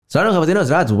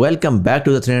Welcome back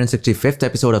to the 365th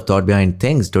episode of Thought Behind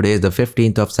Things. Today is the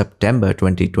 15th of September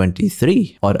 2023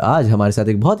 और आज हमारे साथ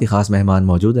एक बहुत ही खास मेहमान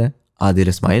मौजूद हैं, आदिल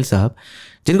इस्माइल साहब,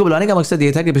 जिनको बुलाने का मकसद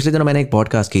ये था कि पिछले दिनों मैंने एक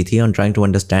पॉडकास्ट की थी ऑन ट्राइंग टू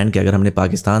अंडरस्टैंड कि अगर हमने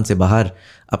पाकिस्तान से बाहर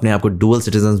अपने आप को डुअल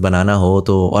सिटीजन्स बनाना हो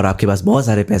तो और आपके पास बहुत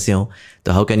सारे पैसे हों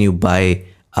तो how can you bye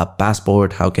a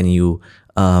passport, how can you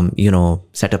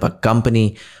set up a company.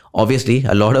 Obviously,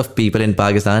 a lot of people in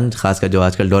Pakistan, खासकर जो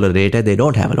आजकल डॉलर रेट है, they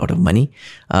don't have a lot of money,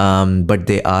 but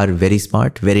they are very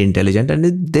smart, very intelligent, and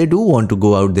they do want to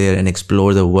go out there and explore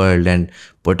the world and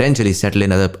potentially settle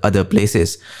in other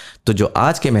places. तो जो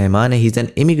आज के मेहमान है, he's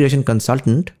an immigration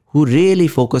consultant who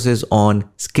really focuses on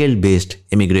skill-based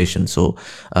immigration. So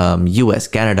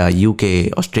US, Canada, UK,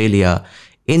 Australia,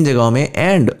 इन जगहों में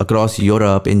and across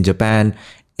Europe, in Japan,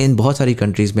 इन बहुत सारी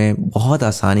कंट्रीज़ में बहुत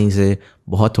आसानी से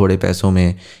बहुत थोड़े पैसों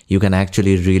में you can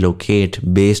actually relocate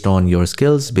based on your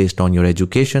skills, based on your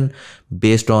education,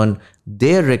 based on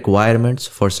their requirements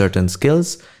for certain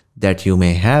skills that you may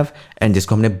have, and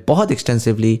जिसको हमने बहुत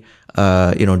एक्सटेंसिवली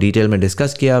डिटेल में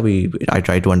डिस्कस किया. आई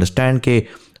ट्राई टू अंडरस्टैंड के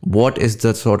what is the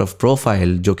sort of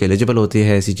profile जो कि eligible होती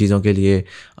है ऐसी चीज़ों के लिए,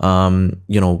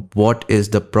 what is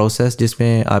the process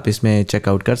जिसमें आप इसमें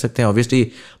चेकआउट कर सकते हैं.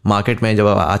 ऑब्वियसली मार्केट में जब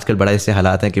आजकल बड़ा ऐसे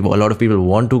हालात हैं कि a lot of people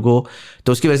want to go,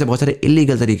 तो उसकी वजह से बहुत सारे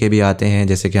इलीगल तरीके भी आते हैं,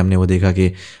 जैसे कि हमने वो देखा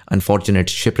कि अनफॉर्चुनेट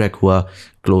शिपरेक हुआ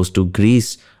क्लोज टू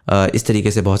ग्रीस. इस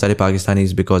तरीके से बहुत सारे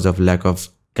Pakistanis because of lack of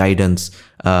guidance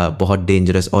बहुत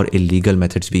डेंजरस और इलीगल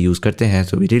मेथड्स भी यूज़ करते हैं.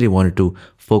 So we really wanted to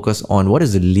focus on what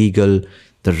is the legal,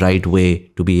 the right way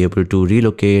to be able to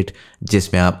relocate,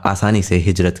 जिसमें आप आसानी से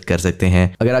हिजरत कर सकते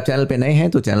हैं. अगर आप चैनल पे नए हैं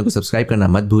तो चैनल को सब्सक्राइब करना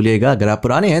मत भूलिएगा. अगर आप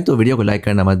पुराने हैं तो वीडियो को लाइक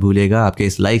करना मत भूलिएगा. आपके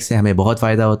इस लाइक से हमें बहुत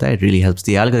फ़ायदा होता है. It really helps the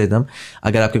algorithm.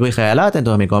 अगर आपके कोई ख्यालात हैं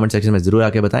तो हमें कमेंट सेक्शन में ज़रूर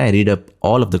आके बताएं. Read up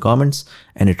all of the comments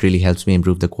and it really helps me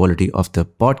improve the quality of the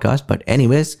podcast. But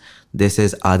anyways, this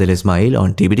is Adil Ismail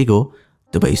on TBD Go,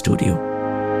 Dubai studio.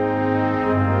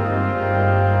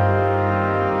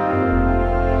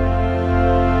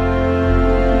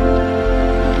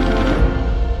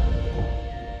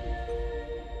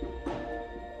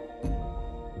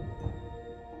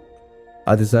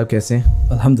 Adil साहब कैसे हैं?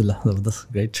 अल्हम्दुलिल्लाह, ज़बरदस्त,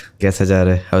 ग्रेट. कैसा जा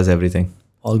रहा है? How is everything?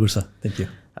 All good sir, thank you.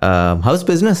 How is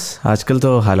business? आजकल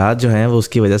तो हालात जो हैं वो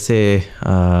उसकी वजह से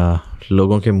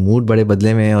लोगों के मूड बड़े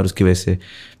बदले में हैं और उसकी वजह से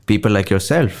people like your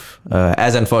self,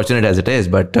 as unfortunate as it is,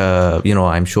 but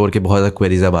I am sure कि बहुत ज़्यादा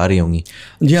क्वेरीज अब आ रही होंगी.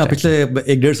 जी हाँ, पिछले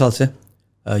 1-1.5 साल से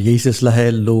यही सिलसिला है.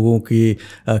 लोगों की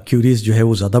क्यूरीज जो है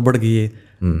वो ज़्यादा बढ़ गई है,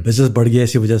 बिजनेस बढ़ गया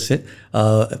इसी वजह से.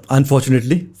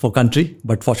 Unfortunately for country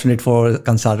but fortunate for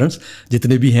consultants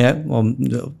जितने भी हैं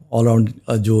ऑल राउंड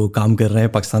जो काम कर रहे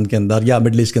हैं पाकिस्तान के अंदर या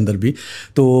मिडल ईस्ट के अंदर भी,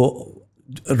 तो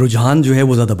रुझान जो है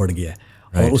वो ज़्यादा बढ़ गया है.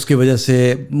 और उसकी वजह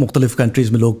से मुख्तलिफ़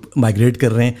कंट्रीज़ में लोग माइग्रेट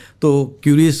कर रहे हैं, तो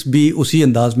क्यूरीज भी उसी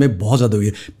अंदाज में बहुत ज़्यादा हुई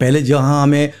है. पहले जहाँ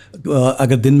हमें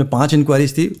अगर दिन में 5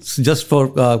 इंक्वायरीज थी, जस्ट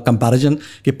फॉर कंपैरिजन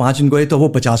कि 5 इंक्वायरी, तो वो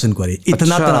 50 इंक्वायरी.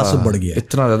 इतना तनासब बढ़ गया है,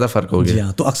 इतना ज़्यादा फ़र्क हो गया.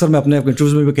 हाँ, तो अक्सर मैं अपने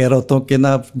इंटरव्यूज़ में भी कह रहा होता हूँ कि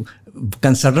ना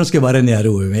कंसल्टेंट्स के बारे में आ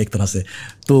रहे हुए हैं एक तरह से,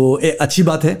 तो अच्छी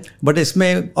बात है. बट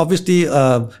इसमें ऑब्वियसली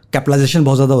कैपिटलाइजेशन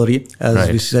बहुत ज़्यादा हो रही है,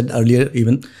 as we said earlier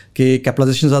even, कि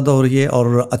कैपिटलाइजेशन ज़्यादा हो रही है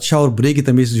और अच्छा और बुरे की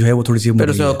तमीज़ जो है वो थोड़ी सी, फिर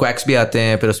उसमें क्वैक्स भी आते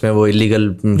हैं, फिर उसमें वो इलीगल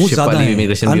शिप वाली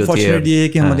इमिग्रेशन भी होती है. ये है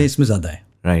कि हमारे इसमें ज़्यादा है.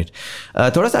 राइट.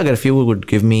 थोड़ा सा अगर फ्यू वुड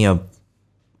गिव मी अ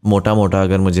मोटा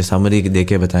अगर मुझे समरी दे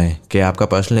के बताएं कि आपका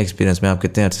पर्सनल एक्सपीरियंस में आप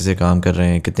कितने अरसे से काम कर रहे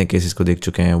हैं, कितने केसेस को देख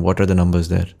चुके हैं, what are the numbers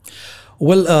there?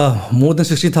 Well, more than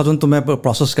 60,000 तो मैं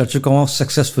प्रोसेस कर चुका हूँ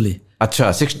सक्सेसफुली.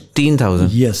 अच्छा, 16,000?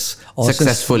 Yes,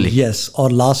 successfully. यस,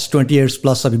 और लास्ट 20 years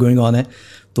प्लस अभी गोइंग ऑन है,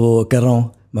 तो कर रहा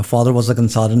हूँ. My father was a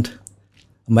consultant,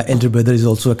 my elder brother is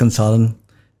also a consultant,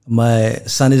 my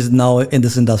sun is now in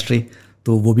this industry,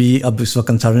 तो वो भी अब इस वक्त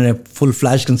कंसल्टेंट है, फुल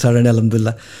फ्लैश कंसल्टेंट है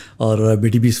अल्हम्दुलिल्लाह. और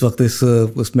बेटी भी इस वक्त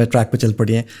उसमें ट्रैक पे चल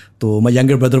पड़ी हैं. तो my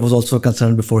younger brother was also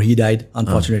consultant before he died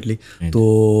unfortunately.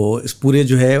 तो इस पूरे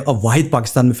जो है अब वाहिद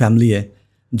पाकिस्तान में फैमिली है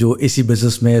जो इसी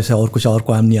बिजनेस में से और कुछ और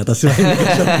काम नहीं आता सिवाय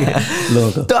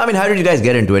लोगों को. तो I mean, how did you guys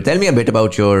get into it? Tell me a bit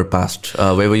about your past.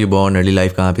 Where were you born? Early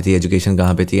life कहाँ पे थी? एजुकेशन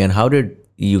कहाँ पे थी? And how did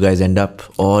you guys end up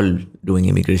all doing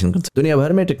immigration consult? दुनिया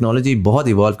भर में technology बहुत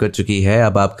इवॉल्व कर चुकी है.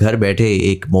 अब आप घर बैठे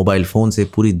एक मोबाइल फ़ोन से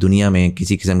पूरी दुनिया में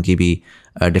किसी किस्म की भी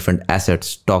डिफरेंट एसेट्स,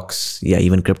 स्टॉक्स या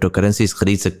इवन क्रिप्टो करेंसीज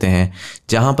ख़रीद सकते हैं.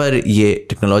 जहाँ पर ये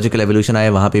टेक्नोलॉजिकल एवोल्यूशन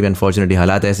आया वहाँ पे भी अनफॉर्चुनेटली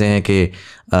हालात ऐसे हैं कि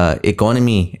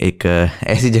इकॉनमी एक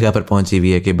ऐसी जगह पर पहुँची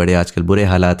हुई है कि बड़े आजकल बुरे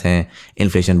हालात हैं.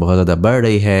 इन्फ्लेशन बहुत ज़्यादा बढ़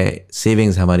रही है,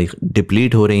 सेविंग्स हमारी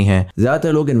डिप्लीट हो रही हैं.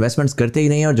 ज़्यादातर लोग इन्वेस्टमेंट्स करते ही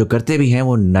नहीं हैं और जो करते भी हैं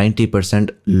वो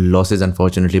 90% लॉसेज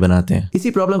अनफॉर्चुनेटली बनाते हैं.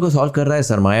 इसी प्रॉब्लम को सॉल्व कर रहा है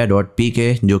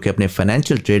सरमाया.pk, जो कि अपने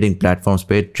फाइनेंशियल ट्रेडिंग प्लेटफॉर्म्स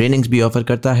पे ट्रेनिंग्स भी ऑफर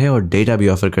करता है और डेटा भी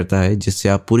ऑफर करता है, जिससे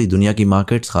आप पूरी दुनिया की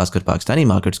मार्केट्स, खासकर पाकिस्तानी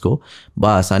मार्केट्स को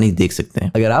बआसानी देख सकते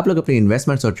हैं। अगर आप लोग अपनी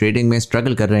इन्वेस्टमेंट्स और ट्रेडिंग में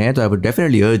स्ट्रगल कर रहे हैं तो I would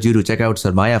definitely urge you to check out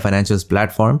सरमाया financials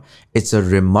platform. It's a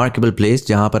remarkable place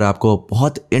जहाँ पर आपको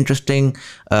बहुत इंटरेस्टिंग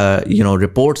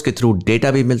रिपोर्ट्स के थ्रू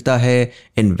डेटा भी मिलता है,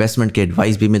 इन्वेस्टमेंट की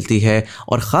एडवाइस भी मिलती है,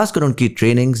 और ख़ासकर उनकी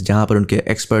ट्रेनिंग्स जहाँ पर उनके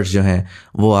एक्सपर्ट्स जो हैं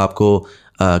वो आपको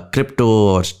क्रिप्टो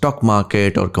और स्टॉक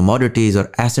मार्केट और कमोडिटीज़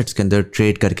और एसेट्स के अंदर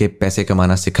ट्रेड करके पैसे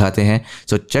कमाना सिखाते हैं।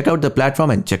 So check out the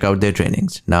platform and check out their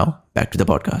trainings. Now back to the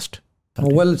podcast.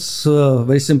 Well it's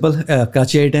very simple.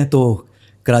 Karachi हैं तो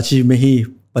कराची में ही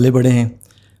पले बड़े हैं,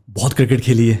 बहुत क्रिकेट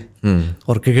खेली है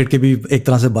और क्रिकेट के भी एक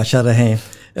तरह से बादशाह रहे हैं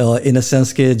इन अ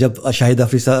सेंस के जब शाहिद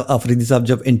अफरीदी साहब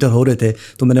जब इंटर हो रहे थे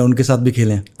तो मैंने उनके साथ भी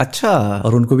खेले। अच्छा।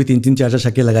 और उनको भी 3-3 4-4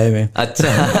 छक्के लगाए हुए हैं।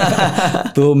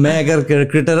 अच्छा। तो मैं अगर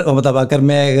क्रिकेटर मतलब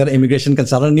अगर इमिग्रेशन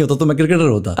कंसल्टेंट नहीं होता तो मैं क्रिकेटर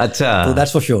होता। अच्छा। तो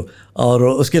दैट्स फॉर श्योर। और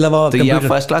उसके अलावा तो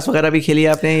फर्स्ट क्लास वगैरह भी खेली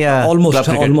आपने या?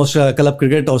 ऑलमोस्ट क्लब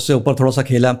क्रिकेट और उससे ऊपर थोड़ा सा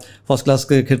खेला। फर्स्ट क्लास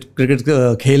क्रिकेट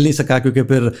खेल नहीं सका क्योंकि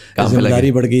फिर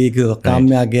जिम्मेदारी बढ़ गई, काम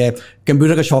में आ गया।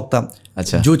 कंप्यूटर का शौक था।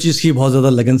 अच्छा। जो चीज़ की बहुत ज़्यादा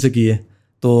लगन से की है,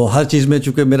 तो हर चीज़ में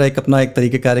चूंकि मेरा अपना एक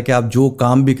तरीक़ेकार है कि आप जो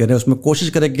काम भी करें उसमें कोशिश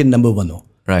करें कि नंबर 1 हो।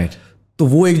 राइट। तो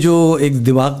वो एक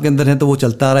दिमाग के अंदर है तो वो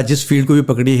चलता आ रहा है। जिस फील्ड को भी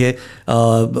पकड़ी है,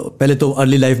 पहले तो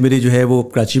अर्ली लाइफ मेरी जो है वो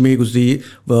कराची में ही गुजरी।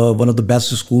 One of the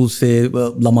best school से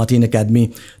लामार्टिन एकेडमी,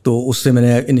 तो उससे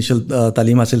मैंने इनिशियल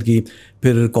तालीम हासिल की।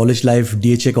 फिर college life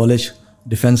DHA college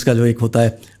defence का जो एक होता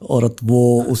है, और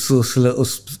वो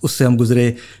उससे हम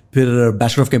गुजरे। फिर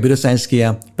बैचलर ऑफ कंप्यूटर साइंस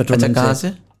किया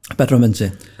पेट्रोमेंट से।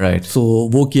 राइट। सो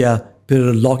वो किया। फिर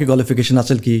लॉ की क्वालिफिकेशन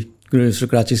हासिल की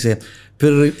कराची से।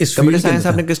 फिर इस कंप्यूटर साइंस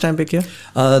आपने किस टाइम पे किया?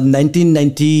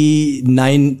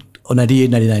 1999 और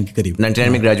 98-99 के करीब। 99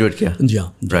 में ग्रेजुएट किया? जी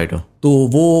हाँ। राइट। तो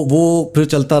वो फिर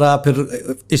चलता रहा।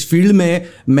 फिर इस फील्ड में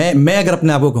मैं अगर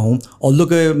अपने आप को कहूँ, ऑल्दो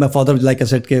के मैं फादर लाइक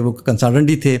एसेट के वो कंसल्टेंट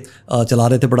ही थे, चला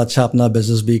रहे थे बड़ा अच्छा अपना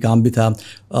बिजनेस भी, काम भी था।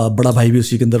 बड़ा भाई भी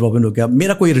उसी के अंदर रॉबिन हो गया।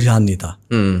 मेरा कोई रुझान नहीं था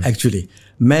एक्चुअली।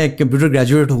 मैं कंप्यूटर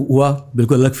ग्रेजुएट हुआ,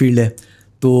 बिल्कुल अलग फील्ड है।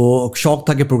 तो शौक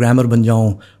था कि प्रोग्रामर बन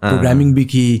जाऊँ, प्रोग्रामिंग भी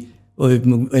की,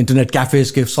 इंटरनेट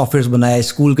कैफ़ेज़ के सॉफ्टवेयर्स बनाए,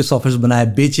 स्कूल के सॉफ्टवेयर्स बनाए,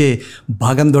 बेचे,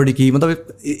 भागम दौड़ी की। मतलब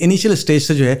इनिशियल स्टेज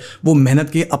से जो है वो मेहनत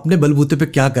की, अपने बलबूते पे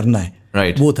क्या करना है।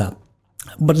 right. वो था।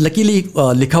 बट लकीली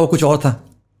लिखा हुआ कुछ और था।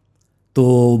 तो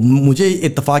मुझे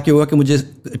इत्तेफाक ये हुआ कि मुझे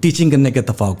टीचिंग करने का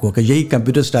इत्तेफाक हुआ कि यही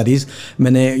कंप्यूटर स्टडीज़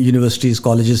मैंने यूनिवर्सिटीज़,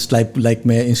 कॉलेजेस लाइक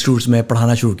में इंस्टीट्यूट्स में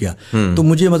पढ़ाना शुरू किया। तो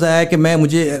मुझे मज़ा आया कि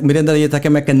मेरे अंदर ये था कि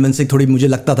मैं कन्विंसिंग थोड़ी, मुझे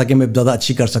लगता था कि मैं ज़्यादा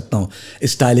अच्छी कर सकता हूँ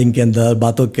स्टाइलिंग के अंदर,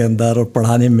 बातों के अंदर और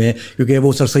पढ़ाने में। क्योंकि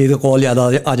वो सर सैयद का कॉल याद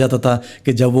आ जाता था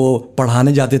कि जब वो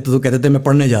पढ़ाने जाते थे तो कहते थे मैं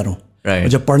पढ़ने जा रहा हूँ। Right.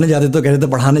 जब पढ़ने जाते तो कह रहे थे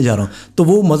पढ़ाने जा रहा हूँ। तो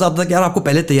वो मज़ा आता था कि यार आपको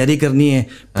पहले तैयारी करनी है,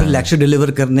 फिर लेक्चर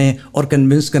डिलीवर करने और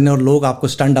कन्विंस करने, और लोग आपको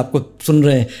आपको सुन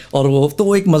रहे हैं, और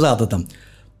वो एक मज़ा आता था।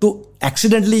 तो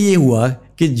एक्सीडेंटली ये हुआ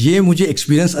कि ये मुझे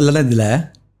एक्सपीरियंस अल्लाह ने दिलाया,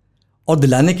 और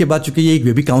दिलाने के बाद चूँकि ये एक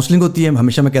बेबी काउंसलिंग होती है,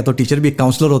 हमेशा मैं कहता हूँ टीचर भी एक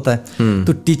काउंसलर होता है।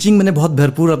 तो टीचिंग मैंने बहुत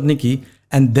भरपूर अपनी की।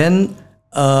 एंड देन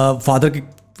फादर की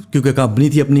क्योंकि कंपनी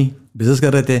थी अपनी, बिजनेस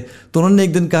कर रहे थे, तो उन्होंने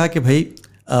एक दिन कहा कि भाई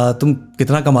तुम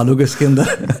कितना कमा लोगे इसके अंदर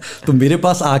तो मेरे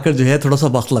पास आकर जो है थोड़ा सा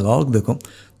वक्त लगाओ। देखो,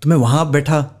 तो मैं वहाँ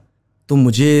बैठा तो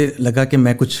मुझे लगा कि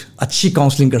मैं कुछ अच्छी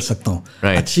काउंसलिंग कर सकता हूँ।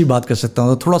 right. अच्छी बात कर सकता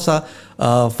हूँ। तो थोड़ा सा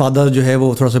फादर जो है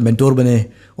वो थोड़ा सा मेंटोर बने।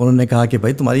 उन्होंने कहा कि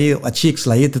भाई तुम्हारी अच्छी एक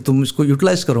सलाहियत है, तुम इसको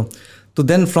यूटिलाइज़ करो। तो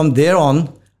देन फ्रॉम देयर ऑन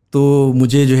तो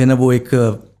मुझे जो है ना वो एक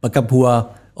पकअप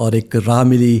हुआ और एक राह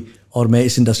मिली, और मैं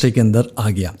इस इंडस्ट्री के अंदर आ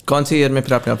गया। कौन सी ईयर में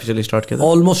फिर आपने ऑफिशियली स्टार्ट किया था?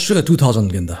 ऑलमोस्ट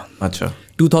 2000 के अंदर। अच्छा।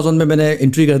 2000 में मैंने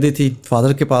एंट्री कर दी थी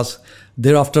फादर के पास।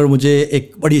 देयर आफ्टर मुझे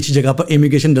एक बड़ी अच्छी जगह पर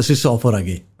इमिग्रेशन इंडस्ट्री से ऑफर आ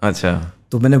गई। अच्छा।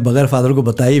 तो मैंने बगैर फादर को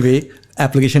बताए हुए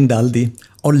एप्लीकेशन डाल दी,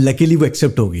 और लकीली वो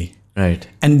एक्सेप्ट हो गई। Right.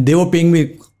 And they were paying me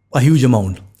a huge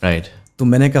amount. Right. तो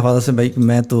मैंने कहा फादर से, भाई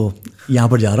मैं तो यहाँ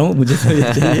पर जा रहा हूँ, मुझे तो ये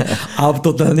चाहिए, आप तो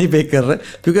उतना नहीं पे कर रहे।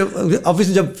 क्योंकि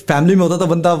ऑब्वियसली जब फैमिली में होता तो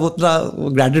बंदा वो उतना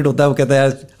ग्रेटिट्यूड होता है, वो कहता है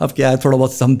यार अब क्या है, थोड़ा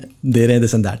बहुत हम दे रहे हैं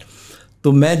दिस एंड दैट।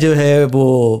 तो मैं जो है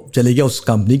वो चले गया उस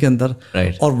कंपनी के अंदर।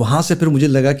 right. और वहाँ से फिर मुझे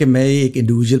लगा कि मैं एक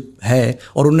इंडिविजुअल है,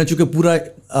 और उन्होंने चूँकि पूरा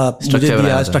मुझे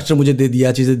दिया, स्ट्रक्चर मुझे दे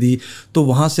दिया, चीज़ें दी, तो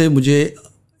वहाँ से मुझे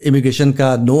इमिग्रेशन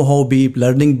का नो हाउ भी,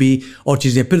 लर्निंग भी और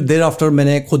चीज़ें। फिर देर आफ्टर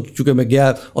मैंने खुद, चूँकि मैं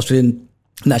गया ऑस्ट्रेलियन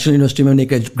नेशनल यूनिवर्सिटी में, मैंने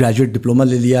एक ग्रेजुएट डिप्लोमा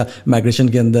ले लिया माइग्रेशन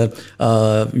के अंदर,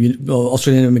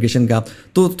 ऑस्ट्रेलियन इमिग्रेशन का।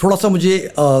 तो थोड़ा सा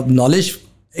मुझे नॉलेज,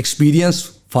 एक्सपीरियंस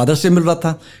फादर से मिल रहा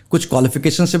था, कुछ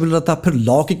क्वालिफिकेशन से मिल रहा था, फिर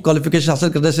लॉ की क्वालिफिकेशन हासिल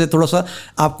करने से थोड़ा सा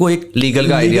आपको एक लीगल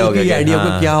का आइडिया हो गया, आइडिया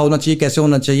हाँ। क्या होना चाहिए, कैसे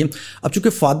होना चाहिए। अब चूंकि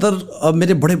फादर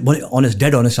मेरे बड़े ऑनेस्ट,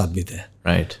 डेड ऑनेस्ट आदमी थे,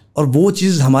 राइट, और वो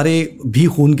चीज़ हमारे भी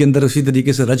खून के अंदर उसी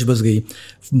तरीके से रच बस गई।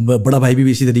 बड़ा भाई भी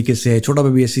इसी तरीके से है, छोटा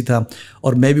भाई भी ऐसी था,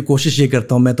 और मैं भी कोशिश ये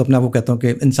करता हूँ, मैं तो अपने आप को कहता हूँ कि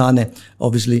इंसान है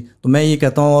ऑब्वियसली, तो मैं ये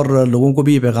कहता हूँ और लोगों को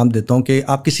भी ये पैगाम देता हूँ कि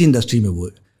आप किसी इंडस्ट्री में वो,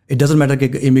 इट डजेंट मैटर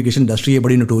कि इमिग्रेशन इंडस्ट्री है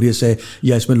बड़ी नोटोरियस है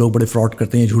या इसमें लोग बड़े फ्रॉड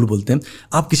करते हैं, झूठ बोलते हैं,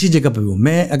 आप किसी जगह पे हो।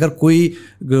 मैं अगर कोई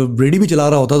रेडी भी चला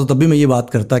रहा होता तो तब भी मैं ये बात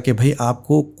करता कि भाई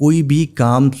आपको कोई भी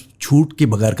काम छूट के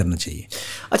बगैर करना चाहिए।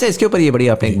 अच्छा, इसके ऊपर ये बड़ी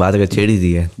आपने एक बात अगर छेड़ी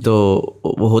दी है तो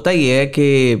वो होता ये है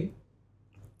कि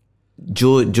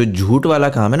जो झूठ वाला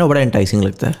काम है ना वो बड़ा एंटाइसिंग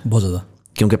लगता है बहुत ज़्यादा,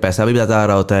 क्योंकि पैसा भी ज़्यादा आ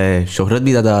रहा होता है, शोहरत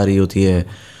भी ज़्यादा आ रही होती है।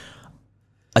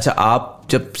 अच्छा, आप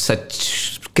जब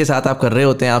सच के साथ आप कर रहे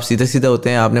होते हैं, आप सीधे सीधे होते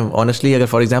हैं, आपने ऑनेस्टली, अगर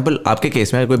फॉर एग्जांपल आपके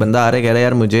केस में अगर कोई बंदा आ रहा है कह रहा है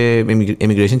यार मुझे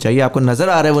इमिग्रेशन चाहिए, आपको नज़र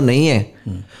आ रहा है वो नहीं है,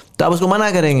 तो आप उसको मना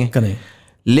करेंगे।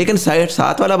 लेकिन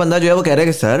साथ वाला बंदा जो है वो कह रहा है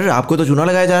कि सर आपको तो चूना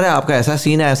लगाया जा रहा है, आपका ऐसा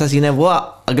सीन है, वो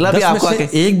अगला भी आपको आके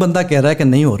एक बंदा कह रहा है कि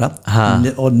नहीं हो रहा, हाँ,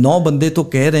 और 9 बंदे तो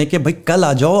कह रहे हैं कि भाई कल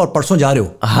आ जाओ और परसों जा रहे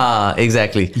हो। हाँ,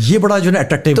 एग्जैक्टली, ये बड़ा जो है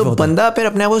अट्रैक्टिव तो बंदा फिर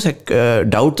अपने आप को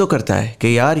डाउट तो करता है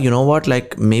कि यार you know what,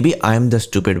 like maybe I am the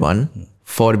stupid one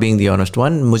for being the honest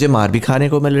one. मुझे मार भी खाने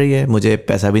को मिल रही है, मुझे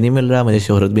पैसा भी नहीं मिल रहा, मुझे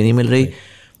शोहरत भी नहीं मिल रही,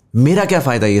 मेरा क्या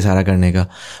फ़ायदा ये सारा करने का।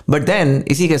 बट देन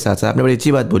इसी के साथ साथ आपने बड़ी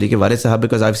अच्छी बात बोली कि वालिद साहब,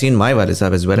 because I have seen my वालिद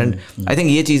साहब as well, and I think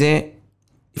ये चीज़ें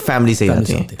फैमिली से ही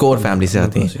आती हैं, कोर फैमिली से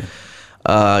आती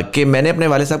हैं। कि मैंने अपने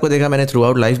वालिद साहब को देखा, मैंने थ्रू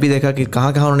आउट लाइफ भी देखा कि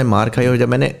कहाँ कहाँ उन्होंने मार खाई, और जब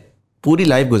मैंने पूरी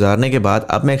लाइफ गुजारने के बाद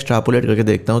अब मैं एक्सट्रापोलेट करके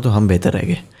देखता हूँ तो हम बेहतर रह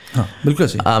गए। हाँ, बिल्कुल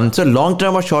सही। सो लॉन्ग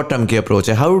टर्म और शॉर्ट टर्म की अप्रोच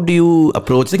है, हाउ डू यू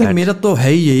अप्रोच? लेकिन मेरा तो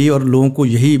है ही यही, और लोगों को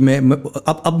यही मैं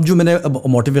अब जो मैंने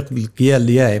मोटिवेट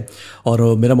लिया है, और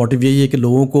मेरा मोटिव यही है कि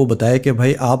लोगों को बताया कि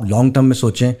भाई आप लॉन्ग टर्म में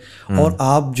सोचें और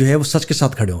आप जो है वो सच के साथ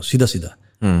खड़े हो, सीधा सीधा।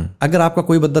 अगर आपका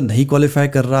कोई बंदा नहीं क्वालिफाई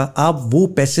कर रहा, आप वो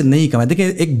पैसे नहीं कमाए। देखिए,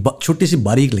 एक छोटी सी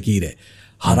बारीक लकीर है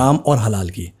हराम और हलाल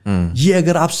की, ये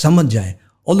अगर आप समझ जाएं,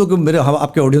 और लोग मेरे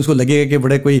आपके ऑडियंस को लगेगा कि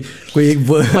बड़े कोई एक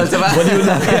बॉलीवुड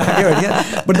आगे बैठ गया,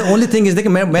 but the only thing is कि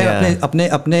मैं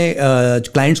अपने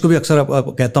क्लाइंट्स को भी अक्सर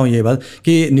कहता हूँ ये बात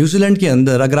कि न्यूजीलैंड के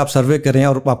अंदर अगर आप सर्वे करें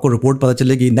और आपको रिपोर्ट पता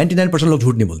चलेगी 99% लोग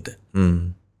झूठ नहीं बोलते।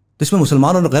 तो इसमें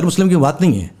मुसलमान और गैर मुस्लिम की बात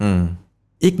नहीं है,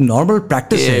 एक नॉर्मल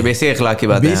प्रैक्टिस है, बेसिक अखलाकी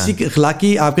बात है, बेसिक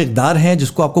अखलाकी आपके इक़दार हैं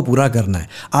जिसको आपको पूरा करना है।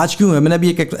 आज क्यों है, मैंने अभी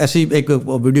एक ऐसी एक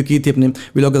वीडियो की थी अपने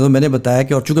व्लॉग में, मैंने बताया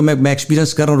कि और चूंकि मैं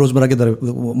एक्सपीरियंस कर रहा हूँ रोज़मर्रा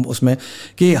के उसमें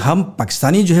कि हम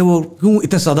पाकिस्तानी जो है वो क्यों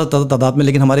इतने ज़्यादा तादाद में,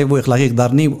 लेकिन हमारे वो अखलाकी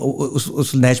इक़दार नहीं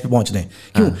उस नैच पे पहुँच रहे हैं।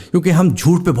 क्यों? क्योंकि हम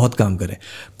झूठ पे बहुत काम करें।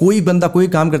 कोई बंदा कोई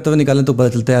काम करते हुए निकालें तो पता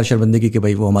चलता है यार शर्मिंदगी कि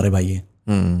भाई वो हमारे भाई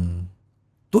हैं।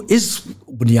 तो इस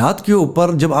बुनियाद के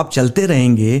ऊपर जब आप चलते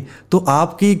रहेंगे तो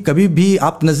आपकी कभी भी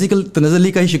आप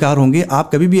तनज़्ज़ुली का ही शिकार होंगे, आप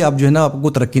कभी भी आप जो है ना आपको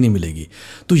तरक्की नहीं मिलेगी।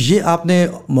 तो ये आपने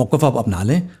मौक़िफ़ आप अपना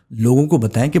लें, लोगों को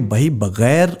बताएं कि भाई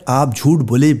बग़ैर आप झूठ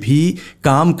बोले भी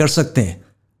काम कर सकते हैं,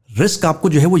 रिस्क आपको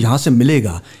जो है वो यहाँ से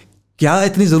मिलेगा, क्या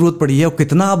इतनी ज़रूरत पड़ी है और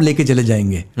कितना आप लेके चले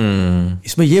जाएंगे।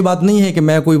 इसमें ये बात नहीं है कि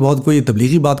मैं कोई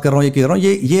तबलीगी बात कर रहा हूँ, ये कह रहा हूँ,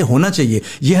 ये होना चाहिए,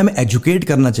 ये हमें एजुकेट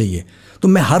करना चाहिए। तो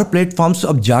मैं हर प्लेटफॉर्म से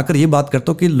अब जाकर ये बात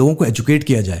करता हूँ कि लोगों को एजुकेट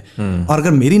किया जाए। और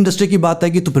अगर मेरी इंडस्ट्री की बात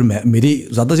आएगी तो फिर मेरी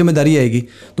ज़्यादा जिम्मेदारी आएगी,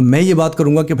 तो मैं ये बात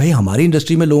करूँगा कि भाई हमारी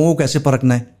इंडस्ट्री में लोगों को कैसे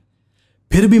परखना है।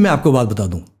 फिर भी मैं आपको बात बता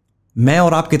दूँ, मैं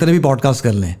और आप कितने भी पॉडकास्ट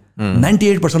कर लें,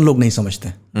 98% लोग नहीं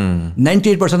समझते।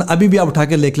 98% अभी भी आप उठा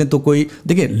के देख लें तो कोई,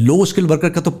 देखिए लो स्किल वर्कर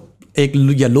का तो एक,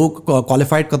 या लो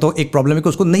क्वालिफाइड का तो एक प्रॉब्लम है कि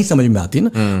उसको नहीं समझ में आती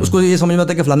ना। उसको ये समझ में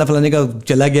आता है कि फलाने का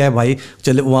चला गया है भाई,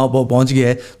 चले वहाँ पहुँच गया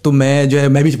है तो मैं जो है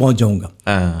मैं भी पहुँच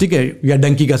जाऊँगा, ठीक है, या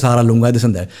डंकी का सहारा लूँगा, दिस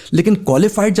एंड दैट। लेकिन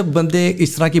क्वालिफाइड जब बंदे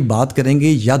इस तरह की बात करेंगे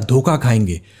या धोखा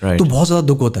खाएंगे तो बहुत ज़्यादा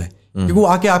दुख होता है, क्योंकि वो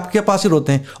आके आपके पास ही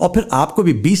रोते हैं। और फिर आपको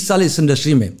भी 20 साल इस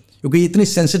इंडस्ट्री में, क्योंकि ये इतनी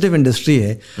सेंसिटिव इंडस्ट्री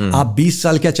है, आप 20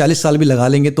 साल क्या 40 साल भी लगा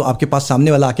लेंगे तो आपके पास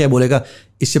सामने वाला आके बोलेगा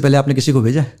इससे पहले आपने किसी को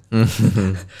भेजा है,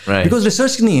 बिकॉज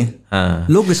रिसर्च नहीं है।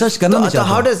 लोग रिसर्च करना नहीं चाहते।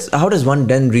 How does one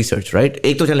done research, right?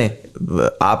 एक तो चलें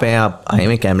आप आए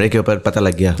में कैमरे के ऊपर पता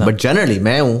लग गया, बट जनरली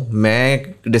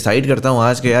मैं डिसाइड करता हूँ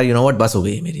आज के यार यू नो व्हाट, बस हो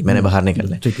गई मेरी, मैंने बाहर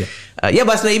निकलना है, ठीक है, या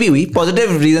बस नहीं भी हुई,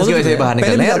 पॉजिटिव रीजन की वजह से बाहर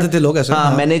निकलना है लोग ऐसे।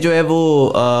 हाँ, मैंने जो है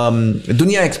वो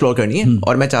दुनिया एक्सप्लोर करनी है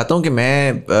और मैं चाहता हूँ कि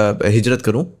मैं हिजरत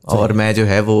करूँ और मैं जो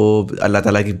है वो अल्लाह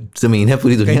ताला की ज़मीन है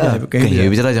पूरी दुनिया, कहीं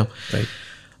भी चला जाऊँ।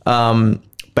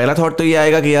 पहला थॉट तो ये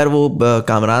आएगा कि यार वो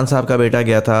कामरान साहब का बेटा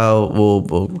गया था,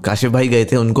 वो काशिफ भाई गए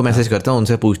थे, उनको मैसेज करता हूँ,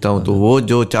 उनसे पूछता हूँ, तो वो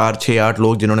जो 4, 6, 8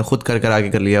 लोग जिन्होंने खुद कर आगे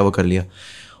कर लिया वो कर लिया।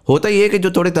 होता ये है कि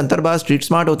जो थोड़े तंत्रबाज स्ट्रीट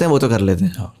स्मार्ट होते हैं वो तो कर लेते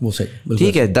हैं, हाँ वो सही,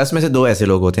 ठीक है, 10 में से 2 ऐसे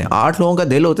लोग होते हैं, 8 लोगों का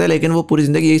दिल होता है लेकिन वो पूरी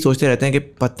ज़िंदगी यही सोचते रहते हैं कि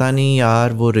पता नहीं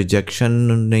यार वो रिजेक्शन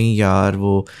नहीं यार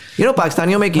वो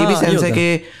पाकिस्तानियों में एक ये भी सेंस है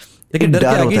कि लेकिन डर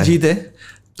के आगे जीत है,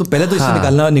 तो पहले तो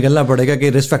इससे निकलना पड़ेगा कि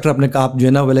रिस्क फैक्टर अपने आप जो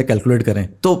है ना पहले कैलकुलेट करें।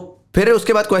 तो फिर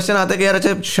उसके बाद क्वेश्चन आता है कि यार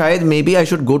अच्छा शायद maybe I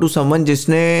should go to someone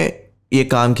जिसने ये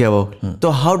काम किया वो, तो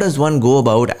how does one go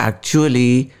about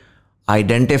actually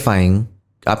identifying,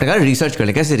 आपने कहा रिसर्च कर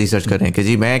लें, कैसे रिसर्च करें कि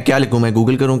जी मैं क्या लिखूं, मैं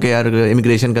गूगल करूं कि यार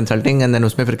इमिग्रेशन कंसल्टिंग एंड देन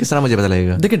उसमें फिर किस तरह मुझे पता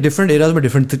लगेगा? देखिए डिफरेंट एरियाज में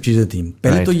डिफरेंट चीज़ें थी,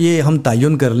 पहले तो ये हम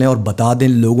तयन कर लें और बता दें,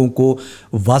 लोगों को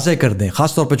वाज़ेह कर दें,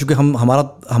 ख़ास तौर पर चूँकि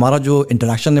हमारा जो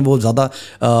इंटरेक्शन है वो ज़्यादा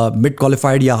मिड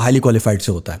क्वालिफाइड या हाईली क्वालिफाइड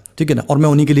से होता है, ठीक है ना, और मैं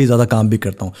उन्हीं के लिए ज़्यादा काम भी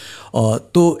करता हूँ।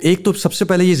 तो एक तो सबसे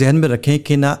पहले ये जहन में रखें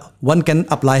कि ना वन कैन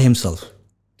अप्लाई हिमसेल्फ,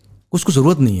 उसको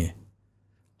ज़रूरत नहीं है,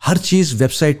 हर चीज़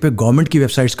वेबसाइट पे गवर्नमेंट की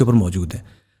वेबसाइट्स के ऊपर मौजूद है,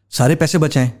 सारे पैसे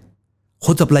बचाएं,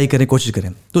 खुद अप्लाई करें, कोशिश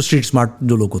करें, तो स्ट्रीट स्मार्ट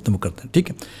जो लोग होते हैं वो करते हैं, ठीक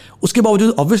है। उसके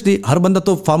बावजूद ऑब्वियसली हर बंदा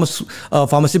तो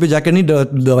फार्मेसी पे जाकर नहीं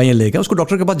दवाइयाँ लेगा, उसको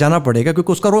डॉक्टर के पास जाना पड़ेगा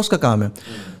क्योंकि उसका रोज़ का काम है।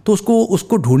 तो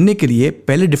उसको ढूंढने के लिए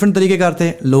पहले डिफरेंट तरीके कार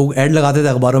थे, लोग ऐड लगाते थे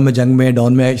अखबारों में, जंग में,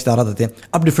 डॉन में इश्तारा देते हैं,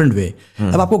 अब डिफरेंट वे,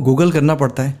 अब आपको गूगल करना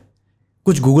पड़ता है,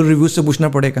 कुछ गूगल रिव्यूज़ से पूछना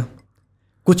पड़ेगा,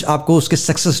 कुछ आपको उसके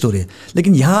सक्सेस स्टोरी है।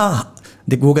 लेकिन यहाँ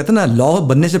देखो वो कहते हैं ना, लॉ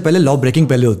बनने से पहले लॉ ब्रेकिंग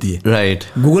पहले होती है, राइट।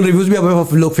 गूगल रिव्यूज भी अब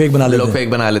लोग फेक बना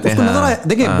लेते हैं, हाँ,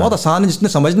 देखिए बहुत आसान है, जिसने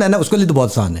समझना है ना उसके लिए तो बहुत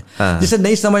आसान है, हाँ, जिसे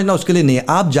नहीं समझना उसके लिए नहीं है।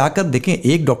 आप जाकर देखें,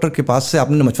 एक डॉक्टर के पास से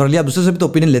आपने मशवरा लिया, दूसरे से भी तो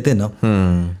ओपिनियन लेते हैं ना,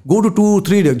 गो टू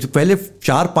 2-3 पहले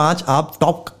 4-5 आप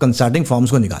टॉप कंसल्टिंग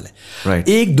फॉर्म्स को निकालें।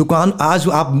 एक दुकान आज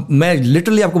मैं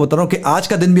लिटरली आपको बता रहा हूँ कि आज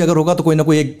का दिन भी अगर होगा तो कोई ना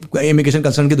कोई एक इमिग्रेशन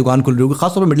कंसल्टेंट की दुकान खुल रही होगी,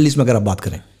 खासतौर पर मिडिल ईस्ट में अगर आप बात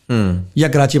करें या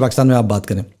कराची पाकिस्तान में आप बात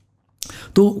करें,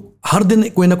 तो हर दिन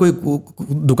कोई ना कोई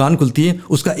दुकान खुलती है,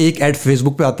 उसका एक ऐड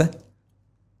फेसबुक पे आता है,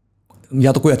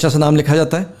 या तो कोई अच्छा सा नाम लिखा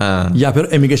जाता है, हाँ, या फिर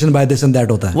immigration by this and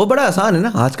that होता है। वो बड़ा आसान है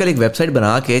ना, आजकल एक वेबसाइट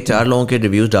बना के 4 लोगों के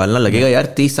रिव्यूज डालना लगेगा,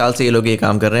 यार 30 साल से ये लोग ये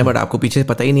काम कर रहे हैं, बट आपको पीछे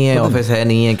पता ही नहीं है, ऑफिस है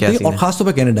नहीं है, क्या। और खासतौर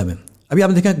पर कनाडा में अभी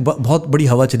आपने देखा बहुत बड़ी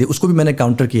हवा चली, उसको भी मैंने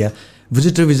काउंटर किया,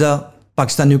 विजिटर वीज़ा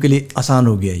पाकिस्तानियों के लिए आसान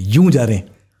हो गया है, यूं जा रहे हैं,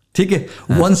 ठीक है,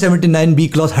 179B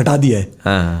क्लॉज हटा दिया है।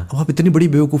 अब आप इतनी बड़ी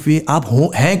बेवकूफ़ी है, आप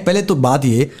हैं, पहले तो बात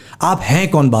ये, आप हैं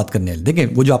कौन बात करने वाले?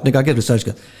 देखें वो जो आपने कहा कि रिसर्च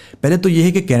कर, पहले तो ये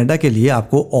है कि कनाडा के लिए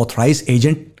आपको ऑथराइज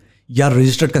एजेंट या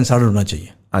रजिस्टर्ड कंसल्टेंट होना चाहिए।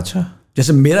 अच्छा,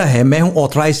 जैसे मेरा है, मैं हूँ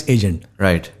authorise agent,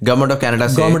 right, government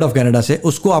of Canada से,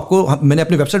 उसको आपको मैंने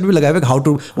अपनी वेबसाइट भी लगाया हुआ हाउ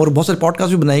टू, और बहुत सारे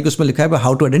पॉडकास्ट भी बनाए कि उसमें लिखा है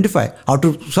how to identify, how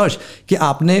to search कि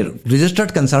आपने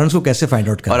रजिस्टर्ड कंसल्टेंट्स को कैसे फाइंड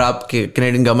आउट करें, और आप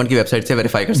कैनेडियन गवर्नमेंट की वेबसाइट से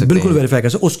वेरीफाई कर सकते हैं, बिल्कुल वेरीफाई कर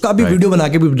सकते, उसका भी वीडियो बना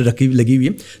के भी लगी हुई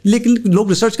है। लेकिन लोग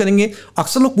रिसर्च करेंगे,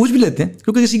 अक्सर लोग पूछ भी लेते हैं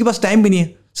क्योंकि किसी के पास टाइम भी नहीं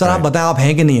है, सर आप बताएं आप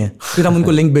हैं कि नहीं है, फिर हम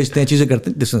उनको लिंक भेजते हैं, चीज़ें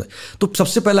करते हैं। तो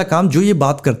सबसे पहला काम जो ये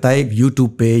बात करता है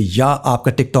यूट्यूब पे या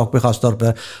आपका टिकटॉक पे, खासतौर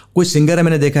पर कोई सिंगर है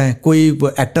मैंने देखा है, कोई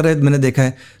एक्टर है मैंने देखा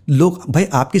है, लोग भाई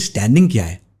आपकी स्टैंडिंग क्या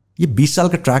है, ये 20 साल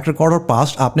का ट्रैक रिकॉर्ड और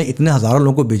पास्ट आपने इतने हज़ारों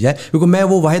लोगों को भेजा है, क्योंकि मैं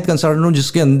वो वाहिद कंसल्टेंट हूँ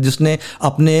जिसने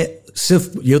अपने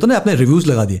सिर्फ ये होता है ना अपने रिव्यूज़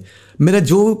लगा दिए। मेरे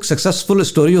जो सक्सेसफुल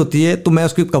स्टोरी होती है तो मैं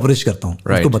उसकी कवरेज करता हूँ,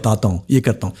 उसको बताता हूँ, ये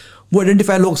करता हूँ, वो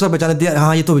आइडेंटिफाई लोग सब पहचाने दिया,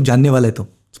 हाँ ये तो जानने वाले है, तो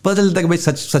पता चलता है कि भाई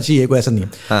सच ही है, कोई ऐसा नहीं है।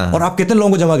 हाँ। और आप कितने लोगों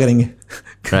को जमा करेंगे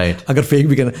राइट अगर फेक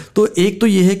भी करना। तो एक तो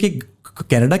ये है कि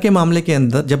कनाडा के मामले के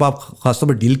अंदर जब आप खासतौर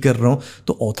पर डील कर रहे हो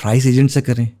तो ऑथराइज एजेंट से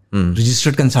करें,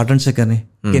 रजिस्टर्ड कंसल्टेंट से करें,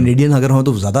 कैनेडियन अगर हो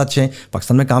तो ज़्यादा अच्छे हैं,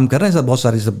 पाकिस्तान में काम कर रहे हैं सब, बहुत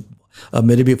सारे सब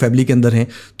मेरे भी फैमिली के अंदर हैं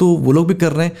तो वो लोग भी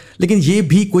कर रहे हैं, लेकिन ये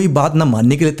भी कोई बात ना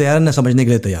मानने के लिए तैयार है ना समझने के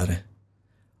लिए तैयार है।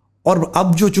 और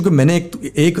अब जो चूँकि मैंने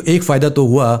एक फ़ायदा तो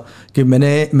हुआ कि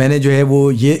मैंने जो है वो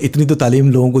ये इतनी तो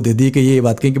तालीम लोगों को दे दी कि ये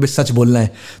बात कहें कि भाई सच बोलना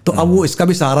है, तो अब वो इसका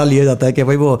भी सहारा लिया जाता है कि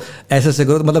भाई वो ऐसे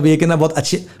करो, मतलब ये कहना बहुत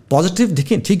अच्छे पॉजिटिव,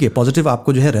 देखिए ठीक है पॉजिटिव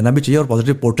आपको जो है रहना भी चाहिए और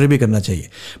पॉजिटिव पोर्ट्रे भी करना चाहिए,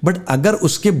 बट अगर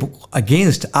उसके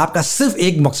अगेंस्ट आपका सिर्फ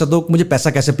एक मकसद हो मुझे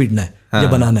पैसा कैसे पीटना है या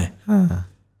बनाना है,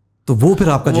 तो वो फिर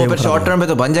आपका वो फिर शॉर्ट टर्म पे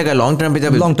तो बन जाएगा, लॉन्ग टर्म पे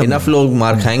जब इनफ लोग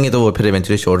मार खाएंगे तो वो फिर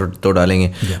इवेंचुअली शॉर्ट तो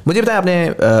डालेंगे। मुझे बताया आपने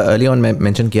अर्ली ऑन में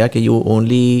मेंशन किया कि यू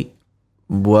ओनली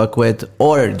वर्क विद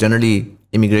और generally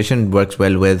immigration works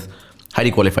well with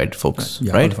highly qualified folks,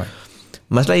 right?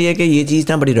 मसला ये है कि ये चीज़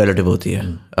ना बड़ी रिलेटिव होती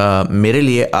है। मेरे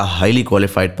लिए a highly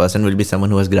qualified person will be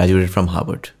someone who has graduated from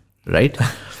Harvard, right?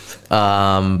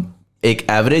 एक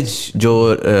एवरेज जो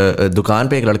दुकान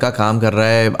पे एक लड़का काम कर रहा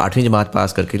है 8वीं जमात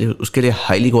पास करके लिए, उसके लिए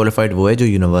हाईली क्वालिफाइड वो है जो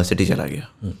यूनिवर्सिटी चला गया,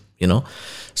 यू नो।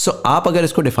 सो आप अगर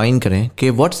इसको डिफाइन करें कि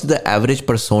what's the average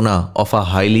persona of a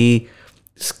highly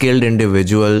skilled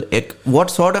individual,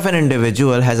 what sort of an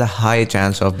individual has a high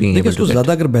chance of being able to get?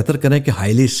 ज़्यादा अगर बेहतर करें कि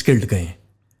हाईली स्किल्ड कहें,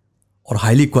 और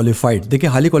हाईली क्वालिफाइड। देखिए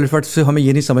हाईली क्वालिफाइड से हमें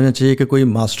ये नहीं समझना चाहिए कि कोई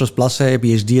मास्टर्स प्लस है,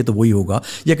 पीएचडी है तो वही होगा,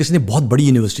 या किसी ने बहुत बड़ी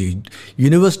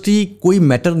यूनिवर्सिटी कोई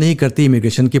मैटर नहीं करती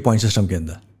इमिग्रेशन के पॉइंट सिस्टम के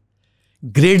अंदर।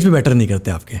 ग्रेड्स भी मैटर नहीं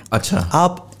करते आपके। अच्छा,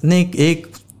 आपने एक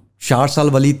 4 साल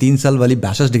वाली 3 साल वाली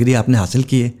बैचलर्स डिग्री आपने हासिल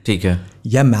की है, ठीक है,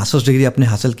 या मास्टर्स डिग्री आपने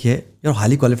हासिल की है, और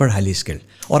हाईली क्वालिफाइड हाईली स्किल्ड,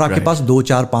 और आपके पास 2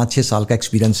 4 5 6 साल का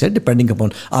एक्सपीरियंस है, डिपेंडिंग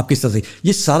अपॉन आप किस तरह से,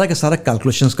 ये सारा का सारा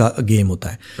कैलकुलेशंस का गेम होता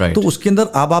है। तो उसके अंदर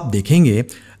आप देखेंगे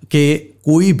कि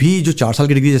कोई भी जो 4 साल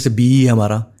की डिग्री, जैसे बीई है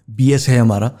हमारा, बीएस है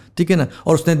हमारा, ठीक है ना,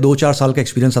 और उसने 2 4 साल का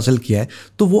एक्सपीरियंस हासिल किया है,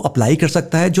 तो वो अप्लाई कर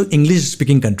सकता है जो इंग्लिश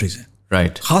स्पीकिंग कंट्रीज है।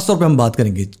 राइट, खास तौर पे हम बात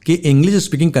करेंगे कि इंग्लिश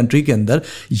स्पीकिंग कंट्री के अंदर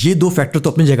ये 2 फैक्टर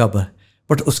तो अपनी जगह पर,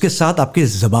 बट उसके साथ आपकी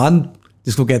ज़बान,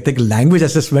 जिसको कहते हैं कि लैंग्वेज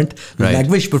असेसमेंट,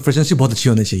 लैंग्वेज प्रोफिशिएंसी बहुत अच्छी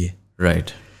होनी चाहिए। राइट,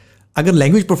 अगर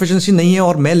लैंग्वेज प्रोफिशिएंसी नहीं है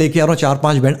और मैं लेके आ रहा हूँ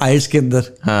 4-5 बैंड आइल्स के अंदर,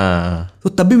 तो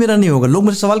तब भी मेरा नहीं होगा। लोग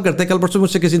मुझसे सवाल करते हैं, कल परसों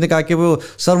मुझसे किसी ने कहा कि वो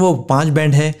सर वो 5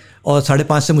 बैंड है और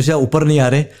 5.5 से मुझे ऊपर नहीं आ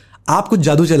रहे। आप कुछ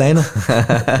जादू चलाए ना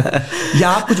या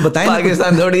आप कुछ बताएं ना।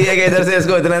 पाकिस्तान थोड़ी है कि इधर से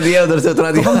इसको इतना दिया उधर से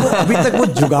उतना दिया। तो अभी तक वो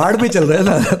जुगाड़ पे चल रहा है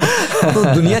ना। तो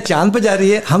दुनिया चांद पे जा रही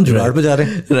है, हम जुगाड़ पे जा रहे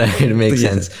हैं। Right, make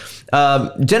sense.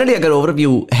 जनरली अगर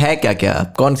ओवरव्यू है क्या क्या,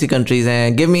 कौन सी कंट्रीज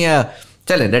हैं, गिव मी अ,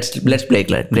 चलें let's play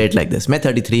it like this. मैं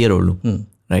 33 ईयर ओल्ड हूँ,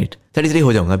 राइट, 33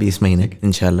 हो जाऊंगा अभी इस महीने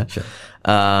इंशाल्लाह।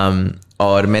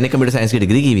 और मैंने कंप्यूटर साइंस की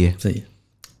डिग्री की हुई है। सही है।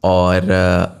 और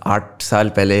 8 साल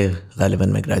पहले गालिबन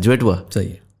मैं ग्रेजुएट हुआ। सही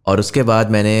है। और उसके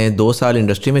बाद मैंने 2 साल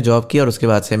इंडस्ट्री में जॉब की, और उसके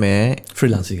बाद से मैं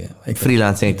फ्रीलांसिंग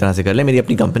एक तरह से कर ले। मेरी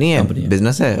अपनी कंपनी है,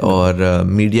 बिजनेस है, और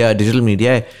मीडिया, डिजिटल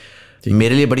मीडिया है।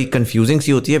 मेरे लिए बड़ी कंफ्यूजिंग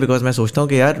सी होती है, बिकॉज मैं सोचता हूँ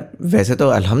कि यार वैसे तो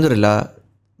अल्हम्दुलिल्लाह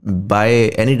by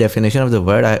any definition of the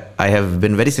word I have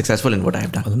been very successful in what I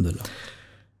have done,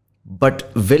 अल्हम्दुलिल्लाह। But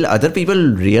will other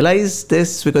people realise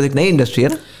this, because एक नई इंडस्ट्री है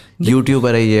ना,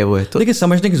 यूट्यूबर है, ये वो है, तो देखिए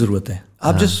समझने की ज़रूरत है।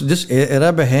 आप जिस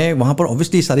एरा में हैं वहाँ पर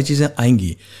ऑब्वियसली ये सारी चीज़ें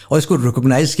आएंगी और इसको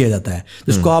रिकॉग्नाइज किया जाता है,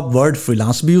 जिसको आप वर्ड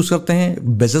फ्रीलांस भी यूज़ करते हैं,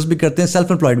 बिजनेस भी करते हैं,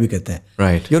 सेल्फ एम्प्लॉयड भी कहते हैं।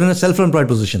 Right, you're in self employed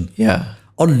position. या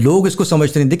और लोग इसको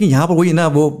समझते नहीं। देखिए यहाँ पर वही ना,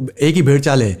 वो एक ही भेड़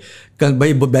चाल है,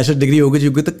 भाई बैचलर डिग्री होगी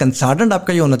जो, तो कंसल्टेंट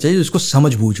आपका ये होना चाहिए जिसको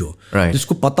समझ बूझ हो,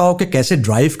 जिसको पता हो कि कैसे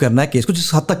ड्राइव करना है केस को,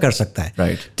 जिस हद तक कर सकता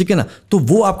है, ठीक है ना। तो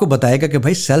वो आपको बताएगा कि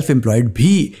भाई सेल्फ एम्प्लॉयड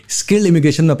भी स्किल्ड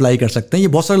इमिग्रेशन में अप्लाई कर सकते हैं। ये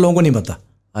बहुत सारे लोगों को नहीं पता।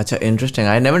 अच्छा, interesting,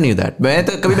 I never knew that. मैं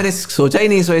तो कभी मैंने सोचा ही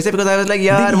नहीं इस वजह से, बिकॉज आई वाज लाइक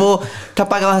यार वो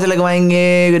ठप्पा कहाँ से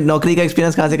लगवाएंगे, नौकरी का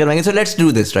एक्सपीरियंस कहाँ से करवाएंगे, so let's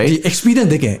do this, right. Experience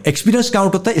देखें, एक्सपीरियंस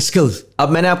काउंट होता है, स्किल्स। अब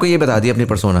मैंने आपको ये बता दी अपनी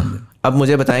पर्सोना, अब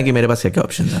मुझे बताएं कि मेरे पास क्या क्या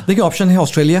ऑप्शन है। देखिए ऑप्शन है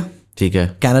ऑस्ट्रेलिया, ठीक है,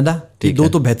 कनाडा, ये 2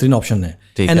 तो बेहतरीन ऑप्शन है।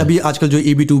 एंड अभी आजकल जो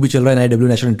EB2 भी चल रहा है, NIW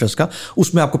नेशनल इंटरेस्ट का,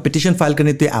 उसमें आपको पिटीशन फाइल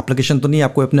करनी थी, एप्लीकेशन तो नहीं,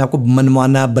 आपको अपने आप को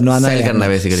मनवाना, बनवाना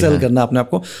है, सेल करना अपने आप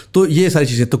को। तो ये सारी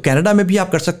चीज़ें तो कनाडा में भी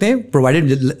आप कर सकते हैं,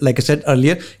 provided like I said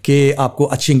earlier कि आपको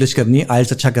अच्छी इंग्लिश करनी है,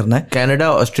 IELTS अच्छा करना है।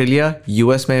 कनाडा, ऑस्ट्रेलिया,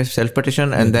 US में self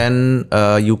petition, and then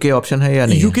UK option है या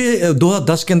नहीं? UK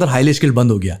 2010 के अंदर हाईली स्किल्ड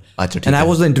बंद हो गया। अच्छा, and I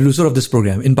was the introducer of this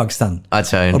programme इन पाकिस्तान।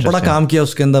 अच्छा, और बड़ा काम किया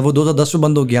उसके अंदर, वो 2010 में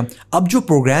बंद हो गया। अब जो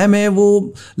प्रोग्राम है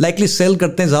वो लाइकली सेल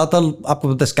करते हैं ज़्यादातर, आपको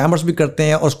पता है स्कैमर्स भी करते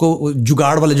हैं, और उसको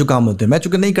जुगाड़ वाले जो काम होते हैं, मैं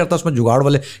चूंकि नहीं करता उसमें, जुगाड़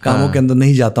वाले कामों के अंदर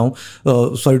नहीं जाता हूँ,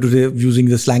 sorry to using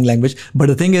the slang language, but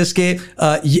the thing is के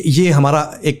ये हमारा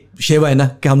एक शेवा है ना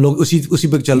कि हम लोग उसी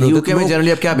पे चल रहे होते हैं। यूके में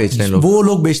जनरली अब क्या बेच रहे हैं लोग? वो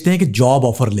लोग बेचते हैं कि जॉब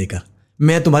ऑफर लेकर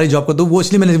मैं तुम्हारी जॉब कर दूँ। वो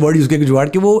इसलिए मैंने वर्ड यूज किया कि जुगाड़,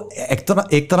 कि वो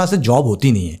एक तरह से जॉब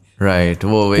होती नहीं है। राइट,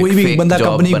 वो कोई भी बंदा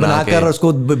कंपनी बनाकर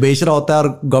उसको बेच रहा होता है,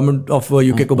 और गवर्नमेंट ऑफ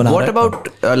UK को बना रहा है। What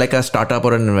about like a startup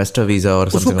और एन इन्वेस्टर वीजा, और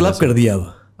उसको क्लब कर दिया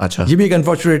अब। अच्छा, ये भी एक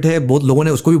अनफॉर्चुनेट है, बहुत लोगों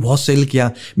ने उसको भी बहुत सेल किया।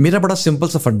 मेरा बड़ा सिंपल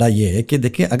सा फंडा ये है कि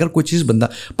देखिए अगर कोई चीज़ बंदा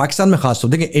पाकिस्तान में खास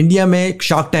तौर, देखिए इंडिया में एक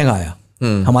शार्क टैंक आया,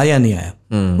 हमारे यहाँ नहीं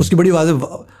आया। उसकी बड़ी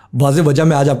वाज़ेह वजह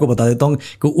मैं आज आपको बता देता हूँ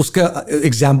कि उसका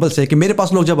एग्जाम्पल्स है कि मेरे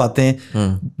पास लोग जब आते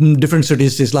हैं डिफरेंट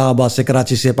सिटीज़ से, इस्लामाबाद से,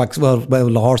 कराची से,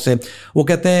 पाकिस्तान, लाहौर से, वो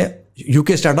कहते हैं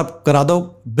UK स्टार्टअप करा दो,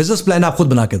 बिजनेस प्लान आप खुद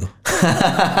बना के दो।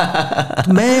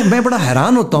 तो मैं बड़ा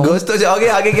हैरान होता हूँ। दोस्तों जाओगे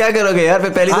आगे क्या करोगे यार, फिर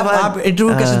पहली दफा आप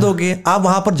इंटरव्यू कैसे दोगे, आप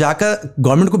वहां पर जाकर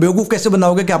गवर्नमेंट को बेवकूफ कैसे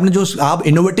बनाओगे कि आपने जो आप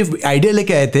इनोवेटिव आइडिया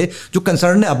लेके आए थे, जो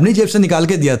कंसर्न ने अपनी जेब से निकाल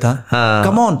के दिया था,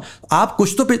 कम ऑन, आप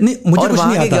कुछ तो नहीं, मुझे कुछ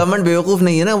नहीं आता। गवर्नमेंट बेवकूफ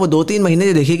नहीं है ना, वो 2-3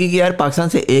 महीने देखेगी कि यार पाकिस्तान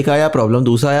से एक आया प्रॉब्लम,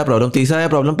 दूसरा आया प्रॉब्लम, तीसरा आया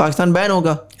प्रॉब्लम, पाकिस्तान बैन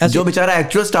होगा। जो बेचारा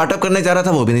एक्चुअल स्टार्टअप करने जा रहा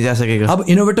था वो भी नहीं जा सकेगा। अब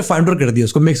इनोवेटिव फाउंडर कर दिया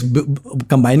उसको, मिक्स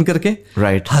कंबाइन करके,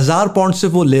 राइट, 1000 पाउंड से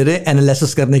वो ले रहे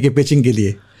एनालिसिस करने के, पिचिंग के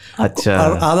लिए। अच्छा,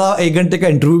 और आधा 1 घंटे का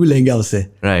इंटरव्यू भी लेंगे उससे,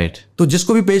 राइट। तो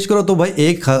जिसको भी पेश करो तो भाई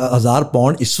 1000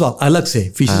 पाउंड इस वक्त अलग से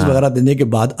फीसेस वगैरह देने के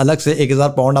बाद अलग से 1000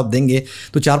 पाउंड आप देंगे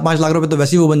तो 4-5 लाख रुपए तो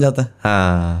वैसे ही वो बन जाता है।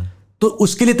 तो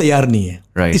उसके लिए तैयार नहीं है।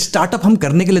 Right. स्टार्टअप हम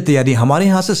करने के लिए तैयार नहीं है। हमारे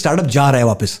यहाँ से स्टार्टअप जा रहा है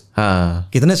वापस। हाँ,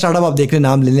 कितने स्टार्टअप आप देख रहे हैं,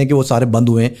 नाम ले लें कि वो सारे बंद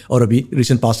हुए हैं और अभी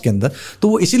रिसेंट पास्ट के अंदर, तो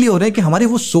वो इसीलिए हो रहे हैं कि हमारी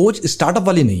वो सोच स्टार्टअप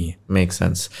वाली नहीं है। Make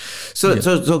sense.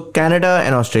 So Canada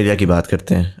and Australia की बात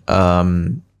करते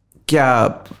हैं, क्या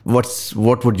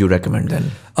what would you recommend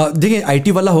then? देखिए,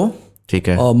 आईटी वाला हो, ठीक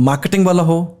है, मार्केटिंग वाला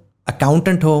हो,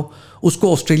 अकाउंटेंट हो,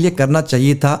 उसको ऑस्ट्रेलिया करना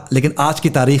चाहिए था। लेकिन आज की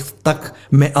तारीख तक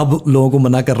मैं अब लोगों को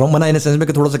मना कर रहा हूँ, मना इन सेंस में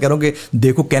कि थोड़ा सा कह रहा हूँ कि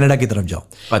देखो कनाडा की तरफ जाओ।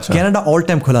 अच्छा। कनाडा ऑल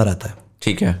टाइम खुला रहता है।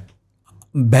 ठीक है।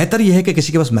 बेहतर यह है कि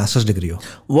किसी के पास मास्टर्स डिग्री हो।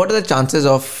 What are the chances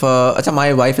of, अच्छा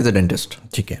my wife is a dentist,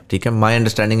 ठीक है, ठीक है, माय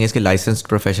अंडरस्टैंडिंग इज कि लाइसेंस्ड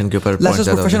प्रोफेशन के ऊपर लाइसेंस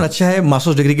प्रोफेशन अच्छा है,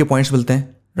 मास्टर्स डिग्री के पॉइंट्स मिलते हैं,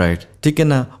 राइट, ठीक है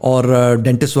ना। और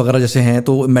डेंटिस्ट वगैरह जैसे हैं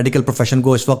तो मेडिकल प्रोफेशन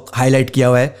को इस वक्त हाईलाइट किया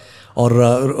हुआ है और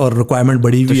रिक्वायरमेंट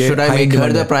बढ़ी हुई है।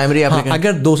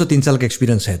 अगर 2 से 3 साल का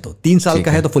एक्सपीरियंस है तो 3 साल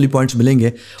का है तो फुली पॉइंट्स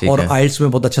मिलेंगे, और आइल्स में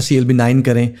बहुत अच्छा CLB 9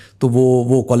 करें तो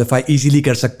वो क्वालिफाई इजीली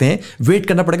कर सकते हैं। वेट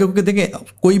करना पड़ेगा क्योंकि देखिए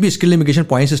कोई भी skill immigration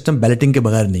point system balloting के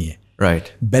बगैर नहीं है,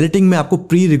 राइट। बैलेटिंग में आपको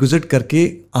प्री रिक्विजिट करके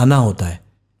आना होता है,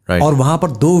 और वहां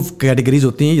पर 2 कैटेगरीज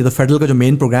होती हैं, या तो फेडरल का जो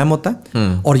मेन प्रोग्राम होता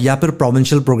है और या फिर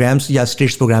प्रोविंशियल प्रोग्राम्स या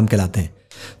स्टेट्स प्रोग्राम कहलाते हैं।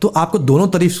 तो आपको दोनों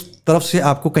तरफ से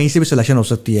आपको कहीं से भी सिलेक्शन हो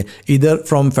सकती है, इधर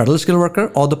फ्रॉम फेडरल स्किल वर्कर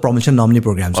और द प्रोविंशियल नॉमिनी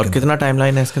प्रोग्राम्स। और कितना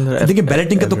टाइमलाइन है इसके अंदर? देखिए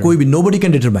बैलेटिंग का तो कोई भी नोबडी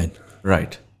कैन डिटरमाइन,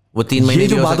 राइट। वो 3 महीने ये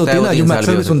जो बात होती है ना, जो मैं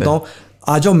अक्सर भी सुनता हूँ,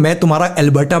 आ जाओ मैं तुम्हारा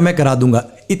एल्बर्टा में करा दूंगा,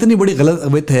 इतनी बड़ी गलत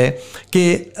बात है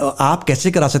कि आप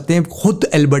कैसे करा सकते हैं? खुद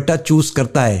एल्बर्टा चूज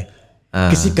करता है,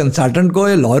 किसी कंसल्टेंट को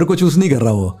या लॉयर को चूज नहीं कर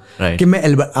रहा वो, कि मैं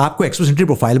आपको एक्सप्रेस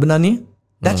प्रोफाइल बनानी है,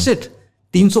 दैट्स इट।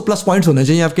 300+ पॉइंट्स होने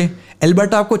चाहिए आपके,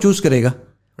 एल्बर्टा आपको चूज करेगा।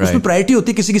 उसमें प्रायोरिटी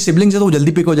होती है, किसी की सिबलिंग से तो वो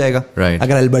जल्दी पिक हो जाएगा।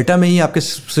 अगर एल्बर्टा में ही आपके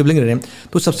सिबलिंग रहे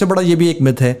तो सबसे बड़ा ये भी एक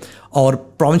मिथ है। और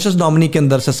प्रोविंशियल नॉमिनी के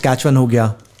अंदर सस्कैचुअन हो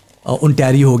गया,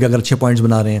 ओंटारियो हो गया अगर अच्छे पॉइंट्स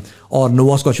बना रहे हैं, और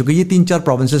नोवा स्कॉटिया, ये 3-4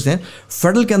 प्रोविंसेस हैं।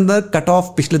 फेडरल के अंदर कट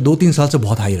ऑफ पिछले 2-3 साल से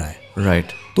बहुत हाई रहा है,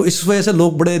 राइट। तो इस वजह से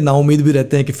लोग बड़े नाउमीद भी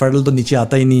रहते हैं कि फेडरल तो नीचे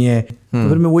आता ही नहीं है। तो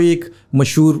फिर मैं वही एक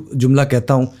मशहूर जुमला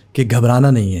कहता हूँ कि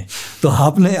घबराना नहीं है। तो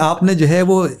आपने जो है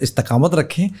वो इस्तकामत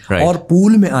रखें और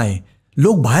पूल में आए।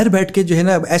 लोग बाहर बैठ के जो है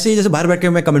ना, ऐसे ही जैसे बाहर बैठ के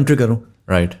मैं कमेंट्री करूं,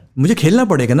 राइट, मुझे खेलना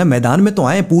पड़ेगा ना, मैदान में तो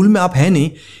आए, पूल में आप है नहीं।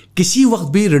 किसी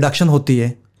वक्त भी रिडक्शन होती है,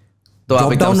 तो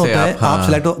ड्रॉप डाउन होता है, आप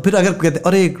सेलेक्ट हो, फिर अगर कहते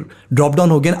अरे ड्रॉप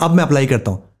डाउन हो गया, अब मैं अप्लाई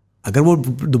करता हूँ, अगर वो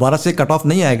दोबारा से कट ऑफ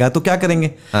नहीं आएगा तो क्या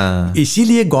करेंगे?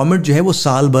 इसीलिए गवर्नमेंट जो है वो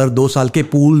साल भर 2 साल के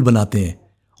पूल बनाते हैं,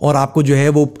 और आपको जो है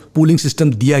वो पूलिंग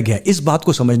सिस्टम दिया गया है। इस बात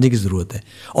को समझने की ज़रूरत है,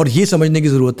 और ये समझने की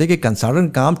ज़रूरत है कि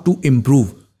कंसल्टेंट काम to improve,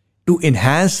 to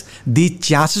enhance the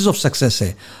chances of success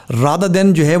है, रादर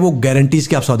देन जो है वो गारंटीज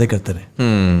के आप सौदे करते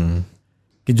रहें।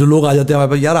 कि जो लोग आ जाते हैं हमारे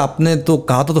पास, यार आपने तो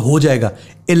कहा था तो हो जाएगा,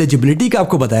 एलिजिबिलिटी का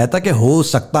आपको बताया था कि हो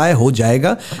सकता है, हो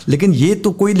जाएगा, लेकिन ये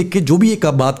तो कोई लिख के जो भी एक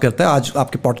बात करता है, आज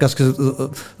आपके पॉडकास्ट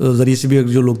के जरिए से भी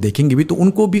जो लोग देखेंगे भी, तो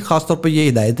उनको भी खास तौर पर ये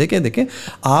हिदायत है कि देखें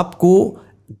आपको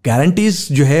गारंटीज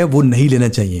जो है वो नहीं लेना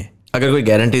चाहिए। अगर कोई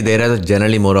गारंटी दे रहा है तो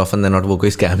generally more often than not वो कोई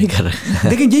स्कैम ही कर रहा है।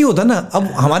 देखिए यही होता है ना, अब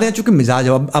हमारे यहाँ चूंकि मिजाज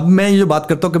है, अब मैं ये जो बात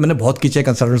करता हूँ कि मैंने बहुत खींचा है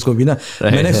कंसल्टेंट्स को भी ना,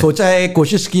 मैंने सोचा है,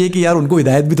 कोशिश की है कि यार उनको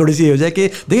हिदायत भी थोड़ी सी हो जाए कि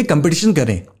देखिए कंपटीशन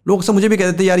करें। लोग अक्सर मुझे भी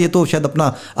कहते थे यार ये तो शायद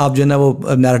अपना आप जो है ना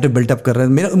वो नैरेटिव बिल्टअप कर रहे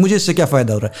हैं, मुझे इससे क्या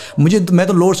फ़ायदा हो रहा है? मैं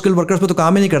तो लोअर स्किल वर्कर्स पे तो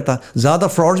काम ही नहीं करता, ज़्यादा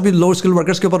फ्रॉड्स भी लोअर स्किल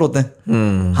वर्कर्स के ऊपर होते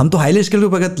हैं, हम तो हाईली स्किल के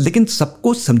ऊपर। लेकिन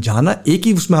सबको समझाना एक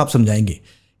ही उसमें आप समझाएंगे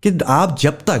कि आप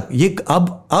जब तक ये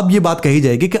अब ये बात कही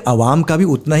जाएगी कि आवाम का भी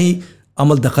उतना ही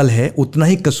अमल दखल है, उतना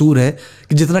ही कसूर है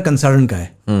कि जितना कंसर्न का है।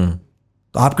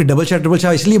 तो आपके डबल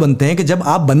शाह इसलिए बनते हैं कि जब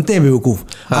आप बनते हैं बेवकूफ़,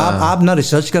 आप ना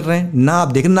रिसर्च कर रहे हैं, ना आप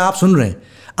देख रहे, ना आप सुन रहे हैं।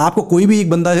 आपको कोई भी एक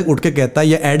बंदा उठ के कहता है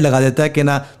या ऐड लगा देता है कि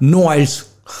ना no IELTS,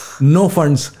 no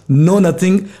funds, no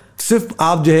nothing, सिर्फ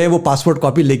आप जो है वो पासपोर्ट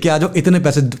कॉपी लेके आ जाओ, इतने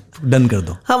पैसे डन कर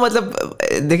दो। हाँ, मतलब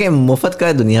देखिए मुफ्त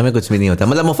का दुनिया में कुछ भी नहीं होता,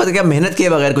 मतलब मुफ्त क्या, मेहनत किए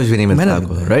बगैर कुछ भी नहीं मिलता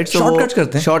आपको, राइट? शॉर्टकट्स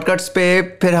करते हैं, शॉर्टकट पे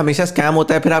फिर हमेशा स्कैम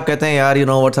होता है, फिर आप कहते हैं यार यू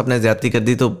नो व्हाट्स, अपने ज्यादती कर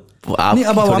दी, तो आप नहीं,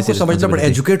 अब आपको समझना पड़ेगा,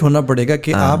 एजुकेट होना पड़ेगा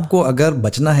कि आपको अगर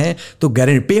बचना है तो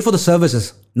guarantee, pay for the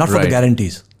services not for the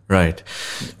guarantees. Right.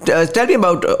 Tell me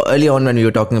about early on when we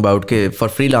were talking about for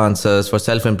freelancers, for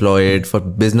self-employed, for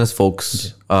business folks,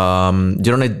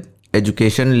 जिन्होंने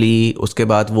एजुकेशन ली, उसके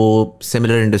बाद वो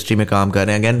सिमिलर इंडस्ट्री में काम कर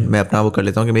रहे हैं। अगेन मैं अपना वो कर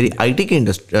लेता हूँ कि मेरी आईटी की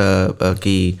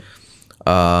की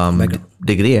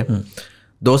डिग्री है,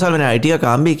 2 साल मैंने आईटी का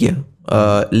काम भी किया,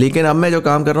 लेकिन अब मैं जो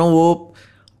काम कर रहा हूँ वो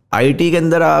आईटी के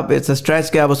अंदर आप इट्स स्ट्रेच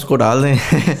के आप उसको डाल दें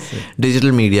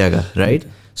डिजिटल मीडिया का, right?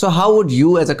 So how would you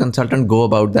as a consultant go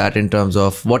about that in terms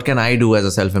of what can I do as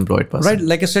a self-employed person? Right,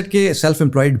 like I said कि सेल्फ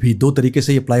एम्प्लॉयड भी दो तरीके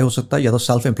से अप्लाई हो सकता है, या तो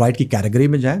सेल्फ एम्प्लॉयड की कैटेगरी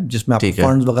में जाए जिसमें आपको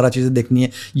फंड्स वगैरह चीज़ें देखनी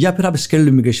है, या फिर आप स्किल्ड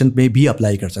इमिग्रेशन में भी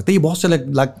अप्लाई कर सकते हैं। ये बहुत से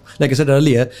लाइक आई सेड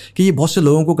अर्लियर कि ये बहुत से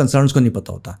लोगों को कंसर्न्स को नहीं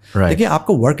पता होता। देखिए,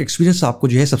 आपको वर्क एक्सपीरियंस आपको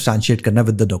जो है सब्सटैंशिएट करना है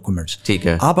विद द डॉक्यूमेंट्स। ठीक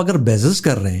है, आप अगर बिजनेस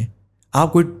कर रहे हैं,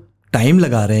 आप कोई टाइम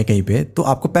लगा रहे हैं कहीं पे, तो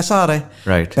आपको पैसा आ रहा है,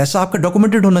 राइट, पैसा आपका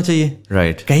डॉक्यूमेंटेड होना चाहिए,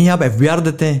 राइट। कहीं आप FBR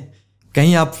देते हैं,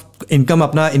 कहीं आप इनकम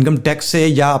अपना इनकम टैक्स से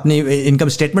या अपनी इनकम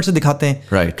स्टेटमेंट से दिखाते हैं,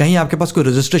 right. कहीं आपके पास कोई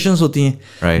रजिस्ट्रेशंस होती हैं,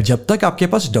 right. जब तक आपके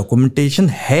पास डॉक्यूमेंटेशन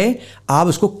है आप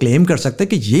उसको क्लेम कर सकते हैं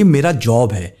कि ये मेरा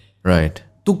जॉब है, राइट।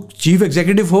 तो चीफ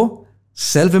एग्जीक्यूटिव हो,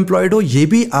 सेल्फ एम्प्लॉयड हो, ये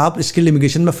भी आप स्किल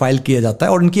इमिग्रेशन में फाइल किया जाता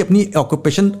है और इनकी अपनी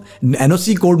ऑक्यूपेशन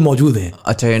NOC कोड मौजूद है।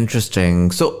 अच्छा,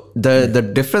 interesting. So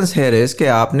the difference here is कि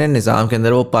आपने निज़ाम के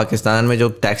अंदर वो पाकिस्तान में जो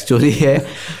टैक्स चोरी है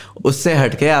उससे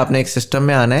हटके आपने एक सिस्टम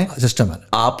में आना है, सिस्टम है,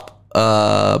 आप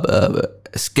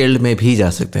स्किल्ड में भी जा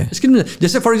सकते हैं। स्किल्ड में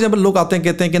जैसे फॉर एग्जांपल लोग आते हैं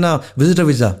कहते हैं कि ना विजिटर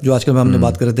वीज़ा, जो आजकल हमने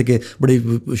बात कर रहे थे कि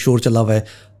बड़ी शोर चला हुआ है,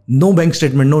 no bank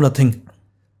statement, no nothing.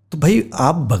 तो भाई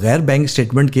आप बगैर बैंक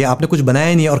स्टेटमेंट के आपने कुछ बनाया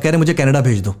ही नहीं और कह रहे मुझे कनाडा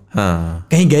भेज दो, हाँ,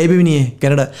 कहीं गए भी नहीं है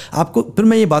कनाडा आपको। फिर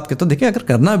मैं ये बात कहता हूँ, देखिए अगर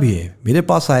करना भी है, मेरे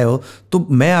पास आए हो तो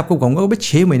मैं आपको कहूँगा भाई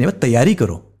 6 महीने में तैयारी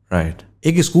करो। राइट।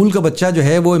 एक स्कूल का बच्चा जो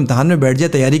है वो इम्तहान में बैठ जाए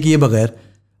तैयारी किए बगैर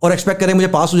और एक्सपेक्ट करें मुझे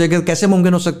पास हो जाएगा, कैसे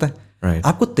मुमकिन हो सकता है? Right.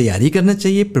 आपको तैयारी करना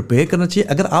चाहिए, प्रिपेयर करना चाहिए।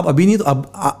 अगर आप अभी नहीं तो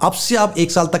अब से आप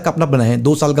 1 साल तक का अपना बनाएं,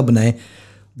 2 साल का बनाएं,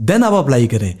 देन आप अप्लाई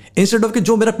करें, इंस्टेड ऑफ कि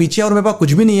जो मेरा पीछे और मेरे पास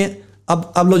कुछ भी नहीं है,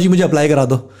 अब लो जी मुझे अप्लाई करा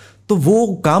दो, तो वो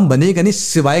काम बनेगा नहीं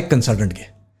सिवाय कंसल्टेंट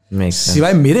के,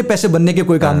 सिवाय मेरे पैसे बनने के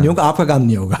कोई काम नहीं होगा, आपका काम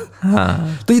नहीं होगा।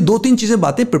 तो ये 2-3 चीजें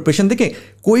बातें प्रिपरेशन। देखें,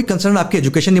 कोई कंसल्टेंट आपकी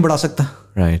एजुकेशन नहीं बढ़ा सकता,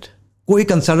 राइट। कोई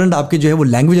कंसल्टेंट आपके जो है वो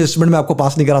लैंग्वेज असेसमेंट में आपको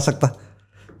पास नहीं करा सकता,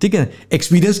 ठीक है।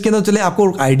 एक्सपीरियंस के अंदर चले आपको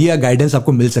आइडिया गाइडेंस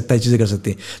आपको मिल सकता है, चीज़ें कर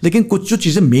सकते हैं, लेकिन कुछ जो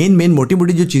चीज़ें मेन मोटी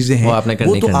मोटी जो चीज़ें हैं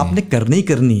वो तो आपने करनी ही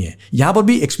करनी है। यहाँ पर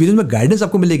भी एक्सपीरियंस में गाइडेंस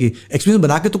आपको मिलेगी, एक्सपीरियंस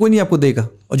बना के तो कोई नहीं आपको देगा,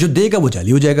 और जो देगा वो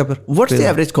जाली हो जाएगा। फिर what's the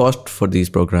average cost for these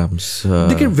programs?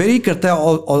 देखिए वेरी करता है।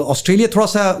 ऑस्ट्रेलिया थोड़ा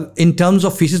सा इन टर्म्स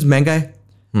ऑफ फीसेस महंगा है।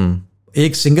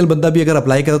 एक सिंगल बंदा भी अगर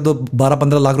अप्लाई करे तो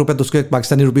 12-15 लाख रुपए, तो उसके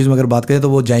पाकिस्तानी रुपीज़ में अगर बात करें तो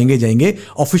वो जाएंगे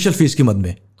ऑफिशियल फीस की मद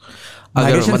में।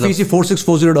 माइग्रेशन फीस ही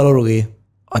 $4640 हो गई है।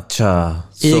 अच्छा,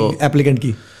 एक एप्लीकेंट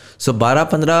की। सो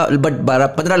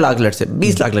 12-15 लाख, लेट से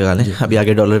 20 लाख लगा लें, अभी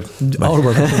आगे डॉलर और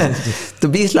बढ़ा तो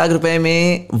 20 लाख रुपए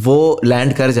में वो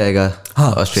लैंड कर जाएगा।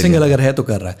 हाँ, सिंगल अगर है तो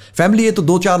कर रहा है। फैमिली है तो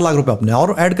 2-4 लाख रुपए अपने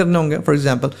और ऐड करने होंगे फॉर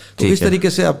एग्जांपल। तो इस तरीके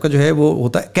से आपका जो है वो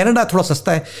होता है। कनाडा थोड़ा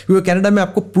सस्ता है क्योंकि कनाडा में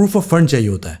आपको प्रूफ ऑफ फंड चाहिए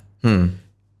होता है।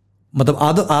 मतलब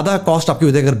आधा कॉस्ट आपकी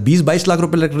होती है। अगर 20-22 लाख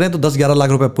रुपए लग रहे हैं तो 10-11 लाख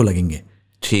रुपए आपको लगेंगे,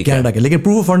 ठीक है, कनाडा के। लेकिन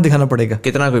प्रूफ ऑफ फंड दिखाना पड़ेगा।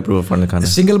 कितना कोई प्रूफ ऑफ फंड दिखाना?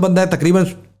 सिंगल बंदा है तकरीबन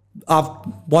आप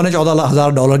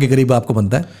 $14,000 के करीब आपको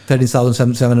बनता है,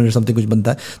 13,700 समथिंग कुछ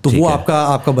बनता है। तो वो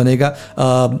आपका बनेगा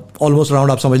ऑलमोस्ट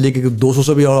अराउंड, आप समझ लीजिए कि 200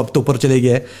 से भी और अब तो ऊपर चले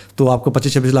गया है, तो आपको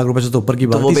 25-26 लाख रुपए से तो ऊपर की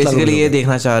बात। तो वो बेसिकली ये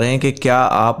देखना चाह रहे हैं कि क्या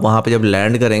आप वहाँ पे जब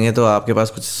लैंड करेंगे तो आपके पास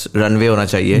कुछ रनवे होना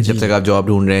चाहिए जब तक आप जॉब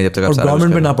ढूंढ रहे हैं, जब तक आप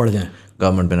गवर्नमेंट पे ना पड़ जाए।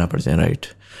 गवर्नमेंट पे ना पड़ जाए, राइट।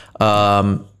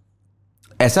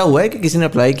 ऐसा हुआ है कि किसी ने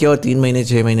अप्लाई किया और 3 महीने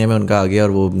 6 महीने में उनका आ गया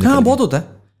और वो? हाँ, बहुत होता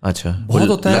है। अच्छा, बहुत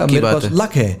होता है। मेरे पास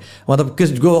लक है, मतलब किस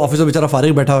जो ऑफिसर बेचारा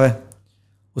फारिग बैठा हुआ है,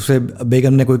 उसे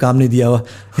बेगम ने कोई काम नहीं दिया हुआ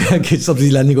कि सब्जी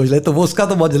लानी को, तो वो उसका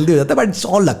तो बहुत जल्दी हो जाता है। बट इट्स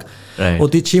ऑल लक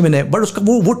होती 6 महीने। बट उसका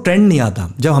वो ट्रेंड नहीं आता।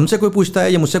 जब हमसे कोई पूछता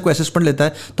है या मुझसे कोई असेसमेंट लेता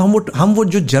है तो हम वो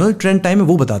जो जनरल ट्रेंड टाइम है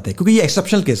वो बताते हैं, क्योंकि ये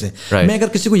एक्सेप्शनल केस है। मैं अगर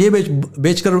किसी को ये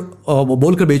बेचकर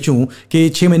बोलकर बेचूं कि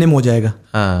 6 महीने में हो जाएगा,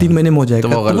 3 महीने में हो जाएगा,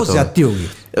 तो वो ज्यादती होगी।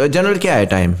 जनरल क्या है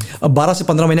टाइम? अब 12 से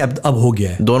 15 महीने अब हो गया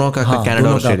है दोनों का। हाँ, कनाडा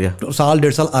और ऑस्ट्रेलिया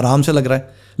 1.5 साल आराम से लग रहा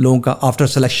है लोगों का, आफ्टर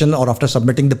सिलेक्शन और after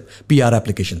submitting the PR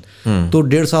application. तो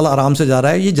 1.5 साल आराम से जा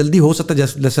रहा है। ये जल्दी हो सकता है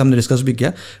जैसे हमने डिस्कस भी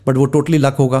किया, बट वो टोटली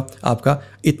लक होगा आपका।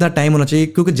 इतना टाइम होना चाहिए,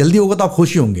 क्योंकि जल्दी होगा तो आप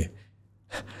खुश ही होंगे,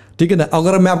 ठीक है ना।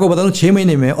 अगर मैं आपको बता दूं 6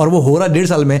 महीने में और वो हो रहा 1.5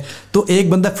 साल में, तो एक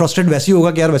बंदा फ्रस्ट्रेट वैसे ही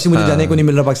होगा कि यार वैसे मुझे जाने को नहीं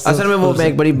मिल रहा पाकिस्तान। असल में वो मैं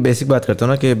एक बड़ी बेसिक बात करता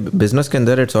हूँ ना कि बिजनेस के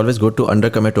अंदर it's always good to under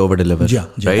commit over deliver,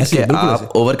 right.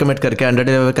 आप ओवर कमिट करके अंडर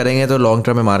डिलीवर करेंगे तो लॉन्ग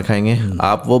टर्म में मार खाएंगे।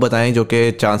 आप वो बताएं जो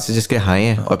कि चांसेस जिसके हाई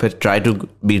हैं और फिर ट्राई टू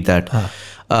बीट दैट।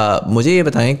 मुझे ये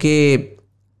बताएं कि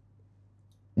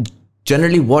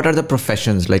generally what are the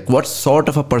professions, like what sort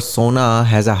of a persona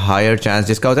has a higher chance,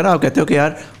 जिसका होता है ना आप कहते हो कि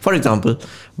यार फॉर एग्जांपल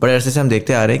बड़े अरसे से हम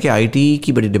देखते आ रहे हैं कि IT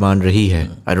की बड़ी डिमांड रही है।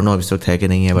 आई डोंट नो इस वक्त है कि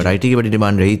नहीं है, बट IT की बड़ी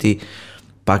डिमांड रही थी।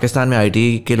 पाकिस्तान में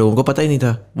IT के लोगों को पता ही नहीं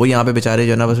था। वो यहाँ पे बेचारे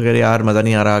जो है ना बस कह रहे यार मज़ा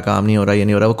नहीं आ रहा, काम नहीं हो रहा, ये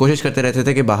नहीं हो रहा। वो कोशिश करते रहते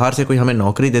थे कि बाहर से कोई हमें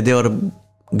नौकरी दे दे और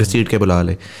घसीट के बुला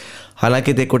ले।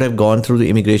 हालांकि they could have gone through the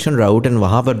immigration route and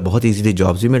वहाँ पर बहुत ईजीली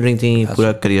जॉब्स भी मिल रही थी,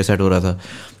 पूरा करियर सेट हो रहा था।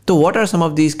 तो what are some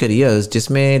of these careers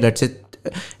जिसमें let's say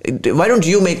why don't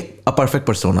you make a perfect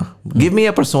persona, give me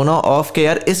a persona of के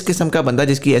यार इस किस्म का बंदा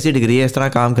जिसकी ऐसी डिग्री है, इस तरह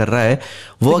काम कर रहा है,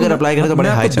 वो अगर अप्लाई करे तो बड़े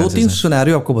हाई चांसेस हैं। 2-3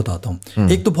 सिनेरियो आपको बताता हूँ।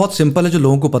 एक तो बहुत सिंपल है जो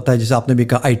लोगों को पता है, जैसे आपने भी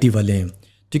कहा IT वाले हैं,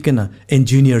 ठीक है ना,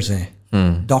 इंजीनियर्स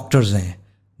हैं, डॉक्टर्स हैं,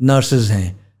 नर्सेज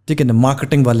हैं, ठीक है ना,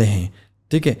 मार्केटिंग वाले हैं,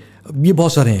 ठीक है, ये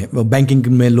बहुत सारे हैं, बैंकिंग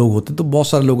में लोग होते हैं, तो बहुत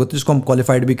सारे लोग होते हैं जिसको हम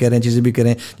क्वालिफाइड भी कह रहे हैं, चीज़ें भी कह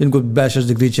रहे हैं, जिनको बैचलर्स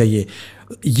डिग्री चाहिए।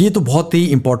 ये तो बहुत ही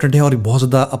इंपॉर्टेंट है और बहुत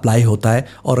ज़्यादा अप्लाई होता है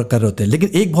और कर रहे होते हैं। लेकिन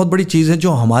एक बहुत बड़ी चीज़ है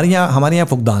जो हमारे यहाँ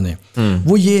फुकदान है,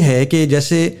 वो ये है कि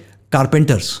जैसे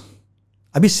कारपेंटर्स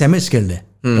अभी सेमी स्किल्ड है,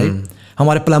 राइट,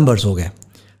 हमारे प्लम्बर्स हो गए,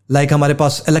 लाइक हमारे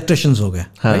पास इलेक्ट्रिशियंस हो गए,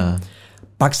 राइट।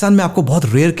 पाकिस्तान में आपको बहुत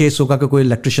रेयर केस होगा कि कोई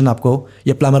इलेक्ट्रिशियन आपको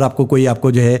या प्लम्बर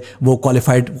आपको जो है वो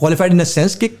क्वालिफाइड इन द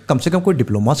सेंस कि कम से कम कोई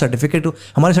डिप्लोमा सर्टिफिकेट हो।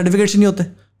 हमारे सर्टिफिकेट्स नहीं होते।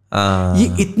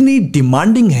 ये इतनी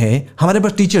डिमांडिंग है। हमारे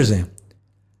पास टीचर्स हैं,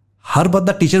 हर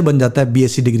बंदा टीचर बन जाता है,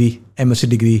 BSc degree, MSc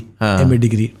degree, MA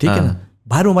degree, ठीक है ना।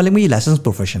 बाहर ममालिक में ये लाइसेंस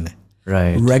प्रोफेशन है,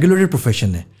 रेगुलेटेड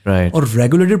प्रोफेशन है, और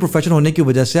रेगुलेटेड प्रोफेशन होने की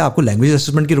वजह से आपको लैंग्वेज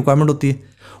असेसमेंट की रिक्वायरमेंट होती है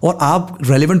और आप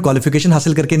रेलिवेंट क्वालिफिकेशन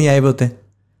हासिल करके नहीं आए हुए होते हैं।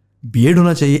 B.Ed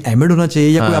होना चाहिए, M.Ed होना चाहिए,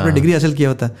 या कोई आपने डिग्री हासिल किया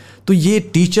होता है। तो ये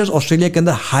टीचर्स ऑस्ट्रेलिया के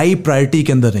अंदर हाई प्रायोरिटी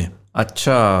के अंदर हैं।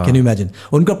 अच्छा, कैन यू इमेजिन?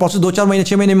 उनका प्रोसेस 2-4 महीने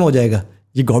 6 महीने में हो जाएगा।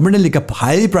 ये गवर्नमेंट ने लिखा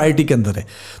हाई प्रायोरिटी के अंदर है।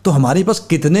 तो हमारे पास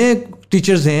कितने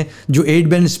टीचर्स हैं जो 8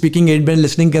 बैंड स्पीकिंग, 8 बैंड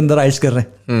लिसनिंग के अंदर आइल्स कर रहे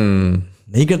हैं,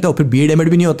 नहीं करते, और फिर B.Ed M.Ed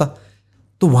भी नहीं होता,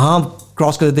 तो वहाँ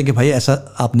क्रॉस कर देते हैं कि भाई ऐसा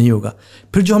आप नहीं होगा।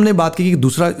 फिर जो हमने बात की कि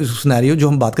दूसरा सिनेरियो जो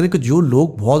हम बात करें कि जो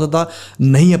लोग बहुत ज़्यादा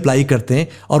नहीं अप्लाई करते हैं,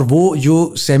 और वो जो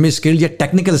सेमी स्किल्ड या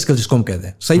टेक्निकल स्किल्स जिसको हम कहते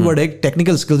हैं, सही वर्ड है,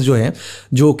 टेक्निकल स्किल्स जो हैं,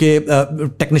 जो कि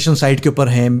टेक्नीशियन साइड के ऊपर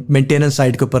हैं, मेंटेनेंस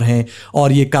साइड के ऊपर हैं,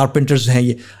 और ये कारपेंटर्स हैं,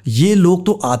 ये लोग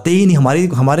तो आते ही नहीं,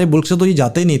 हमारे मुल्क से तो ये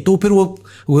जाते ही नहीं। तो फिर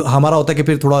वो हमारा होता है कि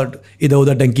फिर थोड़ा इधर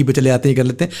उधर डंकी पे चले आते हैं, कर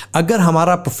लेते हैं। अगर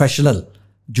हमारा प्रोफेशनल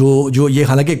जो ये,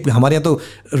 हालांकि हमारे यहाँ तो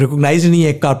रिकॉग्नाइज नहीं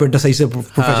है कारपेंटर सही से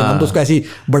प्रोफेशन, हम तो उसको ऐसी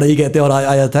बड़ा ही कहते हैं और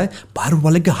आ जाता है। बाहर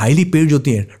वाले के हाईली पेड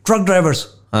होती हैं। ट्रक ड्राइवर्स,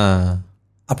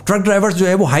 अब ट्रक ड्राइवर्स जो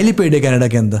है वो हाईली पेड है कनाडा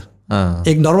के अंदर।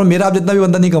 एक नॉर्मल मेरा आप जितना भी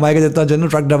बंदा नहीं कमाएगा जितना जनरल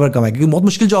ट्रक ड्राइवर कमाएगा, क्योंकि बहुत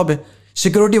मुश्किल जॉब है,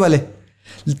 सिक्योरिटी वाले।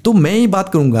 तो मैं ये बात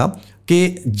करूँगा कि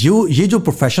ये जो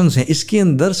प्रोफेशंस हैं, इसके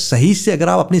अंदर सही से अगर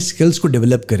आप अपनी स्किल्स को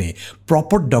डेवलप करें,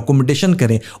 प्रॉपर डॉक्यूमेंटेशन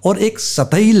करें, और एक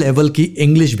सतही लेवल की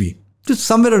इंग्लिश भी, तो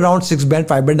समवेयर अराउंड 6 बैंड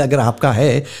 5 बैंड अगर आपका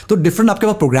है तो डिफरेंट आपके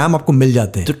पास प्रोग्राम आपको मिल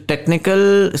जाते हैं। तो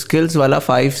टेक्निकल स्किल्स वाला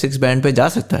 5-6 बैंड पे जा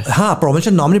सकता है। हाँ,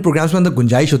 प्रोविंशियल नॉमिनी प्रोग्राम्स में अंदर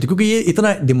गुंजाइश होती है, क्योंकि ये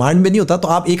इतना डिमांड में नहीं होता। तो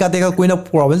आप एक आधे का कोई ना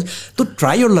प्रोविंस, तो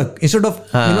try your luck instead of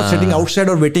sitting outside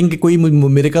और वेटिंग कि कोई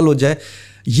मिरेकल हो जाए।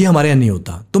 ये हमारे यहाँ नहीं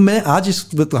होता। तो मैं आज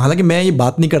हालांकि मैं ये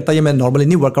बात नहीं करता, ये मैं नॉर्मली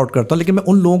नहीं वर्कआउट करता हूँ, लेकिन मैं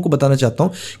उन लोगों को बताना चाहता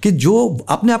हूँ कि जो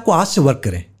अपने आप को आज से वर्क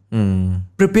करें,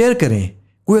 प्रिपेयर करें।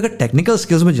 कोई अगर टेक्निकल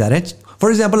स्किल्स में जा रहे हैं,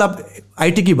 फॉर एग्जांपल आप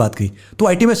IT की बात की, तो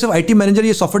IT में सिर्फ IT मैनेजर,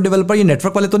 ये सॉफ्टवेयर डेवलपर, ये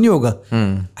नेटवर्क वाले तो नहीं होगा,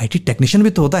 IT टेक्नीशियन भी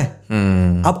तो होता है।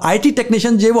 अब IT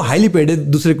टेक्नीशियन जो है वो हाईली पेड है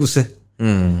दूसरे कुछ से,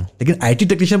 लेकिन IT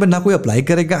टेक्नीशियन पर ना कोई अप्लाई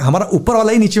करेगा, हमारा ऊपर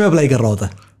वाला ही नीचे में अप्लाई कर रहा होता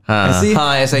है।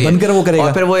 ऐसा ही बनकर वो करेगा,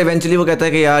 और फिर वो इवेंचुअली वो कहता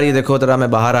है कि यार ये देखो तेरा,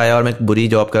 मैं बाहर आया और मैं बुरी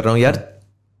जॉब कर रहा हूँ, यार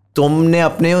तुमने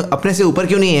अपने से ऊपर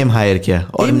क्यों नहीं एम हायर किया,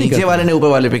 और नीचे वाले ने ऊपर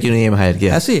वाले पे क्यों नहीं एम हायर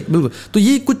किया। ऐसे बिल्कुल। तो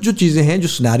ये कुछ जो चीज़ें हैं, जो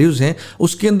सिनेरियोज हैं,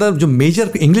 उसके अंदर जो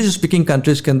मेजर इंग्लिश स्पीकिंग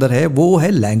कंट्रीज के अंदर है, वो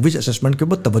है लैंग्वेज असेसमेंट के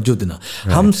ऊपर तवज्जो देना।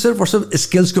 हम सिर्फ और सिर्फ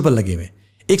स्किल्स के ऊपर लगे हुए।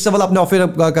 एक सवाल आपने ऑफिस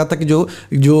कहा था कि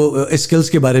जो स्किल्स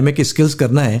के बारे में कि स्किल्स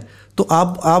करना है, तो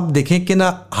आप देखें कि ना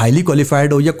हाईली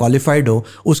क्वालिफाइड हो या क्वालिफाइड हो,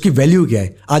 उसकी वैल्यू क्या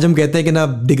है। आज हम कहते हैं कि ना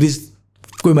डिग्री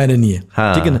कोई मायने नहीं है,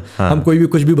 ठीक है ना, हम कोई भी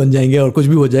कुछ भी बन जाएंगे और कुछ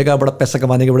भी हो जाएगा, बड़ा पैसा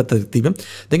कमाने की बड़ा तरतीब है।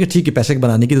 देखिए ठीक है, पैसे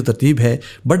बनाने की तो तरतीब है,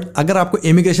 बट अगर आपको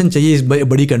इमिग्रेशन चाहिए इस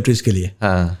बड़ी कंट्रीज के लिए,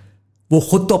 वो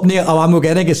खुद तो अपने आवाम को कह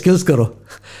रहे हैं कि स्किल्स करो,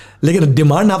 लेकिन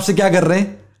डिमांड आपसे क्या कर रहे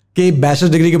हैं कि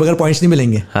बैचलर्स डिग्री के बगैर पॉइंट्स नहीं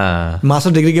मिलेंगे,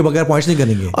 मास्टर डिग्री के बगैर पॉइंट्स नहीं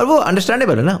करेंगे। और वो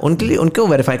अंडरस्टैंडेबल है ना, उनके लिए उनको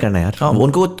वेरीफाई करना है यार।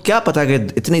 उनको क्या पता कि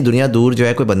इतनी दुनिया दूर जो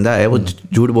है कोई बंदा है वो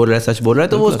झूठ बोल रहा है, सच बोल रहा है,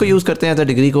 तो वो उसको यूज करते हैं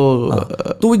डिग्री को।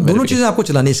 तो दोनों चीज़ें आपको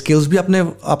चलानी है, स्किल्स भी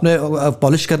आपने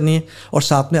पॉलिश करनी है, और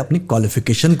साथ में अपनी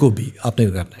क्वालिफिकेशन को भी आपने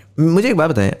करना है। मुझे एक बात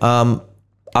बताएं,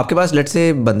 आपके पास लेट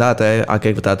से बंदा आता है,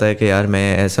 आके बताता है कि यार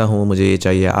मैं ऐसा हूँ, मुझे ये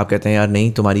चाहिए, आप कहते हैं यार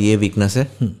नहीं तुम्हारी ये वीकनेस है,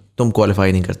 तुम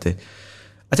क्वालिफाई नहीं करते।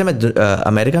 अच्छा, मैं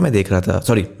अमेरिका में देख रहा था,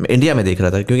 सॉरी इंडिया में देख रहा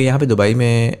था, क्योंकि यहाँ पे दुबई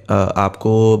में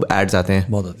आपको एड्स आते हैं,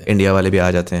 बहुत आते हैं, इंडिया वाले भी आ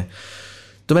जाते हैं।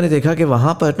 तो मैंने देखा कि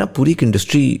वहाँ पर ना पूरी एक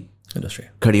इंडस्ट्री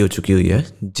खड़ी हो चुकी हुई है,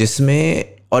 जिसमें,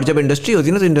 और जब इंडस्ट्री होती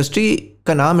है ना, तो इंडस्ट्री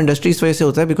का नाम इंडस्ट्री इस वजह से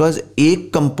होता है बिकॉज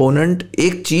एक कंपोनेंट,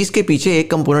 एक चीज़ के पीछे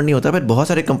एक कंपोनेंट नहीं होता, फिर बहुत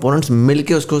सारे कंपोनेंट्स मिल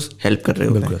के उसको हेल्प कर रहे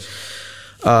होते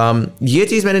हैं। ये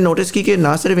चीज़ मैंने नोटिस की कि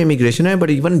ना सिर्फ इमिग्रेशन है, बट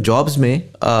इवन जॉब्स में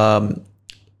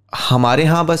हमारे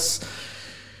यहाँ बस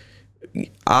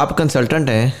आप कंसल्टेंट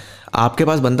हैं, आपके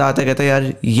पास बंदा आता है, कहता है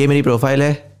यार ये मेरी प्रोफाइल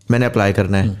है, मैंने अप्लाई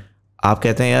करना है, आप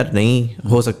कहते हैं यार नहीं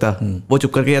हो सकता, वो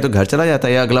चुप करके या तो घर चला जाता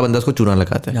है या अगला बंदा उसको चूना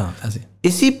लगाता है।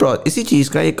 इसी चीज़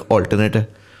का एक ऑल्टरनेट है,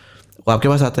 वो आपके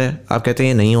पास आता है, आप कहते हैं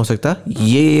ये नहीं हो सकता,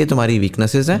 ये तुम्हारी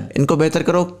वीकनेसेस हैं, इनको बेहतर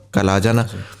करो, कल आ जाना।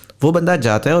 वो बंदा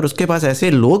जाता है और उसके पास ऐसे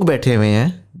लोग बैठे हुए हैं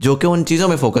जो कि उन चीज़ों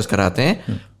में फोकस कराते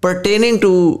हैं pertaining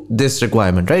to this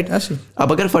requirement, right.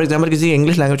 अब अगर फॉर एग्जाम्पल किसी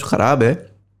इंग्लिश लैंग्वेज ख़राब है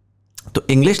तो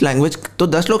इंग्लिश लैंग्वेज तो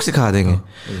 10 लोग सिखा देंगे,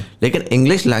 लेकिन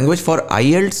इंग्लिश लैंग्वेज फॉर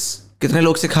IELTS कितने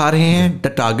लोग सिखा रहे हैं,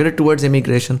 द टारगेटेड टुवर्ड्स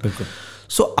इमिग्रेशन।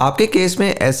 सो आपके केस में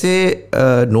ऐसे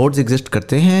नोट्स एग्जिस्ट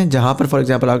करते हैं जहाँ पर फॉर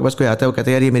एग्जांपल आपके पास कोई आता है, वो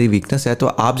कहता है यार ये मेरी वीकनेस है, तो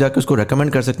आप जाकर उसको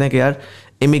रेकमेंड कर सकते हैं कि यार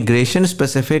इमिग्रेशन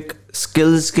स्पेसिफिक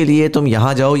स्किल्स के लिए तुम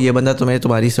यहाँ जाओ, ये बंदा तुम्हें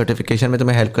तुम्हारी सर्टिफिकेशन में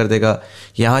तुम्हें हेल्प कर देगा,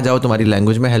 यहाँ जाओ तुम्हारी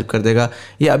लैंग्वेज में हेल्प कर देगा।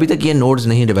 ये अभी तक ये नोट्स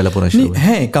नहीं डेवलप होना शुरू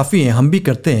हैं, काफ़ी हैं, हम भी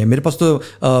करते हैं। मेरे पास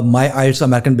तो माई आइल्स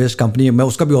अमेरिकन बेस्ड कंपनी है, मैं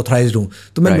उसका भी ऑथराइज्ड हूँ,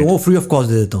 तो मैं लोगों को फ्री ऑफ कॉस्ट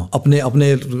दे देता हूँ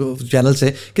अपने चैनल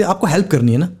से कि आपको हेल्प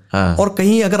करनी है ना। और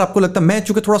कहीं अगर आपको लगता है, मैं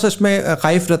चूंकि थोड़ा सा इसमें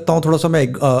खाइफ रहता हूँ, थोड़ा सा मैं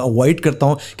अवॉइड करता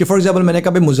हूँ कि फॉर एग्जाम्पल मैंने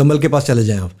कहा भाई मुजम्मल के पास चले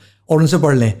जाएं आप और उनसे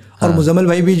पढ़ लें, और मुजम्मल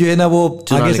भाई भी जो है ना वो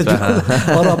आगे से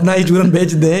और अपना ही चूरन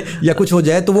बेच दें या कुछ हो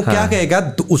जाए, तो वो क्या कहेगा,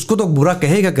 तो उसको तो बुरा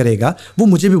करेगा, वो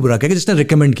मुझे भी बुरा कहेगा जिसने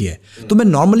रिकमेंड किया है। तो मैं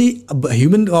नॉर्मली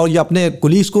ह्यूमन और या अपने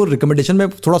कुलीग्स को रिकमेंडेशन में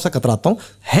थोड़ा सा कतराता हूँ।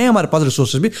 है हमारे पास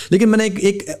रिसोर्सेज भी, लेकिन मैंने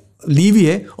एक ली हुई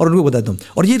है और उनको बताता हूँ।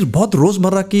 और ये बहुत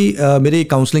रोज़मर्रा की मेरी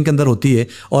काउंसलिंग के अंदर होती है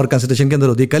और कंसल्टेशन के अंदर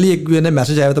होती है। कल ही एक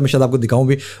मैसेज आया था, मैं शायद आपको दिखाऊं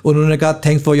भी, उन्होंने कहा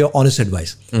thanks for your honest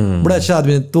advice. बड़ा अच्छा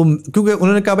आदमी है, तो क्योंकि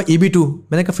उन्होंने कहा भाई EB2,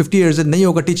 मैंने कहा 50 ईयर्स नहीं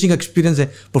होगा, टीचिंग एक्सपीरियंस है,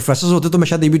 प्रोफेसर होते तो मैं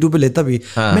शायद EB2 पे लेता भी।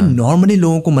 मैं नॉर्मली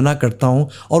लोगों को मना करता हूँ,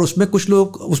 और उसमें कुछ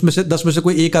लोग, उसमें से 10 में से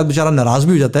कोई एक आध बेचारा नाराज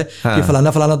भी हो जाता है कि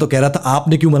फलाना तो कह रहा था,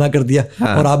 आपने क्यों मना कर दिया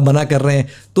और आप मना कर रहे हैं।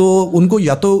 तो उनको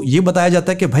या तो ये बताया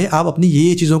जाता है कि भाई आप अपनी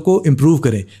ये चीज़ों को इम्प्रूव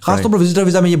करें, खासतौर पर विजिटर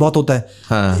वीज़ा में ये बहुत होता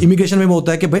है, इमिग्रेशन में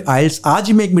होता है कि भाई IELTS। आज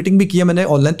ही मैं एक मीटिंग भी किया मैंने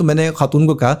ऑनलाइन, तो मैंने खातून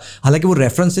को कहा, हालांकि वो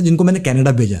रेफरेंस है जिनको मैंने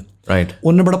कनाडा भेजा, राइट,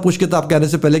 उन्होंने बड़ा पूछ किया था आप कहने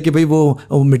से पहले कि भाई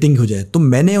वो मीटिंग हो जाए, तो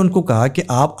मैंने उनको कहा कि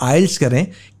आप IELTS करें,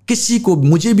 किसी को,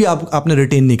 मुझे भी आपने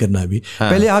रिटेन नहीं करना अभी,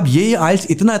 पहले आप ये IELTS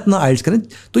इतना IELTS करें।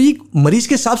 तो ये मरीज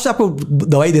के हिसाब से आपको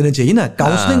दवाई देनी चाहिए ना,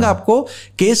 काउंसलिंग आपको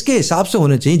केस के हिसाब से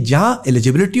होना चाहिए। जहाँ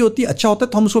एलिजिबिलिटी होती है, अच्छा होता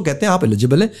है, तो हम उसको कहते हैं आप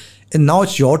एलिजिबल हैं, now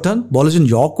it's your turn, ball is in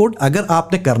your court. अगर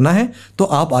आपने करना है तो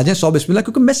आप आ जाएं 100 बिस्मिल्लाह,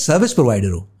 क्योंकि मैं सर्विस प्रोवाइडर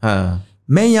हूँ।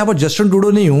 मैं यहाँ पर जस्टिन ट्रूडो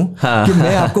नहीं हूँ कि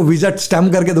मैं आपको वीज़ा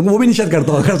स्टैम्प करके दूंगा, वो भी निषेध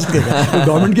करता हूँ, कर सकेगा,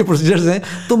 गवर्नमेंट के प्रोसीजर्स हैं,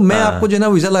 तो मैं आपको जो है ना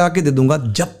वीज़ा लगा के दे दूंगा।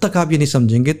 जब तक आप ये नहीं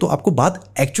समझेंगे तो आपको बात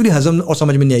एक्चुअली हजम और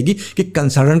समझ में नहीं आएगी कि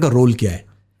कंसल्टेंट का रोल क्या है।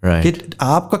 कि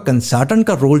आपका कंसल्टेंट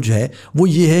का रोल जो है वो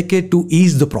ये है कि to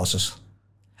ease the process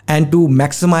and to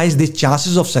maximise the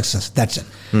chances of success, that's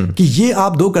it. कि ये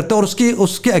आप दो करते हैं, और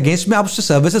उसके अगेंस्ट में आप उससे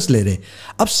सर्विसेज ले रहे हैं।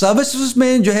 अब सर्विसेज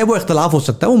में जो है वो इख्तलाफ हो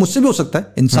सकता है, वो मुझसे भी हो सकता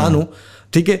है, इंसान हूँ,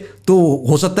 ठीक है। तो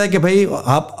हो सकता है कि भाई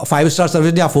आप 5 स्टार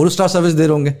सर्विस या 4 स्टार सर्विस दे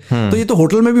रहे होंगे, तो ये तो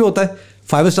होटल में भी होता है,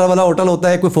 5 स्टार वाला होटल होता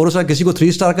है, कोई 4 स्टार, किसी को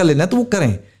 3 स्टार का लेना है तो वो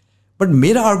करें। बट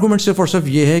मेरा आर्गूमेंट सिर्फ और सिर्फ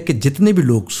ये है कि जितने भी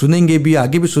लोग सुनेंगे भी,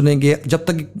 आगे भी सुनेंगे, जब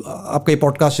तक आपका ये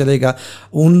पॉडकास्ट चलेगा,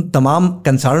 उन तमाम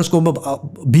कंसल्टेंट्स को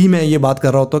भी मैं ये बात कर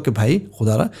रहा होता हूँ कि भाई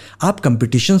खुदारा आप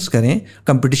कंपटीशंस करें।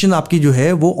 कंपटीशन आपकी जो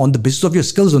है वो on the basis of your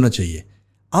skills होना चाहिए।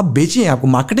 आप बेचें, आपको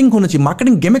मार्केटिंग होना चाहिए,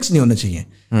 मार्केटिंग गिमिक्स नहीं होना चाहिए।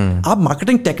 आप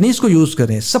मार्केटिंग टेक्निक्स को यूज़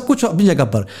करें, सब कुछ अपनी जगह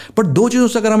पर 2 चीज़ों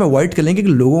से अगर हम अवॉइड कर लेंगे कि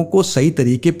लोगों को सही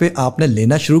तरीके पे आपने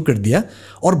लेना शुरू कर दिया,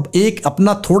 और एक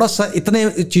अपना थोड़ा सा इतने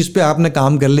चीज़ पे आपने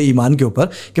काम कर ले ईमान के ऊपर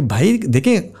कि भाई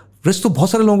देखें रिस्क तो बहुत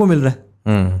सारे लोगों को मिल रहा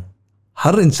है,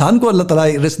 हर इंसान को अल्लाह ताला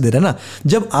रिस्क दे रहा है ना।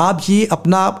 जब आप ये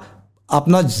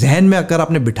अपना जहन में अगर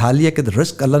आपने बिठा लिया कि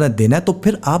रिस्क अल्लाह ने देना है, तो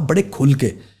फिर आप बड़े खुल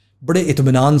के, बड़े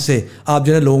इत्मीनान से आप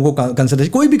जो है लोगों को कंसल्टेशन,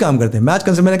 कोई भी काम करते हैं। मैं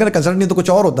आज मैंने कहा कंसल्ट नहीं तो कुछ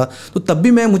और होता, तो तब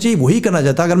भी मैं मुझे वही करना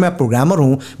चाहता। अगर मैं प्रोग्रामर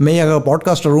हूँ, मैं अगर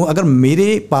पॉडकास्टर हूँ, अगर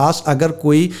मेरे पास अगर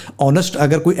कोई ऑनेस्ट,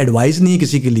 अगर कोई एडवाइस नहीं है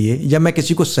किसी के लिए, या मैं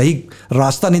किसी को सही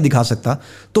रास्ता नहीं दिखा सकता,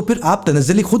 तो फिर आप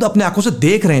तनज़्ज़ुली खुद अपने आंखों से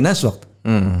देख रहे हैं ना इस वक्त।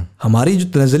 हमारी जो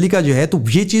तनज़्ज़ुली का जो है, तो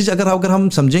ये चीज़ अगर हम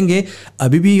समझेंगे,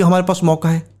 अभी भी हमारे पास मौका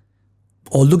है,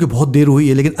 ऑल्दो कि बहुत देर हुई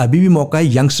है, लेकिन अभी भी मौका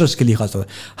है यंगस्टर्स के लिए खास तौर पर।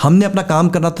 हमने अपना काम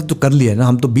करना था तो कर लिया है ना,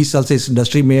 हम तो 20 साल से इस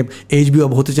इंडस्ट्री में, एज भी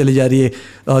अब होते चले जा रही है,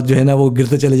 और जो है ना वो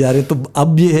गिरते चले जा रहे हैं। तो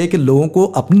अब ये है कि लोगों को,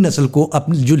 अपनी नस्ल को,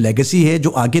 अपनी जो लेगेसी है, जो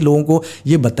आगे लोगों को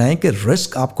ये बताएं कि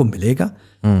रिस्क आपको मिलेगा।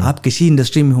 आप किसी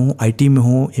इंडस्ट्री में हो, IT में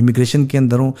हो, इमिग्रेशन के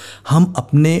अंदर हो, हम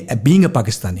अपने बीइंग अ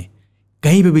पाकिस्तानी,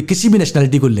 कहीं पर भी किसी भी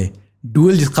नेशनलिटी को लें,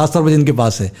 डुअल जिस खासतौर पर जिनके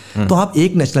पास है, तो आप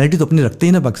एक नेशनलिटी तो अपनी रखते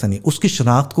ही ना पाकिस्तानी, उसकी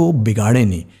शनाख्त को बिगाड़े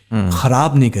नहीं,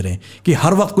 ख़राब नहीं करें कि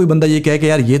हर वक्त कोई बंदा ये कहे कि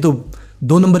यार ये तो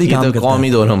 2 नंबर ही काम करता है, कौम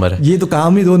ही 2 नंबर है, ये तो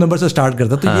काम ही 2 नंबर से स्टार्ट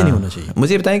करता है, तो ये नहीं होना चाहिए।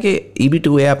 मुझे बताएं कि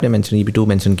EB2 है, आपने EB2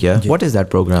 मेंशन किया, व्हाट इज़ दैट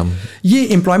प्रोग्राम? ये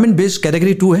एम्प्लॉयमेंट बेस्ड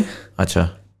कैटेगरी 2 है। अच्छा,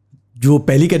 जो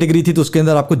पहली कैटेगरी थी तो उसके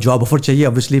अंदर आपको जॉब ऑफर चाहिए,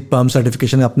 ऑब्वियसली पर्म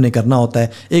सर्टिफिकेशन आपने करना होता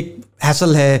है, एक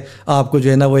हैसल है आपको जो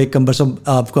है ना, वो एक कम्बरसम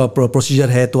आपका प्रोसीजर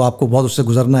है, तो आपको बहुत उससे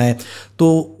गुजरना है,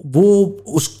 तो वो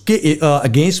उसके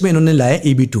अगेंस्ट में इन्होंने लाया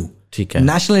EB2। ठीक है,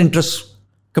 नेशनल इंटरेस्ट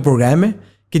का प्रोग्राम है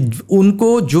कि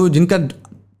उनको जो जिनका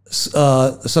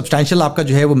सब्सटैंशियल आपका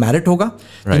जो है वो मेरिट होगा,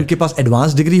 जिनके पास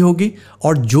एडवांस डिग्री होगी,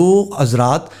 और जो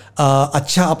हजरात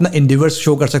अच्छा अपना इंडिवर्स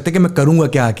शो कर सकते हैं कि मैं करूंगा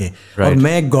क्या आके, और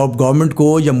मैं गवर्नमेंट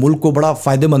को या मुल्क को बड़ा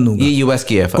फायदेमंद हूँ, ये US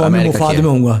की है, कौमी मुफाद में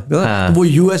हूँगा, तो वो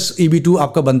US EB2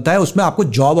 आपका बनता है, उसमें आपको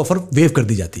जॉब ऑफर वेव कर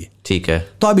दी जाती है। ठीक है,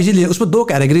 तो आप इजीली उसमें 2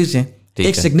 कैटेगरीज हैं,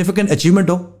 एक सिग्निफिकेंट अचीवमेंट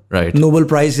हो, नोबेल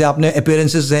प्राइज है, आपने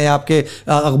अपीयरेंसेस हैं, आपके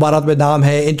अखबारात में नाम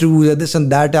है, इंटरव्यूज है, दिस एंड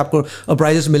दैट, आपको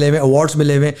प्राइजेस मिले हुए, अवार्ड्स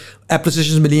मिले हुए,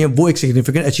 एप्रिसिएशन मिली हैं, वो एक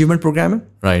सिग्निफिकेंट अचीवमेंट प्रोग्राम है।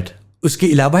 राइट, उसके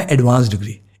अलावा एडवांस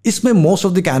डिग्री, इसमें most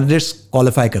of the candidates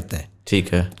qualify करते हैं।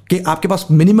 ठीक है, कि आपके पास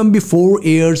मिनिमम भी 4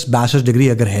 years बैचलर्स डिग्री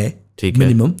अगर है, ठीक है,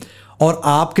 मिनिमम, और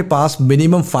आपके पास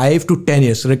minimum 5 to 10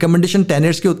 years, recommendation 10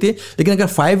 years की होती है, लेकिन अगर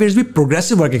 5 years भी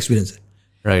प्रोग्रेसिव वर्क एक्सपीरियंस है,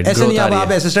 ऐसे नहीं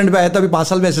आप असिस्टेंट पे आए तो अभी 5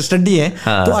 साल में असिस्टेंट ही हैं,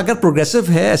 तो अगर प्रोग्रेसिव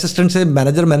है, असिस्टेंट से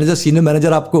मैनेजर सीनियर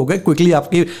मैनेजर आपको हो गए, क्विकली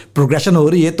आपकी प्रोग्रेशन हो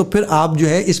रही है, तो फिर आप जो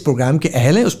है इस प्रोग्राम के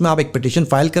अहल हैं। उसमें आप एक पिटीशन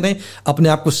फाइल करें, अपने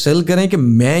आप को सेल करें कि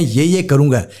मैं ये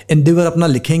करूंगा, एंडेवर अपना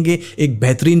लिखेंगे, एक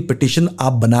बेहतरीन पिटीशन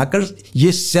आप बनाकर,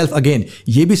 ये सेल्फ, अगेन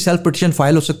ये भी सेल्फ पिटीशन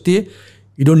फाइल हो सकती है,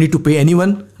 यू डोंट नीड टू पे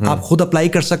एनीवन, आप खुद अप्लाई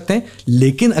कर सकते हैं।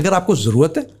 लेकिन अगर आपको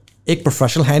ज़रूरत है एक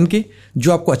प्रोफेशनल हैंड की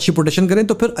जो आपको अच्छी पिटीशन करें,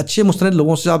 तो फिर अच्छे मुस्तनद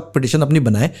लोगों से आप पिटीशन अपनी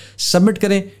बनाएं, सबमिट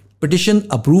करें, पिटीशन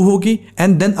अप्रूव होगी,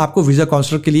 एंड देन आपको वीज़ा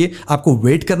काउंसलर के लिए आपको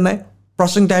वेट करना है।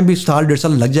 प्रोसेसिंग टाइम भी 1.5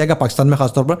 साल लग जाएगा पाकिस्तान में,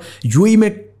 खासतौर पर UAE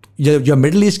में या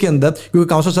मिडिल ईस्ट के अंदर, क्योंकि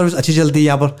काउंसलर सर्विस अच्छी चलती है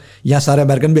यहाँ पर, यहाँ सारे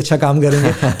अमेरिकन भी अच्छा काम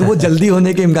करेंगे, तो वो जल्दी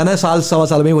होने के इम्कान है, 1-1.25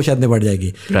 साल में वो शायद निपट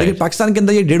जाएगी। लेकिन पाकिस्तान के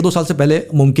अंदर ये 1.5-2 साल से पहले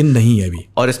मुमकिन नहीं है अभी।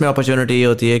 और इसमें अपॉर्चुनिटी ये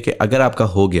होती है कि अगर आपका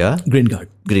हो गया green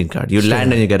card, you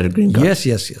land and you get a green card.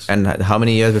 Yes. And how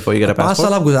many years before you get a passport? 5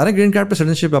 साल आप गुजारें ग्रीन कार्ड पे,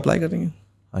 सिटीजनशिप अप्लाई करेंगे।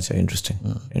 अच्छा,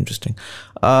 इंटरेस्टिंग।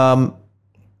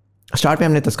 स्टार्ट में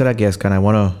हमने तस्करा किया इसका, I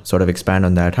want to sort of expand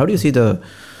on that. How do you see the,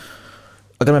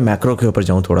 अगर मैं मैक्रो के ऊपर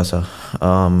जाऊँ थोड़ा सा,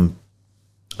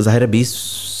 ज़ाहिर है 20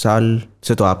 साल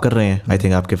से तो आप कर रहे हैं, आई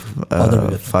थिंक आपके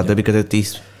फादर भी करते,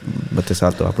 30-32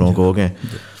 साल तो आप लोगों को हो गए।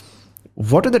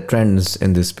 What are the trends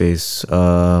in this space?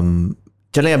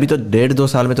 चलें, अभी तो 1.5-2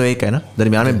 साल में तो एक है ना,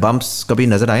 दरमियान में बम्प्स कभी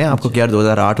नज़र आए आपको कि यार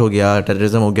 2008 हो गया,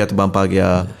 टेररिज्म हो गया तो बम्प आ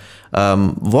गया?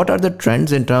 What are the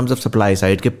trends in terms of supply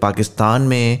side, के पाकिस्तान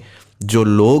में जो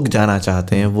लोग जाना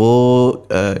चाहते हैं वो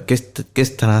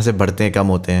किस तरह से बढ़ते हैं, कम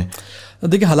होते हैं?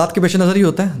 देखिए, हालात के पेश नज़र ही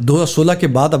होता है, 2016 के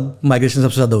बाद अब माइग्रेशन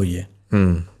सबसे ज़्यादा हुई है।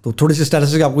 तो थोड़ी सी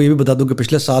स्टैटिस्टिक आपको ये भी बता दूं कि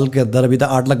पिछले साल के अंदर अभी तक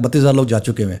 8,32,000 लोग जा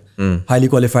चुके हैं, हाईली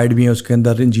क्वालिफाइड भी हैं, उसके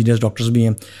अंदर इंजीनियर्स, डॉक्टर्स भी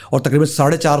हैं, और तकरीबन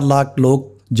 4.5 लाख लोग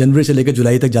जनवरी से लेकर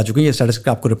जुलाई तक जा चुके हैं। ये स्टैटिस्टिक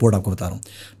आपको रिपोर्ट आपको बता रहा हूँ।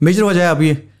 मेजर वजह है अभी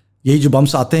यही जो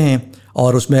बम्स आते हैं,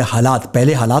 और उसमें हालात,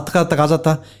 पहले हालात का तकाजा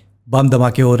था, बम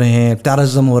धमाके हो रहे हैं,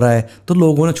 टेररिज्म हो रहा है, तो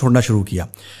लोगों ने छोड़ना शुरू किया।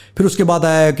 फिर उसके बाद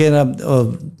आया कि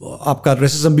आपका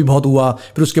रेसिज्म भी बहुत हुआ,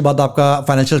 फिर उसके बाद आपका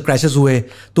फाइनेंशियल क्राइसिस हुए,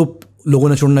 तो लोगों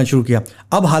ने छोड़ना शुरू किया।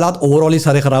 अब हालात ओवरऑल ही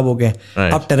सारे ख़राब हो गए।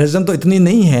 अब टेररिज्म तो इतनी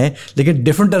नहीं है, लेकिन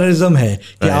डिफरेंट टेररिज्म है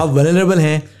कि आप वल्नरेबल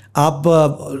हैं, आप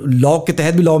लॉ के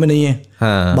तहत भी लॉ में नहीं है,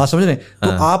 बात समझ रहे हैं?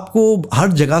 तो आपको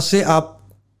हर जगह से आप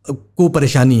को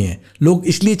परेशानी है। लोग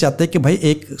इसलिए चाहते हैं कि भाई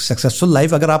एक सक्सेसफुल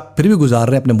लाइफ अगर आप फिर भी गुजार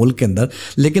रहे हैं अपने मुल्क के अंदर,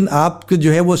 लेकिन आपके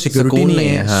जो है वो सिक्योरिटी नहीं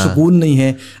है, सुकून नहीं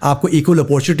है, आपको इक्वल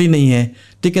अपॉर्चुनिटी नहीं है,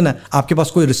 ठीक है ना, आपके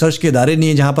पास कोई रिसर्च के इदारे नहीं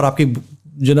है जहाँ पर आपकी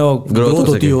जो ना ग्रोथ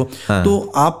होती हो,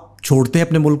 तो आप छोड़ते हैं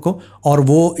अपने मुल्क को। और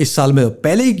वो इस साल में,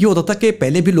 पहले ये होता था कि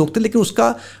पहले भी लोग थे, लेकिन उसका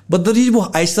बदतरीज वो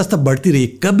आहिस्ता आहिस्ता बढ़ती रही।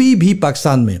 कभी भी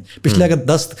पाकिस्तान में पिछले अगर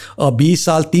 10-20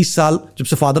 साल 30 साल जब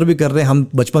से फादर भी कर रहे हैं, हम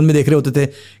बचपन में देख रहे होते थे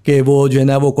कि वो जो है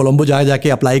ना वो कोलंबो जाके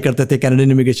अप्लाई करते थे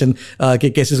कैनेडियन इमिग्रेशन के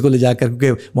केसेस को ले जाकर,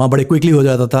 क्योंकि वहाँ बड़े क्विकली हो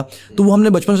जाता था। तो वो हमने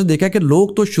बचपन से देखा कि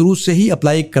लोग तो शुरू से ही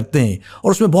अप्लाई करते हैं,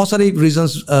 और उसमें बहुत सारी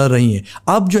रीजंस रही हैं।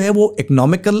 अब जो है वो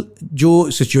इकनॉमिकल जो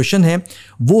सिचुएशन है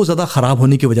वो ज़्यादा ख़राब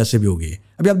होने की वजह से भी हो गई है।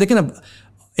 अभी आप देखें ना,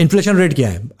 इन्फ्लेशन रेट क्या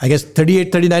है, आई गेस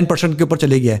 38-39% के ऊपर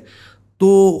चले गया है।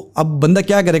 तो अब बंदा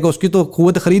क्या करेगा, उसकी तो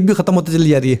क़ुव्वत ख़रीद भी ख़त्म होती चली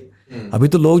जा रही है। अभी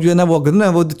तो लोग जो है ना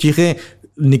वो चीखें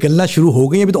निकलना शुरू हो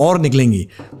गई हैं, अभी तो और निकलेंगी।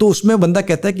 तो उसमें बंदा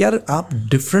कहता है कि यार आप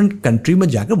डिफरेंट कंट्री में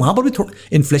जाकर, वहाँ पर भी थोड़ा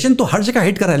इन्फ्लेशन तो हर जगह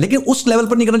हिट कर रहा है, लेकिन उस लेवल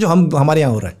पर नहीं करना जो हमारे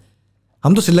यहाँ हो रहा है।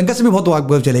 हम तो श्रीलंका से भी बहुत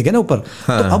आगे चले गए ना ऊपर।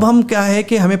 तो अब हम क्या है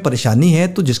कि हमें परेशानी है,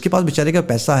 तो जिसके पास बेचारे का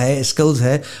पैसा है, स्किल्स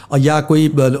है, और या कोई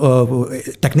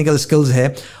टेक्निकल स्किल्स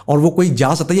है और वो कोई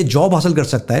जा सकता है, ये जॉब हासिल कर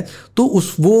सकता है, तो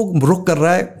वो रुख कर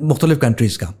रहा है मुख्तलिफ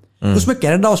कंट्रीज़ का। उसमें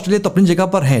कनाडा ऑस्ट्रेलिया तो अपनी जगह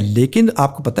पर है, लेकिन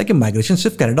आपको पता है कि माइग्रेशन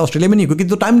सिर्फ कनाडा ऑस्ट्रेलिया में नहीं, क्योंकि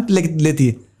तो टाइम लेती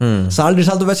है, साल 1.5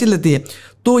 साल तो वैसे ही लेती है।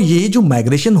 तो ये जो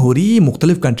माइग्रेशन हो रही है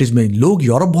मुख्तलिफ कंट्रीज़ में, लोग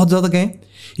यूरोप बहुत ज़्यादा गए,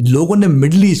 लोगों ने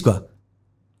मिडल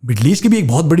ईस्ट की भी एक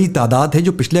बहुत बड़ी तादाद है,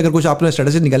 जो पिछले अगर कुछ आपने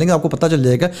स्टेटस निकालेंगे आपको पता चल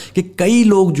जाएगा कि कई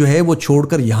लोग जो है वो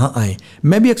छोड़कर यहाँ आए।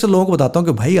 मैं भी अक्सर लोगों को बताता हूँ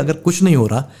कि भाई अगर कुछ नहीं हो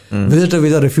रहा, विजिटर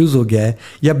वीज़ा रिफ्यूज़ हो गया है,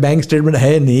 या बैंक स्टेटमेंट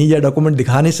है नहीं, या डॉक्यूमेंट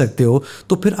दिखा नहीं सकते हो,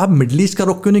 तो फिर आप मिडल ईस्ट का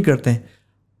रुख क्यों नहीं करते हैं?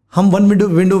 हम वन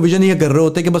विंडो विजन ये कर रहे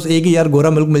होते हैं कि बस एक ही यार गोरा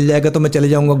मुल्क मिल जाएगा तो मैं चले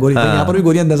जाऊँगा गोरी। तो यहाँ पर भी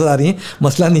गोरियाँ नज़र आ रही हैं,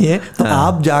 मसला नहीं है। तो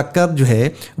आप जाकर जो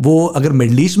है वो अगर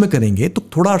मिडल ईस्ट में करेंगे तो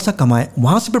थोड़ा अर्सा कमाएं,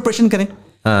 वहाँ से प्रिपरेशन करें,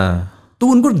 तो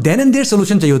उनको देन एंड देयर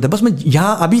सोल्यूशन चाहिए होता है। बस मैं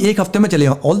यहाँ अभी एक हफ्ते में चले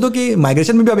जाऊँ, ऑल्दो कि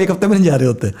माइग्रेशन में भी आप एक हफ्ते में नहीं जा रहे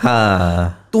होते,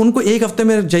 तो उनको एक हफ्ते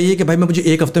में चाहिए कि भाई मैं मुझे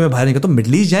एक हफ्ते में बाहर निकल, तो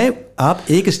मिडल ईस्ट जाए, आप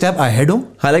एक स्टेप अहेड हो।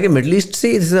 हालांकि मिडल ईस्ट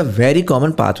से is a very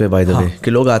common pathway by the way,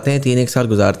 कि लोग आते हैं 3-1 साल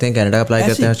गुजारते हैं, कनाडा अप्लाई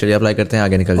करते हैं, ऑस्ट्रेलिया अप्लाई करते हैं,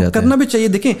 आगे निकल जाते हैं। करना भी चाहिए।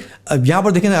 देखें यहाँ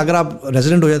पर देखें, अगर आप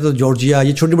रेजिडेंट हो जाते तो जॉर्जिया,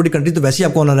 ये छोटी बड़ी कंट्री तो वैसे ही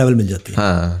आपको ऑन अराइवल मिल जाती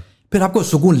है। फिर आपको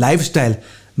सुकून, लाइफ स्टाइल।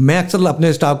 मैं अक्सर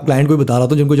अपने स्टाफ क्लाइंट को भी बता रहा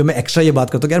था, जिनको जब मैं एक्स्ट्रा ये बात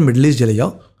करता हूँ कि यार मिडल ईस्ट चले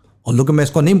जाओ, और लोग मैं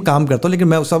इसको नहीं काम करता हूँ, लेकिन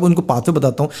मैं सब उनको पाथवे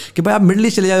बताता हूँ कि भाई आप मिडल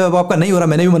ईस्ट चले जाओ, अब आपका नहीं हो रहा,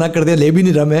 मैंने भी मना कर दिया, ले भी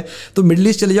नहीं रहा मैं, तो मिडल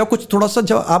ईस्ट चले जाओ। कुछ थोड़ा सा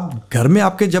जब आप घर में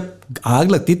आपके जब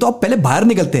आग लगती है तो आप पहले बाहर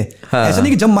निकलते हैं, ऐसा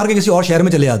नहीं कि जब मार के किसी और शहर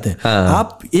में चले जाते हैं।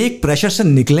 आप एक प्रेशर से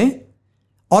निकलें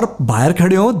और बाहर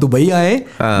खड़े हो, दुबई आए,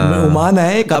 ओमान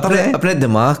आए, कतर आए, अपने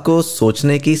दिमाग को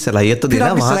सोचने की सलाहियत तो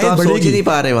देना। वहाँ तो आप सोच ही नहीं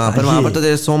पा रहे, वहाँ पर तो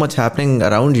there is so much happening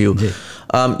around you.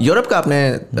 Europe का आपने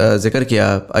जिक्र किया,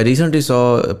 I recently saw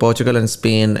Portugal and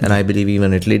Spain and I believe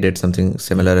even Italy did something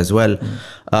similar as well.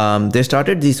 They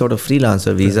started these sort of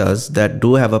freelancer visas that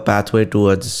do have a pathway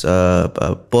towards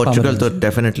Portugal. तो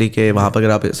definitely कि वहाँ पर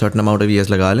अगर आप certain amount of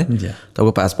years लगा लें तो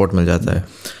आपको पासपोर्ट मिल जाता है.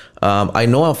 आई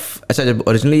नो ऑफ, अच्छा जब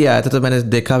ओरिजिनली ये आया था तो मैंने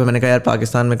देखा, मैंने कहा यार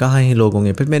पाकिस्तान में कहाँ ही लोग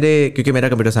होंगे. फिर क्योंकि मेरा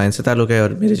कंप्यूटर साइंस से ताल्लुक है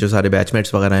और मेरे जो सारे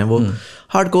बैचमेट्स वगैरह हैं वो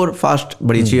हार्डकोर फास्ट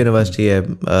बड़ी अच्छी यूनिवर्सिटी है,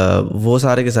 वो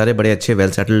सारे के सारे बड़े अच्छे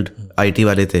वेल सेटल्ड आईटी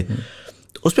वाले थे.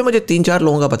 तो उस पर मुझे 3-4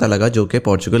 लोगों का पता लगा जो कि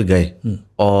पोर्चुगल गए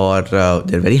और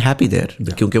they are very happy there,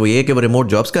 क्योंकि वो ये कि वो रिमोट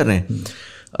जॉब्स कर रहे हैं.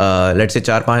 लेट्स से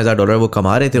 $4-5 हज़ार डॉलर वो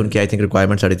कमा रहे थे, उनकी आई थिंक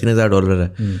रिक्वायरमेंट $3,500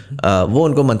 है. वो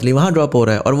उनको मंथली वहाँ ड्रॉप हो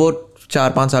रहा है और वो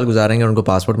 4-5 साल गुजारेंगे और उनको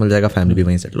पासपोर्ट मिल जाएगा, फैमिली भी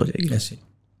वहीं सेटल हो जाएगी. ऐसे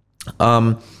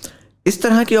इस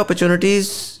तरह की अपॉर्चुनिटीज़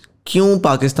क्यों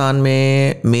पाकिस्तान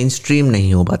में मेन स्ट्रीम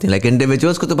नहीं हो पाती? लाइक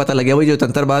इंडिविजुअल्स को तो पता लग गया भाई जो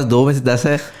तंत्रबाज 2 में से 10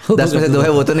 है, 10 में से 2 है,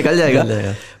 वो तो निकल जाएगा.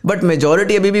 बट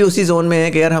मेजॉरिटी अभी भी उसी जोन में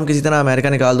है कि यार हम किसी तरह अमेरिका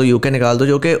निकाल दो, यूके निकाल दो,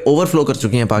 जो कि ओवरफ्लो कर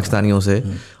चुकी हैं पाकिस्तानियों से.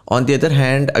 ऑन द अदर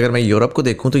हैंड अगर मैं यूरोप को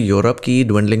देखूं तो यूरोप की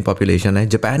ड्विंडलिंग पॉपुलेशन है,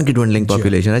 जापान की ड्विंडलिंग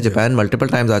पॉपुलेशन है. जापान मल्टीपल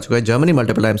टाइम्स आ चुका है, Germany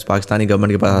multiple times Pakistani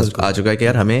government के पास आ चुका है कि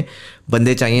यार हमें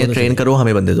बंदे चाहिए, ट्रेन करो,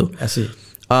 हमें बंदे दो.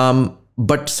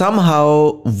 बट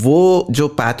समहाउ वो जो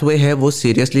पैथवे है वो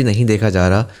सीरियसली नहीं देखा जा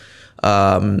रहा.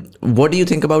 What do you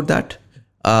think about that?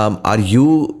 Are you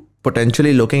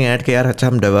potentially looking at कि यार अच्छा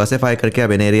हम डाइवर्सिफाई करके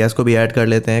अब इन एरियाज़ को भी ऐड कर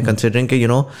लेते हैं, कंसिडरिंग कि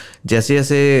जैसे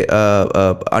जैसे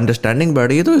अंडरस्टैंडिंग बढ़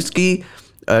रही है तो इसकी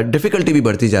डिफ़िकल्टी भी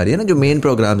बढ़ती जा रही है ना, जो मेन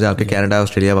प्रोग्राम्स हैं आपके कनाडा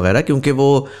ऑस्ट्रेलिया वगैरह, क्योंकि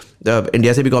वो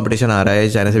इंडिया से भी कंपटीशन आ रहा है,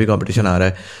 चाइना से भी कंपटीशन आ रहा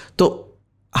है. तो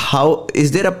How is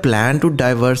there a plan to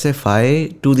diversify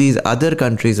to these other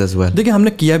countries as well? देखिए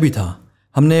हमने किया भी था,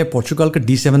 हमने पोर्चुगल का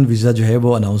D7 वीज़ा जो है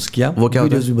वो अनाउंस किया. वो क्या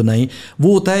होता है? भी बनाई.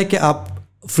 वो होता है कि आप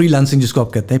फ्रीलांसिंग जिसको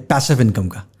आप कहते हैं, पैसिव इनकम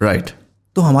का. राइट.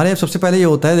 तो हमारे सबसे पहले ये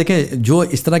होता है, देखें जो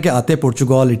इस तरह के आते हैं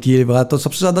पोर्चुगल इटली वगैरह, तो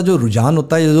सबसे ज़्यादा जो रुझान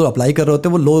होता है, जो अप्लाई कर रहे होते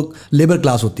हैं वो लोग लेबर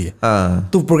क्लास होती है.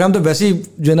 तो प्रोग्राम तो वैसे ही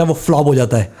जो है ना वो फ्लॉप हो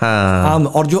जाता है. आम,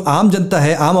 और जो आम जनता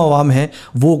है, आम आवाम है,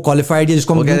 वो क्वालिफाइड है,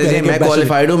 जिसको हम मैं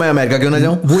क्वालिफाइड हूँ, मैं अमेरिका क्यों ना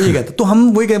जाऊँ, वो ये कहते. तो हम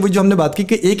वही कहते, जो हमने बात की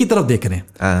कि एक ही तरफ देख रहे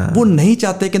हैं. वो नहीं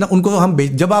चाहते कि ना उनको हम,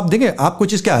 जब आप देखें आप कोई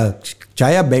चीज़, क्या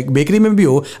चाहे आप बेकरी में भी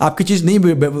हो, आपकी चीज़ नहीं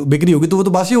बेकरी होगी तो वो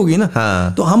तो बासी होगी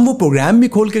ना. तो हम वो प्रोग्राम भी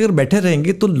खोल के अगर बैठे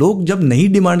रहेंगे तो लोग जब नहीं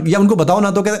डिमांड, या उनको बताओ ना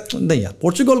तो कहते नहीं यार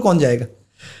पोर्चुगल कौन जाएगा,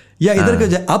 या इधर का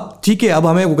जाए. अब ठीक है, अब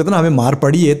हमें वो कहते ना हमें मार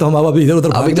पड़ी है तो हम अब इधर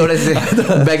उधर अभी थोड़े से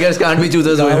beggars can't be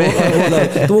choosers हुए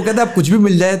में. तो वो कहता है अब कुछ भी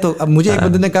मिल जाए. तो अब मुझे एक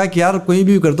बंदे ने कहा कि यार कोई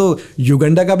भी कर दो,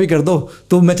 युगांडा का भी कर दो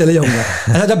तो मैं चले जाऊंगा.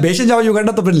 अच्छा जब बेशक जाओ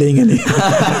युगांडा तो फिर लेंगे नहीं.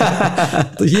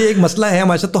 तो ये एक मसला है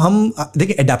हमारे साथ. तो हम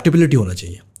देखिए एडेप्टेबिलिटी होना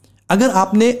चाहिए. अगर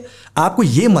आपको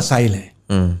ये मसाइल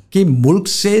हैं कि मुल्क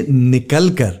से निकल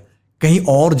कर कहीं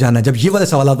और जाना, जब ये वाले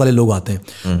सवाल वाले लोग आते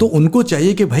हैं तो उनको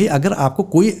चाहिए कि भाई अगर आपको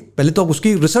कोई, पहले तो आप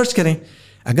उसकी रिसर्च करें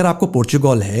अगर आपको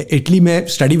पोर्चुगल है, इटली में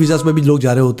स्टडी वीज़ास में भी लोग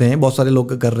जा रहे होते हैं, बहुत सारे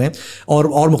लोग कर रहे हैं,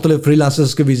 और मुख्तलिफ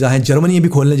फ्रीलांसर्स के वीज़ा हैं, जर्मनी भी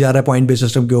खोलने जा रहा है पॉइंट बेस्ड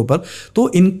सिस्टम के ऊपर। तो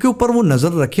इनके ऊपर वो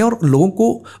नज़र रखें और लोगों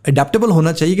को अडेप्टेबल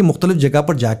होना चाहिए कि मुख्तलिफ जगह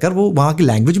पर जाकर वो वहाँ की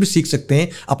लैंग्वेज भी सीख सकते हैं,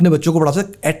 अपने बच्चों को पढ़ा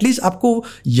सकते। एटलीस्ट आपको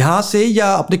यहाँ से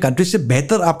या अपने कंट्री से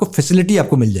बेहतर आपको फैसिलिटी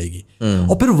आपको मिल जाएगी,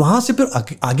 और फिर वहाँ से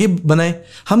फिर आगे बनाएं।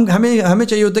 हमें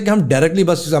चाहिए होता है कि हम डायरेक्टली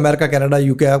बस अमेरिका, कनाडा,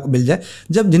 यूके आपको मिल जाए।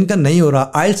 जब जिनका नहीं हो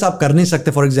रहा, आइल्स आप कर नहीं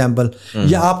सकते फॉर एग्जांपल,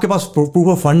 या आपके पास प्रूफ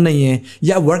ऑफ फंड नहीं है,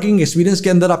 या वर्किंग एक्सपीरियंस के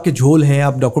अंदर आपके झोल हैं,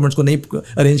 आप डॉक्यूमेंट्स को नहीं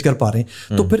अरेंज कर पा रहे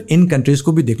हैं, तो फिर इन कंट्रीज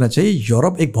को भी देखना चाहिए।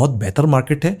 यूरोप एक बहुत बेहतर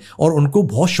मार्केट है और उनको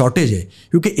बहुत शॉर्टेज है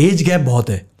क्योंकि एज गैप बहुत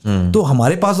है। तो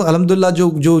हमारे पास अल्हम्दुलिल्लाह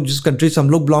जो जिस कंट्री से हम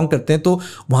लोग बिलोंग करते हैं, तो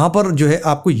वहाँ पर जो है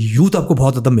आपको यूथ आपको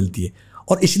बहुत ज़्यादा मिलती है,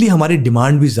 और इसलिए हमारी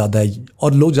डिमांड भी ज़्यादा है,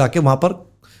 और लोग जाके वहाँ पर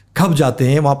खप जाते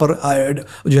हैं, वहाँ पर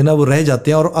जो है ना वो रह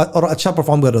जाते हैं और अच्छा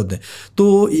परफॉर्म कर रहे होते हैं।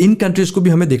 तो इन कंट्रीज़ को भी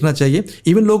हमें देखना चाहिए।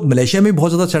 इवन लोग मलेशिया में भी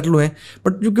बहुत ज़्यादा सेटल हुए हैं,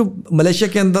 बट क्योंकि मलेशिया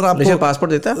के अंदर आपको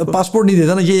पासपोर्ट देता है, पासपोर्ट नहीं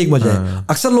देता ना, ये एक वजह है।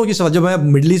 अक्सर लोग ये जब मैं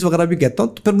मिडल ईस्ट वगैरह भी कहता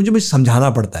हूँ, तो फिर मुझे समझाना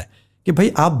पड़ता है कि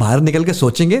भाई आप बाहर निकल के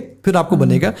सोचेंगे फिर आपको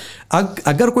बनेगा।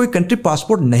 अगर कोई कंट्री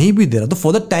पासपोर्ट नहीं भी दे रहा, तो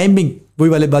फॉर द टाइमिंग, वही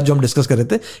वाली बात जो हम डिस्कस कर रहे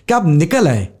थे, कि आप निकल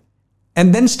आए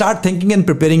and then start thinking and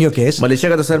preparing your case. Malaysia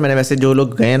का तो सर मैंने वैसे जो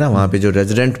लोग गए ना वहाँ पे, जो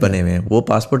रेजिडेंट बने हुए हैं, वो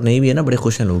पासपोर्ट नहीं भी है ना, बड़े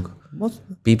खुश हैं लोग।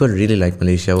 People really like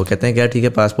Malaysia. वो कहते हैं कि यार ठीक है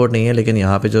पासपोर्ट नहीं है, लेकिन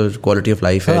यहाँ पे जो क्वालिटी ऑफ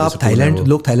लाइफ है। आप थाईलैंड,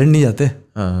 लोग थाईलैंड नहीं जाते,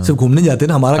 सिर्फ घूमने जाते हैं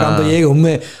ना। हमारा काम तो ये है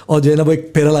घूमने और जो है ना वो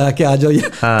एक फेरा लगा के आ जाओ।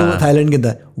 तो थाईलैंड के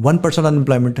अंदर 1%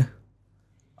 अनएम्प्लॉयमेंट है।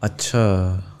 अच्छा,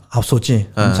 आप सोचें,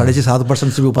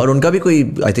 6.5-7% से भी ऊपर। और उनका भी कोई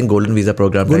I think golden visa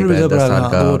programme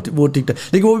वो ठीक ठाक,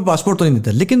 लेकिन वो भी पासपोर्ट तो नहीं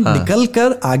देता। लेकिन निकल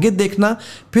कर आगे देखना,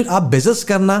 फिर आप बिजनेस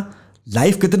करना,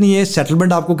 लाइफ कितनी है,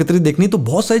 सेटलमेंट आपको कितनी देखनी, तो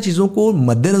बहुत सारी चीज़ों को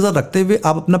मद्देनजर रखते हुए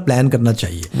आप अपना प्लान करना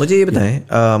चाहिए। मुझे ये बताएं,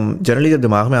 जनरली जब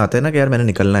दिमाग में आता है ना कि यार मैंने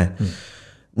निकलना है,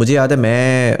 मुझे याद है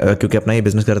मैं क्योंकि अपना ये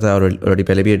बिजनेस करता है और ऑलरेडी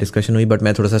पहले भी ये डिस्कशन हुई, बट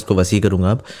मैं थोड़ा सा इसको वसी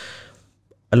करूँगा अब।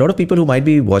 A lot of people who might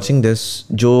be watching this,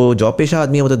 जो जॉब पेशा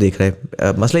आदमी है वो तो देख रहे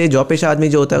हैं। मसला ये जॉब पेशा आदमी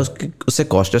जो होता है उससे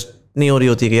कॉस्टस नहीं हो रही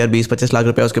होती है कि यार 20-25 लाख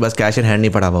रुपया उसके पास कैश इन हैंड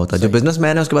नहीं पड़ा हुआ होता। जो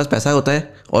बिजनेसमैन है उसके पास पैसा होता है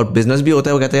और बिजनेस भी होता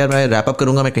है, वो कहता है यार मैं रैप अप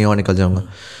करूंगा, मैं कहीं और निकल जाऊंगा।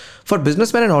 फॉर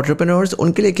बिजनेसमैन एंड एंटरप्रेन्योर्स,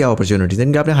 उनके लिए क्या अपॉर्चुनिटीज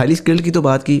हैं? आपने हाईली स्किल्ड की तो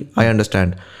बात की, I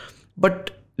understand, but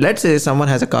let's say someone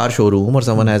has a car showroom और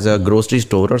someone has a grocery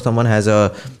store और someone has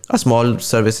a small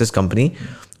services company.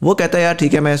 वो कहता है यार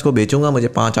ठीक है मैं इसको बेचूंगा, मुझे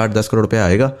 5-8-10 करोड़ रुपया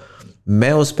आएगा,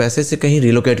 मैं उस पैसे से कहीं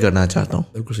रिलोकेट करना चाहता हूँ।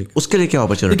 बिल्कुल सही। उसके लिए क्या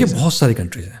अपॉर्चुनिटी? देखिए बहुत सारी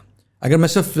कंट्रीज हैं। अगर मैं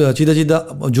सिर्फ सीधा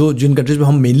जिन कंट्रीज में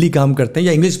हम मेनली काम करते हैं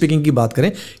या इंग्लिश स्पीकिंग की बात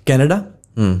करें, कनाडा,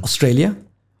 ऑस्ट्रेलिया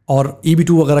और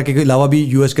EB2 वगैरह के अलावा भी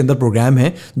US के अंदर प्रोग्राम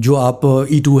है जो आप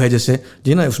E2 है जैसे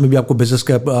जी ना, उसमें भी आपको बिजनेस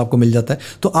का आपको मिल जाता है।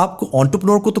 तो आपको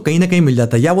एंटरप्रेन्योर को तो कहीं ना कहीं मिल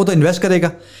जाता है, या वो तो इन्वेस्ट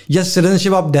करेगा या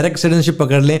सिटीजनशिप, आप डायरेक्ट सिटीजनशिप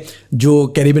पकड़ लें जो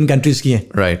कैरिबियन कंट्रीज़ की हैं,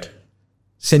 राइट।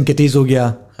 सेंट किटीज हो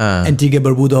गया, एंटीगा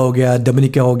बरबूदा हो गया,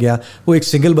 डोमिनिका हो गया। वो एक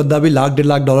सिंगल बंदा भी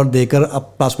 $1-1.5 देकर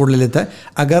अब पासपोर्ट ले लेता है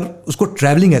अगर उसको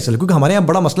ट्रैवलिंग है। क्योंकि हमारे यहाँ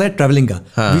बड़ा मसला है ट्रैवलिंग का,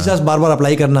 वीजा बार बार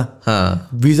अप्लाई करना,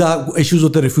 वीजा इश्यूज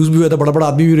होते हैं, रिफ्यूज भी होता है, बड़ा बड़ा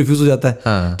आदमी भी रिफ्यूज हो जाता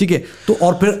है, ठीक है। तो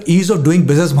और फिर ईज ऑफ डूइंग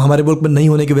बिजनेस हमारे मुल्क में नहीं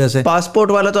होने की वजह से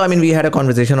पासपोर्ट वाला तो I mean we had a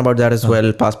conversation about that as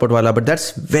well, passport वाला, but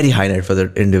that's very high net for the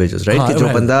individuals, right? कि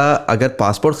जो बंदा अगर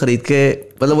पासपोर्ट खरीद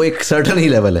के, मतलब वो एक सर्टेन ही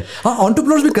लेवल है। हाँ,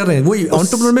 एंटरप्रेन्योर्स भी कर रहे हैं। वही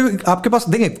एंटरप्रेन्योर में आपके पास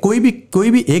देखें कोई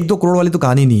भी 1-2 करोड़ वाली तो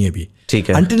कहानी नहीं है अभी, ठीक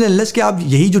है। अनटिल अनलेस कि आप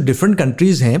यही जो डिफरेंट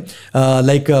कंट्रीज हैं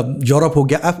लाइक यूरोप हो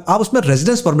गया, आप उसमें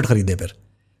रेजिडेंस परमिट खरीदे, फिर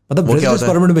मतलब रेजिडेंस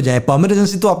परमिट में जाए। परमानेंट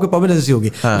रेजिडेंसी तो आपको परमानेंट रेजिडेंसी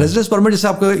होगी, रेजिडेंस परमिट जैसे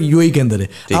आपका UAE के अंदर है,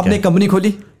 आपने एक कंपनी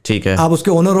खोली, ठीक है, आप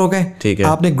उसके ओनर हो गए, ठीक है,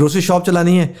 आपने ग्रोसरी शॉप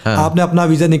चलानी है, आपने अपना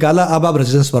वीजा निकाला, अब आप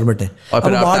रेजिडेंस परमिट है,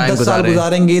 अब 8-10 साल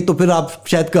गुजारेंगे तो फिर आप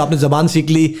शायद आपने जबान सीख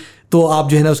ली, तो आप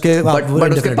जो है ना उसके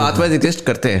बट उसके पाथवेज एग्जिस्ट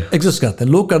करते हैं,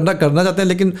 लोग करना चाहते हैं,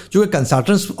 लेकिन जो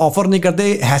कंसल्टेंट्स ऑफर नहीं करते,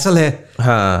 हैसल है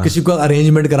किसी को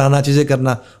अरेंजमेंट कराना, चीजें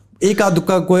करना। एक आध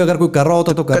दुक्का कोई अगर कोई कर रहा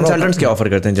होता तो कर रहा होता। कंसल्टेंट्स क्या ऑफर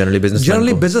करते हैं जनरली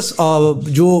बिजनेस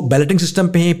जो बैलेटिंग सिस्टम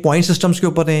पे है, पॉइंट सिस्टम्स के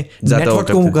ऊपर है,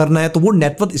 नेटवर्क को करना है, तो वो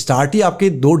नेटवर्क स्टार्ट ही आपके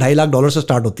 $2-2.5 लाख से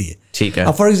स्टार्ट होती है, ठीक है।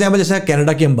 अब फॉर एग्जांपल जैसे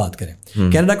कनाडा की हम बात करें,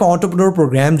 कनाडा का एंटरप्रेन्योर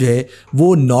प्रोग्राम जो है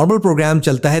वो नॉर्मल प्रोग्राम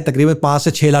चलता है तकरीबन $5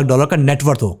 से $6 लाख का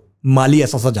नेटवर्क हो, माली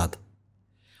असासाजात,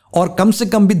 और कम से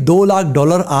कम भी $2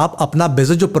 लाख आप अपना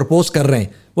बिजनेस जो प्रपोज कर रहे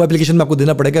हैं वो एप्लीकेशन में आपको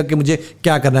देना पड़ेगा कि मुझे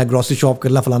क्या करना है, ग्रोसरी शॉप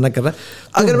करना, फलाना करना है।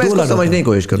 तो अगर मैं इसको समझने की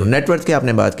कोशिश करूँ, नेटवर्क की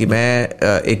आपने बात की,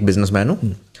 मैं एक बिजनेसमैन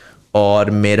हूँ और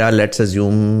मेरा लेट्स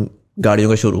अज्यूम गाड़ियों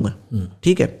का शोरूम है,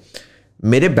 ठीक है।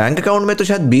 मेरे बैंक अकाउंट में तो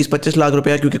शायद 20-25 लाख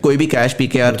रुपया, क्योंकि कोई भी कैश पी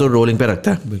के यार तो रोलिंग पे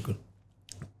रखता है, बिल्कुल।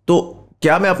 तो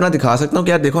क्या मैं अपना दिखा सकता हूँ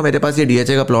कि यार देखो मेरे पास ये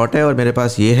DHA का प्लॉट है और मेरे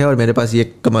पास ये है और मेरे पास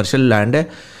ये कमर्शियल लैंड है,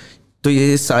 तो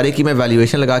ये सारे की मैं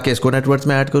वैल्यूएशन लगा के इसको नेटवर्थ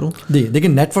में ऐड करूँ? देखिए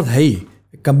नेटवर्थ है ही,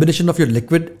 combination of your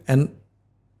liquid and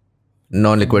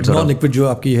non liquid जो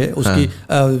आपकी है उसकी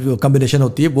कॉम्बिनेशन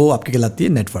होती है, वो आपकी कहलाती है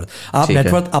नेटवर्थ। आप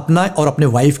नेटवर्थ अपना और अपने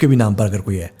वाइफ के भी नाम पर अगर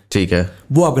कोई है, ठीक है,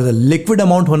 वो आप कहते हैं। लिक्विड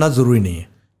अमाउंट होना जरूरी नहीं है,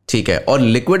 ठीक है। और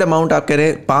लिक्विड अमाउंट आप कह रहे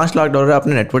हैं $5 लाख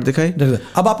आपने नेटवर्थ दिखाई,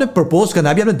 अब आपने प्रपोज करना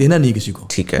है, अभी आपने देना नहीं किसी को,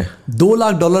 ठीक है। $2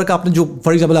 लाख का आपने जो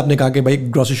फॉर एग्जाम्पल आपने कहा कि भाई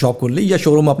ग्रोसरी शॉप खोल ली या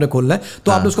शोरूम आपने खोलना है,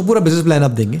 तो आपने उसका पूरा बिजनेस प्लान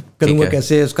आप देंगे, करूंगा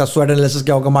कैसे, उसका स्वॉट एनालिसिस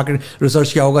क्या होगा, मार्केट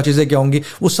रिसर्च क्या होगा, चीजें क्या होंगी,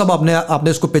 वो सब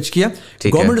आपने उसको पिच किया।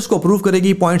 गवर्नमेंट उसको अप्रूव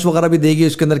करेगी, पॉइंट्स वगैरह भी देगी,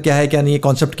 उसके अंदर क्या है क्या नहीं है,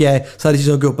 कॉन्सेप्ट क्या है, सारी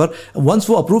चीजों के ऊपर वंस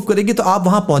वो अप्रूव करेगी तो आप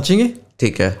वहां पहुंचेंगे,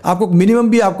 ठीक है। आपको मिनिमम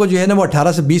भी आपको जो है ना वो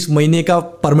 18 से 20 महीने का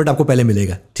परमिट आपको पहले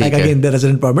मिलेगा, ठीक है,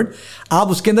 रेजिडेंट परमिट।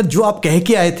 आप उसके अंदर जो आप कह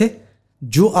के आए थे,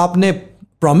 जो आपने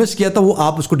प्रॉमिस किया था, वो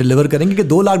आप उसको डिलीवर करेंगे कि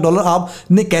 $2 लाख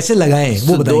आपने कैसे लगाए हैं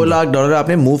वो बताएंगे। $2 लाख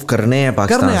आपने मूव करने हैं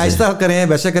पाकिस्तान से, ऐसा करें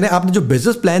वैसे करें, आपने जो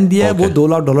बिजनेस प्लान दिया है वो $2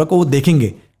 लाख को वो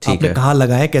देखेंगे आपने कहाँ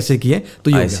लगाए, कैसे किए,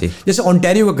 तो ये जैसे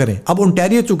ओंटारियो का करें। अब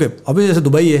ओंटारियो चूंकि अभी जैसे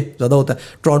दुबई है ज्यादा होता है,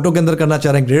 टोरंटो के अंदर करना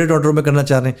चाह रहे हैं, ग्रेटर टोरंटो में करना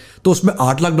चाह रहे हैं, तो उसमें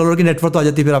 $8 लाख की नेटवर्थ आ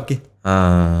जाती है फिर आपकी,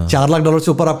 $4 लाख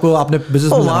से ऊपर आपको आपने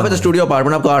बिजनेस वहां पे तो स्टूडियो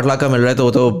अपार्टमेंट आपको $8 लाख का मिल रहा है,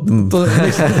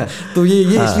 तो ये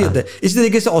इसलिए होता है। इसी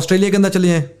तरीके से ऑस्ट्रेलिया के अंदर चले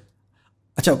जाएं।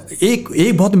 अच्छा,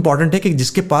 एक बहुत इंपॉर्टेंट है कि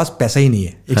जिसके पास पैसा ही नहीं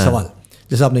है, एक सवाल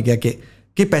जैसे आपने किया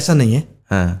कि पैसा नहीं है,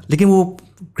 लेकिन वो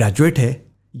ग्रेजुएट है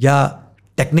या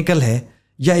टेक्निकल है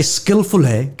या स्किलफुल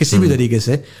है किसी भी तरीके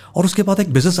से, और उसके बाद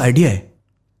एक बिजनेस आइडिया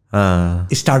है,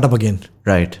 स्टार्टअप अगेन,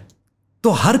 राइट।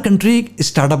 तो हर कंट्री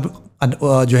स्टार्टअप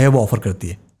जो है वो ऑफर करती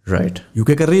है, राइट।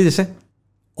 यूके कर रही है, जैसे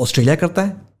ऑस्ट्रेलिया करता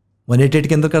है, 188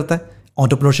 के अंदर करता है,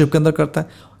 एंटरप्रेन्योरशिप के अंदर करता है,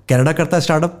 कनाडा करता है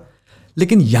स्टार्टअप।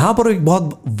 लेकिन यहाँ पर एक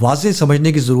बहुत वाज़ेह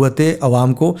समझने की ज़रूरत है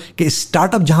आवाम को कि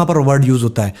स्टार्टअप जहाँ पर वर्ड यूज़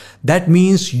होता है, दैट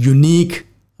मीन्स यूनिक,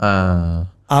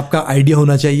 आपका आइडिया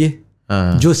होना चाहिए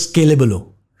जो स्केलेबल हो,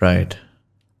 राइट।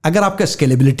 अगर आपका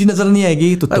स्केलेबिलिटी नजर नहीं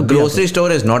आएगी तो grocery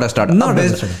store is not a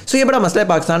startup. सो ये बड़ा मसला है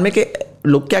पाकिस्तान में कि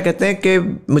लोग क्या कहते हैं कि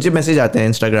मुझे मैसेज आते हैं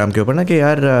इंस्टाग्राम के ऊपर ना कि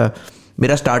यार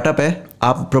मेरा स्टार्टअप है,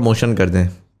 आप प्रमोशन कर दें।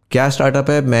 क्या स्टार्टअप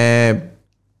है? मैं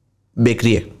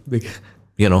बेकरी है,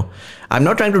 you know, I'm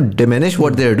not trying to diminish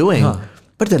what they're doing,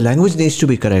 but the language needs to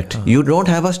be correct. You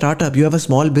don't have a startup, you have a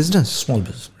small business,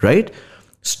 right?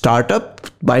 Startup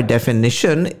by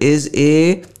definition is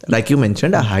like you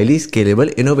mentioned, a highly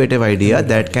scalable, innovative idea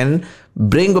that can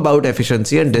bring about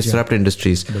efficiency and disrupt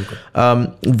industries.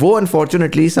 वो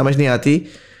unfortunately समझ नहीं आती।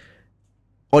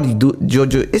 और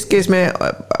जो इस case में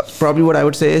probably what I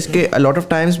would say is कि a lot of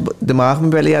times दिमाग में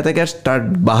पहले आता है कि यार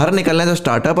बाहर निकलना है तो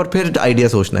स्टार्टअप और फिर आइडिया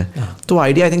सोचना है। तो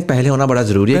आइडिया आई थिंक पहले होना बड़ा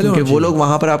जरूरी है, क्योंकि वो लोग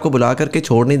वहां पर आपको बुला करके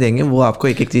छोड़ नहीं देंगे, वो आपको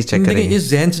एक एक चीज चेक करेंगे। इस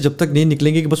जहन से जब तक नहीं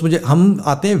निकलेंगे कि बस मुझे, हम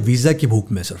आते हैं वीज़ा की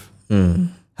भूख में, सिर्फ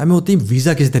हमें होती है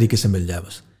वीज़ा किसी तरीके से मिल जाए,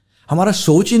 बस हमारा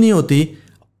सोच ही नहीं होती।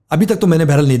 अभी तक तो मैंने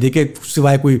बहरहाल नहीं देखे,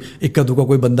 सिवाय कोई इक्का दुक्का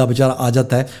कोई बंदा बेचारा आ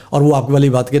जाता है और वो आपकी वाली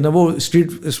बात के ना, वो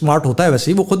स्ट्रीट स्मार्ट होता है,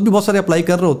 वैसे ही वो खुद भी बहुत सारे अप्लाई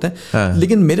कर रहे होते हैं।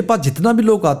 लेकिन मेरे पास जितना भी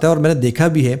लोग आता है और मैंने देखा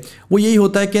भी है, वो यही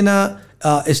होता है कि ना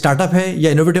स्टार्टअप है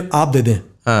या इनोवेटिव आप दे दें,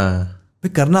 भाई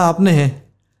करना आपने है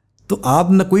तो आप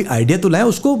ना कोई आइडिया तो लाएं,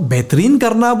 उसको बेहतरीन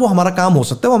करना वो हमारा काम हो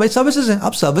सकता है, वो हमारी सर्विसेज है,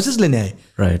 आप सर्विसेज लेने आए,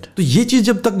 राइट। तो ये चीज़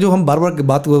जब तक जो हम बार बार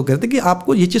बात करते हैं कि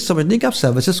आपको ये चीज़ समझनी है कि आप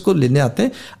सर्विसेज को लेने आते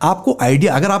हैं, आपको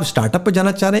आइडिया, अगर आप स्टार्टअप पे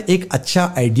जाना चाह रहे हैं, एक अच्छा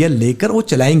आइडिया लेकर वो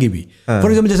चलाएंगे भी। फॉर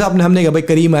एग्जाम्पल जैसे हमने कहा भाई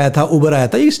करीम आया था, उबर आया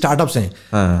था, ये स्टार्टअप्स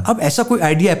हैं। अब ऐसा कोई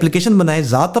आइडिया एप्लीकेशन बनाए,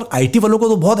 ज़्यादातर IT वालों को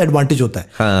तो बहुत एडवांटेज होता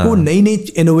है, वो नई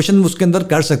नई इनोवेशन उसके अंदर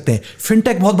कर सकते हैं।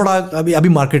 फिनटेक बहुत बड़ा अभी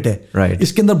मार्केट है,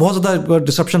 इसके अंदर बहुत ज़्यादा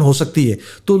डिसरप्शन हो सकती है,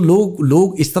 तो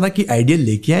लोग इस तरह की आइडिया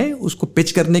लेके आए, उसको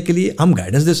पिच करने के लिए हम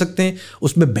गाइडेंस दे सकते हैं,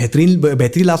 उसमें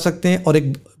बेहतरी ला सकते हैं और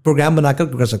एक प्रोग्राम बनाकर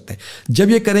कर सकते हैं। जब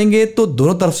ये करेंगे तो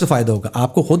दोनों तरफ से फायदा होगा,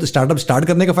 आपको खुद स्टार्टअप स्टार्ट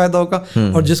करने का फायदा होगा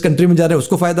और जिस कंट्री में जा रहे हैं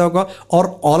उसको फायदा होगा,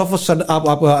 और ऑल ऑफ अ सडन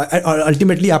आप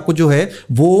अल्टीमेटली आपको जो है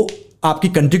वो आपकी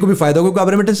कंट्री को भी फायदा होगा, क्योंकि आप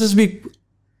रेमिटेंसेस भी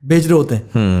भेज रहे होते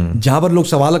हैं। जहां पर लोग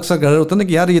सवाल अक्सर कर रहे होते हैं ना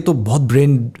कि यार ये तो बहुत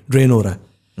ब्रेन ड्रेन हो रहा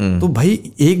है, तो भाई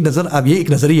एक नज़र, अब ये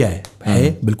एक नज़रिया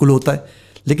है बिल्कुल होता है,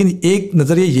 लेकिन एक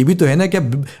नज़रिया ये भी तो है ना कि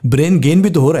ब्रेन गेन भी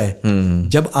तो हो रहा है।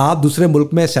 जब आप दूसरे मुल्क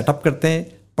में सेटअप करते हैं,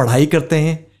 पढ़ाई करते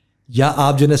हैं, या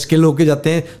आप जो है स्किल होके जाते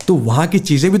हैं, तो वहाँ की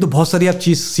चीज़ें भी तो बहुत सारी आप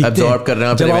चीज़ सीखते हैं, कर रहे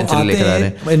हैं, जब आप आते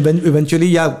हैं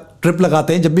इवेंचुअली या ट्रिप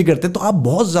लगाते हैं, जब भी करते हैं तो आप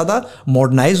बहुत ज़्यादा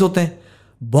मॉडर्नाइज होते हैं,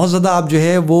 बहुत ज़्यादा आप जो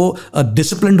है वो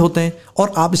डिसिप्लिन होते हैं,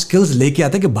 और आप स्किल्स लेके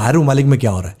आते हैं कि बाहर ममालिक में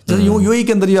क्या हो रहा है। जैसे यूएई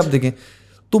के अंदर ही आप देखें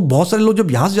तो बहुत सारे लोग जब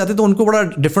यहाँ से जाते हैं तो उनको बड़ा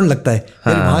डिफरेंट लगता है,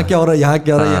 वहाँ क्या हो रहा है, यहाँ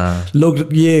क्या हो रहा है, लोग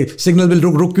ये सिग्नल बिल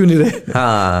रुक क्यों नहीं रहे।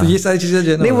 तो ये सारी चीज़ें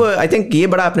जो है नहीं, वो आई थिंक ये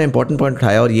बड़ा आपने इंपॉर्टेंट पॉइंट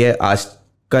उठाया, और ये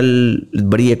आजकल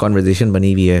बड़ी एक कॉन्वर्जेशन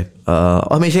बनी हुई है,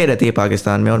 और हमेशा ही रहती है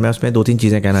पाकिस्तान में, और मैं उसमें 2-3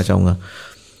 चीज़ें कहना चाहूँगा।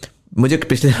 मुझे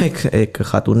पिछले एक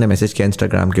खातून ने मैसेज किया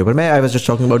इंस्टाग्राम के ऊपर, मैं I was just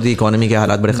talking about the economy के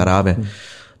हालात बड़े ख़राब हैं,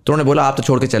 तो उन्होंने बोला आप तो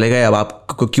छोड़ के चले गए, अब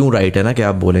आपको क्यों राइट है ना कि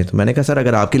आप बोलें। तो मैंने कहा सर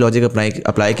अगर आपकी लॉजिक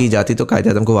अप्लाई की जाती तो कायदे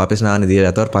आज़म को वापस ना आने दिया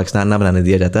जाता और पाकिस्तान ना बनाने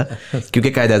दिया जाता,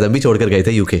 क्योंकि कायदे आज़म भी छोड़ कर गए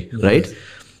थे यूके, राइट।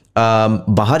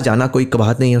 बाहर जाना कोई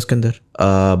कबाहत नहीं है उसके अंदर,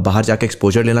 बाहर जाके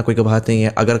एक्सपोजर लेना कोई कबाहत नहीं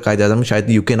है। अगर कायदे आज़म शायद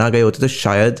यूके ना गए होते तो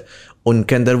शायद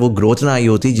उनके अंदर वो ग्रोथ ना आई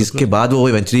होती जिसके बाद वो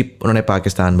इवेंचुअली उन्होंने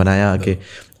पाकिस्तान बनाया आके।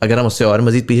 अगर हम उससे और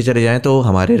मज़ीद पीछे चले जाएँ तो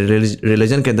हमारे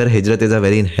रिलीजन के अंदर हिजरत is a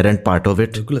very inherent part of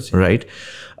it, right.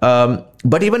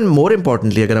 But even more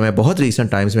importantly अगर मैं बहुत रिसेंट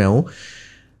टाइम्स में आऊँ,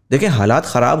 देखिए हालात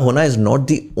ख़राब होना is not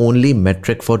the only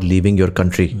metric for leaving your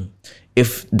country.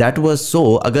 If that was so,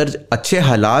 अगर अच्छे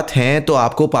हालात हैं तो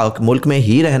आपको मुल्क में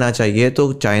ही रहना चाहिए।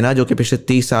 तो चाइना जो कि पिछले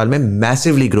 30 साल में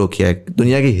मैसिवली ग्रो किया है,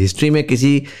 दुनिया की हिस्ट्री में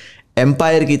किसी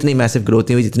एम्पायर की इतनी मैसिव ग्रोथ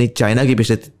नहीं हुई जितनी चाइना की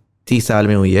पिछले 30 साल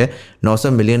में हुई है। 900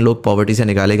 मिलियन लोग पॉवर्टी से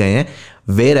निकाले गए हैं,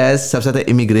 वेयर एज सबसे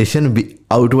ज़्यादा इमिग्रेशन भी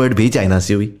आउटवर्ड भी चाइना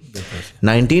से हुई।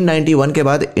 1991 के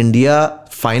बाद India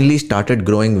finally started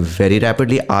growing very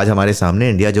rapidly. आज हमारे सामने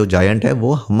इंडिया जो जायंट है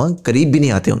वो हम करीब भी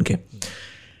नहीं आते उनके।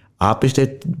 आप पिछले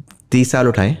 30 साल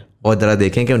उठाएं और ज़रा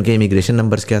देखें कि उनके इमिग्रेशन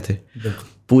नंबर्स क्या थे।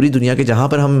 पूरी दुनिया के जहाँ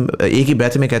पर हम एक ही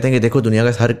ब्रेथ में कहते हैं कि देखो दुनिया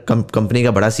का हर कंपनी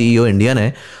का बड़ा CEO इंडियन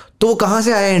है, तो वो कहाँ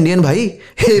से आया इंडियन भाई?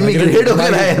 इमिग्रेट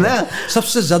होकर आए ना।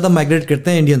 सबसे ज्यादा माइग्रेट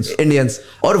करते हैं इंडियंस।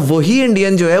 और वही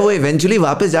इंडियन जो है वो इवेंचुअली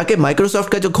वापस जाके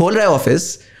माइक्रोसॉफ्ट का जो खोल रहा है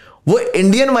ऑफिस, वो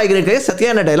इंडियन माइग्रेट करे।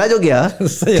 सत्या नडेला जो गया,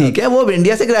 ठीक है, वो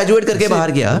इंडिया से ग्रेजुएट करके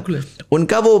बाहर गया।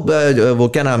 उनका वो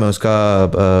क्या नाम है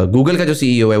उसका, गूगल का जो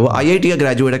CEO है वो IIT का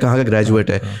ग्रेजुएट है। कहाँ का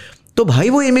ग्रेजुएट है? तो भाई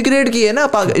वो इमिग्रेट किए ना,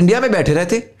 इंडिया में बैठे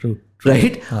रहते,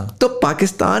 राइट। तो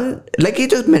पाकिस्तान लाइक ये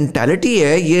जो मेंटालिटी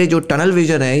है, ये जो टनल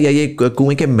विजन है या ये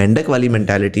कुएं के मेंढक वाली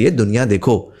मेंटालिटी है, दुनिया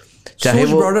देखो चाहे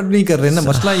वो ब्रॉडर नहीं कर रहे ना।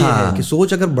 मसला ये है कि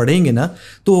सोच अगर बढ़ेंगे ना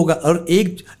तो होगा। और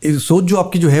एक सोच जो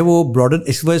आपकी जो है वो ब्रॉडर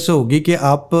इस वजह से होगी कि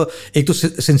आप एक तो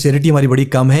सिंसियरिटी हमारी बड़ी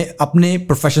कम है अपने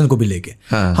प्रोफेशन को भी लेके।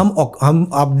 हम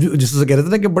आप जिससे कह रहे थे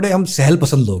ना कि बड़े हम सहल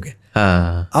पसंद लोग हैं।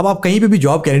 अब आप कहीं पे भी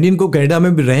जॉब, कैनेडियन को कनाडा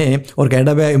में भी रहे और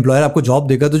कनाडा में एम्प्लॉयर आपको जॉब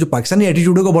देगा तो जो पाकिस्तानी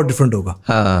एटीट्यूड होगा बहुत डिफरेंट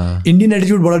होगा, इंडियन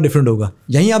एटीट्यूड बड़ा डिफरेंट होगा।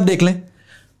 यहीं आप देख लें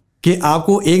कि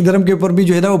आपको एक धर्म के ऊपर भी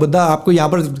जो है ना वो बंदा आपको यहाँ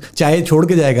पर चाहे छोड़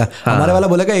के जाएगा। हमारे वाला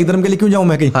बोलेगा एक धर्म के लिए क्यों जाऊँ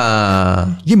मैं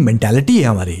कहीं। ये मेंटालिटी है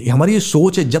हमारी ये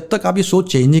सोच है। जब तक आप ये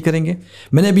सोच चेंज नहीं करेंगे,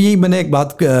 मैंने एक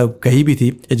बात कही भी थी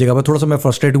इस जगह पर, थोड़ा सा मैं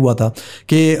फ्रस्ट्रेट हुआ था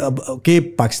कि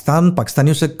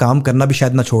पाकिस्तानियों से काम करना भी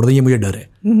शायद ना छोड़ दें, ये मुझे डर है।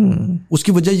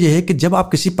 उसकी वजह यह है कि जब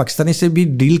आप किसी पाकिस्तानी से भी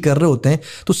डील कर रहे होते हैं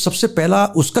तो सबसे पहला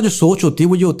उसका जो सोच होती है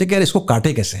वो ये होती है कि यार इसको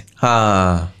काटे कैसे,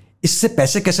 इससे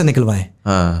पैसे कैसे निकलवाएं।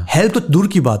 हेल्प तो दूर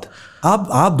की बात,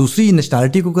 आप दूसरी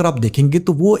नेशनलिटी को अगर आप देखेंगे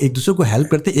तो वो एक दूसरे को हेल्प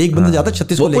करते हैं। एक बंदा जाता है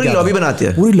 36 को लेकर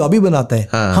पूरी लॉबी बनाता है।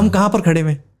 हम कहाँ पर खड़े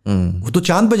हैं? वो तो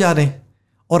चांद पे जा रहे हैं।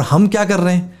 और हम क्या कर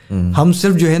रहे हैं? हम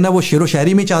सिर्फ जो है ना वो शेरो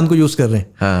शायरी में चांद को यूज कर रहे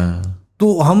हैं। तो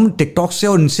हम टिकटॉक से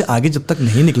और इनसे आगे जब तक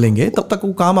नहीं निकलेंगे तब तक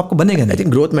वो काम आपको बनेगा नहीं। आई थिंक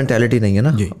ग्रोथ मेंटालिटी नहीं है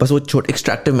ना, बस वो छोटी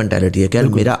एक्सट्रैक्टिव मेंटालिटी है कि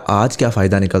मेरा आज क्या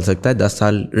फ़ायदा निकल सकता है। 10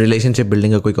 साल रिलेशनशिप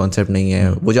बिल्डिंग का कोई कॉन्सेप्ट नहीं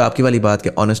है। वो जो आपकी वाली बात कि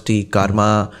ऑनेस्टी, कारमा,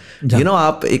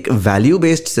 आप एक वैल्यू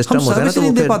बेस्ड सिस्टम होता है ना, तो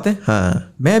वो दे पाते हैं।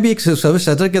 मैं अभी एक सर्विस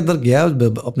सेंटर के अंदर गया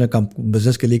अपने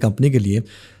बिजनेस के लिए, कंपनी के लिए।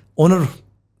 ओनर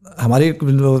हमारे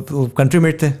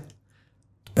कंट्रीमेट थे।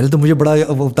 पहले तो मुझे बड़ा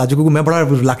ताजुब, मैं बड़ा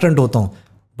रिलक्टेंट होता हूँ।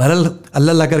 बहरहाल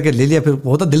अल्लाह करके ले लिया, फिर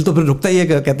होता दिल तो फिर रुकता ही है,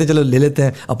 कहते हैं चलो ले लेते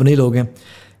हैं, अपने ही लोग हैं।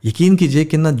 यकीन कीजिए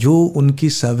कि ना जो उनकी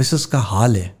सर्विसेज का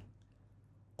हाल है,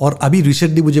 और अभी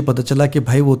रिसेंटली मुझे पता चला कि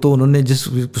भाई वो तो उन्होंने जिस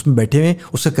उसमें बैठे हुए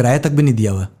उसका किराया तक भी नहीं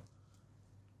दिया हुआ।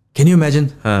 Can you imagine?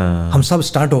 हम सब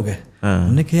स्टार्ट हो गए।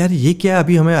 हमने कहा यार ये क्या,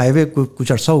 अभी हमें आए हुए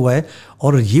कुछ अर्सा हुआ है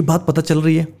और ये बात पता चल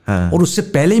रही है। और उससे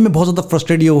पहले ही मैं बहुत ज़्यादा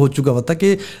फ्रस्ट्रेट ये हो चुका हुआ था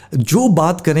कि जो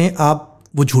बात करें आप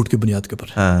वो झूठ की बुनियाद के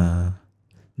ऊपर।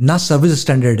 ना सर्विस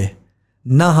स्टैंडर्ड है,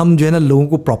 ना हम जो है ना लोगों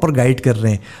को प्रॉपर गाइड कर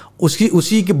रहे हैं।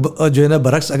 उसी के जो है ना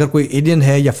बरक्स अगर कोई इंडियन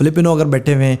है या फिलिपिनो अगर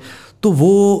बैठे हुए हैं तो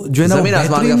वो जो है ना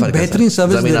बेहतरीन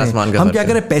सर्विस दे रहे हैं। हम क्या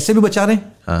करें, पैसे भी बचा रहे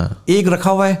हैं। एक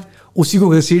रखा हुआ है उसी को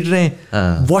घसीट रहे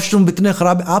हैं। वॉशरूम इतने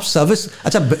खराब है। आप सर्विस,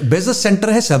 अच्छा बिजनेस सेंटर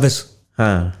है सर्विस,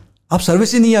 आप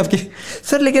सर्विस ही नहीं है आपकी।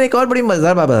 सर लेकिन एक और बड़ी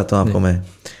मजेदार बात बताता हूँ आपको मैं,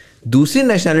 दूसरी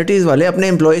नेशनलिटीज वाले अपने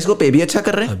एम्प्लॉयज को पे भी अच्छा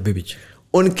कर रहे हैं।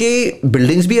 उनकी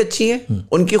बिल्डिंग्स भी अच्छी हैं,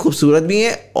 उनकी खूबसूरत भी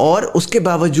हैं, और उसके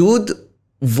बावजूद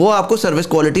वो आपको सर्विस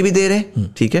क्वालिटी भी दे रहे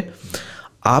हैं। ठीक है,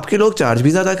 आपके लोग चार्ज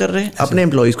भी ज़्यादा कर रहे हैं, अपने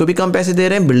एम्प्लॉयज़ को भी कम पैसे दे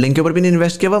रहे हैं, बिल्डिंग के ऊपर भी नहीं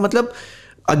इन्वेस्ट किया हुआ। मतलब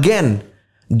अगेन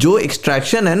जो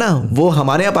एक्सट्रैक्शन है ना वो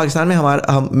हमारे यहाँ पाकिस्तान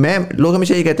में लोग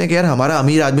हमेशा ये कहते हैं कि यार हमारा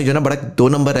अमीर आदमी जो है ना बड़ा 2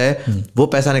 नंबर है, वो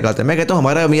पैसा निकालता है। मैं कहता हूँ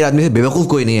हमारा अमीर आदमी से बेवकूफ़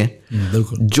कोई नहीं है,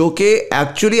 बिल्कुल, जो कि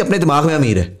एक्चुअली अपने दिमाग में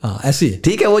अमीर है। ऐसी है,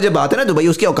 ठीक है। वो जब बात है ना दुबई,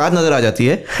 उसकी औकात नजर आ जाती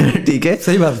है। ठीक है,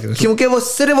 सही बात है, क्योंकि वो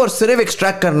सिर्फ और सिर्फ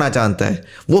एक्सट्रैक्ट करना जानता है,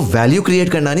 वो वैल्यू क्रिएट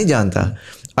करना नहीं जानता।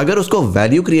 अगर उसको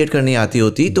वैल्यू क्रिएट करनी आती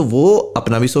होती तो वो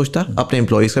अपना भी सोचता, अपने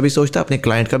एम्प्लॉयज़ का भी सोचता, अपने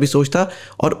क्लाइंट का भी सोचता,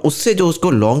 और उससे जो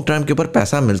उसको लॉन्ग टर्म के ऊपर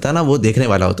पैसा मिलता ना वो देखने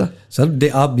वाला होता। सर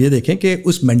आप ये देखें कि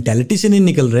उस मेंटालिटी से नहीं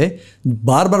निकल रहे।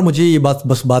 बार बार मुझे ये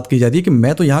बात की जाती है कि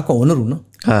मैं तो यहाँ का ओनर हूँ ना।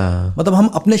 हाँ। मतलब हम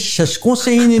अपने शशकों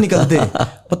से ही नहीं निकलते।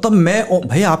 मतलब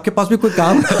भाई आपके पास भी कोई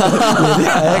काम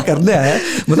करने आया है,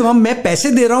 मतलब मैं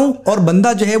पैसे दे रहा हूँ और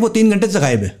बंदा जो है वो 3 घंटे से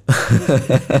गायब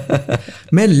है।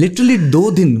 मैं लिटरली 2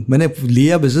 दिन मैंने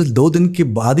लिया बिजनेस, 2 दिन के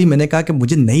बाद ही मैंने कहा कि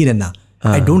मुझे नहीं रहना।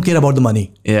 आई don't care about the money,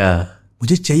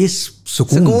 मुझे चाहिए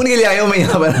सुकून के लिए आया हूँ मैं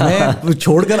यहाँ पर। मैं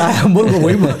छोड़कर आया बोल,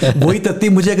 वही तत्ती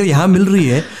मुझे अगर यहाँ मिल रही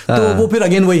है तो वो फिर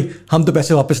अगेन वही, हम तो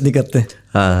पैसे वापस नहीं करते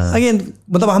अगेन।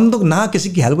 मतलब हम तो ना किसी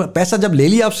की हेल्प, पैसा जब ले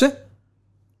लिया आपसे,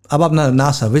 अब आप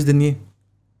ना सर्विस देनी है,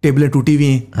 टेबलें टूटी हुई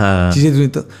हैं, चीज़ें।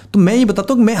 तो मैं ये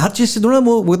बताता हूँ कि मैं हर चीज़ से थोड़ा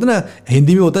वो बोलते ना,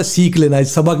 हिंदी में होता है सीख लेना,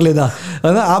 सबक लेना,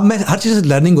 है ना। आप मैं हर चीज़ से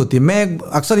लर्निंग होती है। मैं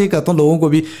अक्सर ये कहता हूँ लोगों को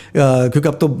भी, क्योंकि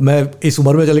अब तो मैं इस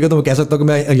उम्र में चले गया तो मैं कह सकता हूँ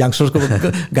कि मैं यंगस्टर्स को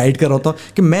गाइड कर रहा होता हूँ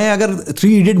कि मैं अगर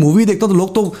 3 इडियट मूवी देखता हूँ तो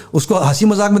लोग तो उसको हंसी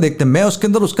मजाक में देखते हैं, मैं उसके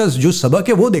अंदर उसका जो सबक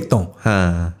है वो देखता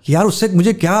हूँ। यार उससे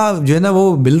मुझे क्या जो है ना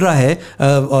वो मिल रहा है,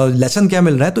 लेसन क्या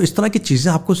मिल रहा है। तो इस तरह की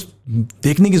चीज़ें आपको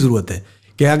देखने की ज़रूरत है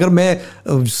कि अगर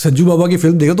मैं संजू बाबा की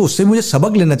फिल्म देखूं तो उससे मुझे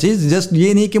सबक लेना चाहिए। जस्ट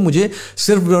ये नहीं कि मुझे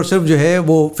सिर्फ और सिर्फ जो है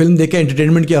वो फिल्म देख के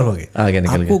एंटरटेनमेंट किया हो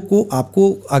गया। आपको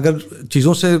अगर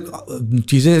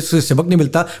चीज़ें से सबक नहीं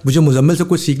मिलता, मुझे मुजम्मिल से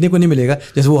कुछ सीखने को नहीं मिलेगा।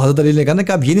 जैसे वो हज़रत अली ने कहा ना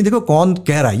कि आप ये नहीं देखो कौन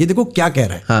कह रहा है, ये देखो क्या कह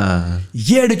रहा है।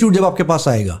 ये एटीट्यूड जब आपके पास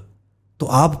आएगा तो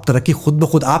आप तरक्की खुद ब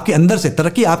खुद आपके अंदर से,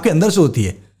 तरक्की आपके अंदर से होती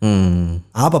है।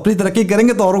 आप अपनी तरक्की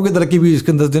करेंगे तो औरों की तरक्की भी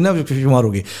इसके अंदर देना शुमार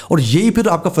होगी। और यही फिर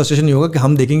आपका फ्रस्ट्रेशन नहीं होगा कि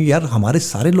हम देखेंगे यार हमारे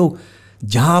सारे लोग,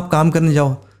 जहां आप काम करने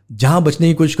जाओ, जहां बचने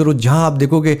की कोशिश करो, जहां आप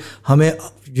देखोगे हमें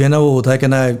जो है ना वो होता है कि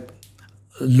ना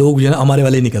लोग जो है ना हमारे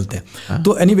वाले निकलते हैं।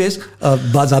 तो एनीवेज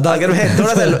बात ज़्यादा, अगर मैं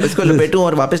थोड़ा सा इसको लपेटूं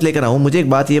और वापस लेकर आऊँ, मुझे एक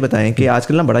बात ये बताएं कि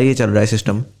आजकल ना बड़ा ये चल रहा है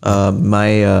सिस्टम।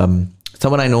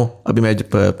 समवन आई नो, अभी मैं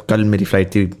कल मेरी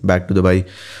फ्लाइट थी बैक टू दुबई,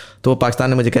 तो पाकिस्तान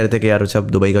में मुझे कह रहे थे कि यार सब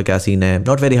दुबई का क्या सीन है,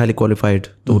 नॉट वेरी हाईली क्वालिफाइड।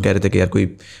 तो वो कह रहे थे कि यार कोई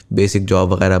बेसिक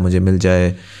जॉब वगैरह मुझे मिल जाए।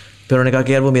 फिर उन्होंने कहा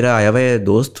कि यार वो मेरा आया हुआ है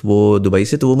दोस्त वो दुबई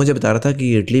से, तो वो मुझे बता रहा था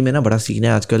कि इटली में ना बड़ा सीन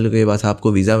है आजकल के, बस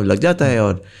आपको वीज़ा लग जाता है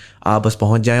और आप बस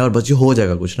पहुंच जाएं और बस जो हो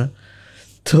जाएगा कुछ ना।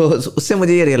 तो उससे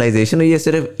मुझे ये रियलाइजेशन हुई है,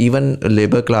 सिर्फ इवन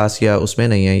लेबर क्लास या उसमें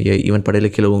नहीं है, ये इवन पढ़े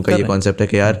लिखे लोगों का ये कॉन्सेप्ट है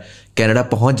कि यार कनाडा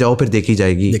पहुंच जाओ फिर देखी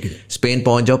जाएगी, स्पेन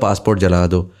पहुंच जाओ पासपोर्ट जला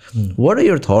दो। What are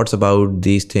your thoughts about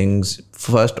these things?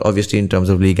 First obviously in terms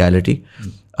of legality,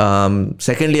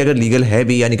 secondly अगर लीगल है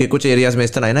भी, यानी कि कुछ एरियाज में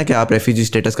इस तरह है ना कि आप रेफ्यूजी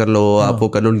स्टेटस कर लो, आप वो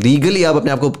कर लो, लीगली आप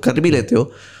अपने आप को कर भी लेते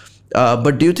हो,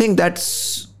 but do you think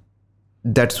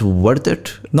that's worth it?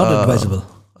 Not advisable.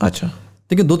 अच्छा,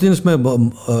 लेकिन 2-3 इसमें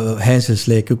हैं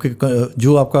सिलसिले, क्योंकि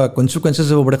जो आपका कॉन्सिक्वेंसेस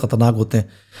है वो बड़े ख़तरनाक होते हैं।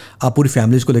 आप पूरी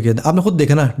फैमिलीज को लेके, आपने खुद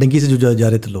देखा ना डंकी से जो जा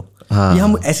रहे थे लोग। ये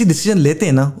हम ऐसी डिसीजन लेते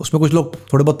हैं ना, उसमें कुछ लोग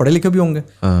थोड़े बहुत पढ़े लिखे भी होंगे,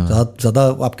 ज़्यादा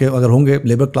आपके अगर होंगे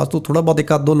लेबर क्लास तो थोड़ा बहुत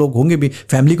 1-2 लोग होंगे भी,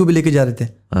 फैमिली को भी लेके जा रहे थे।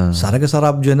 सारा का सारा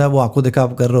आप जो है ना वो आंखों देखा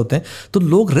आप कर रहे होते हैं, तो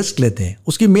लोग रिस्क लेते हैं।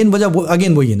 उसकी मेन वजह वो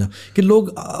अगेन वही है ना कि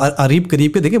लोग करीब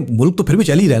करीब के देखें, मुल्क तो फिर भी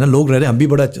चल ही रहा है ना, लोग रह रहे हैं, हम भी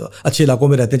बड़ा अच्छे इलाकों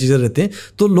में रहते हैं, चीज़ें रहते हैं,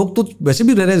 तो लोग तो वैसे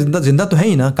भी रह रहे हैं, जिंदा तो है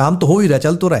ही ना, काम तो हो ही रहा है,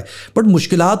 चल तो रहा है। बट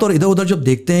मुश्किलात और इधर उधर जब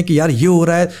देखते हैं कि यार ये हो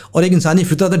रहा है, और एक इंसानी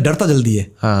फितरत है, डरता जल्दी है,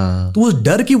 तो उस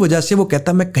डर की वजह से वो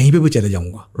कहता है मैं कहीं पे भी चले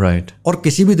जाऊंगा, राइट, और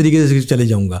किसी भी तरीके से चले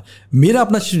जाऊंगा। मेरा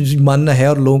अपना मानना है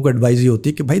और लोगों को एडवाइस ये होती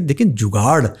है कि भाई देखिए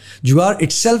jugaad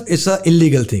itself is a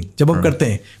illegal thing. जब हम करते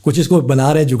हैं कुछ इसको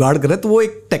बना रहे हैं, जुगाड़ कर रहे हैं, तो वो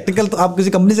एक टेक्निकल, तो आप किसी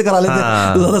कंपनी से करा लेते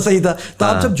हैं तो ज़्यादा सही था। तो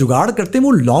आप जब जुगाड़ करते हैं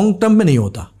वो लॉन्ग टर्म में नहीं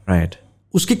होता, राइट।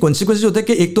 उसके कॉन्सिक्वेंसेस होते हैं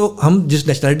कि एक तो हम जिस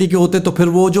नेशनलिटी के होते हैं, तो फिर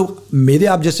वो जो मेरे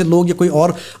आप जैसे लोग या कोई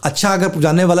और अच्छा अगर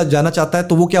जाने वाला जाना चाहता है,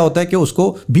 तो वो क्या होता है कि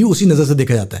उसको भी उसी नज़र से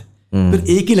देखा जाता है। फिर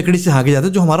एक ही लकड़ी से हाँके जाते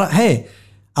हैं जो हमारा है।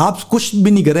 आप कुछ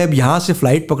भी नहीं कर रहे, अब यहाँ से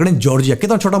फ्लाइट पकड़ें, जॉर्जिया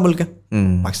कितना छोटा मुल्क है,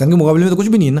 पाकिस्तान के मुकाबले में तो कुछ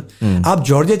भी नहीं है ना। आप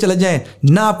जॉर्जिया चले जाएं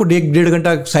ना, आपको 1.5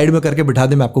 घंटा साइड में करके बिठा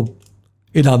दें, मैं आपको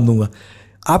इनाम दूंगा।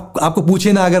 आपको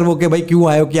पूछे ना अगर वो कि भाई क्यों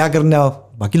आए हो, क्या करने आओ,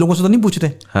 बाकी लोगों से तो नहीं पूछते।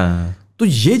 तो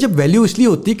ये जब वैल्यू इसलिए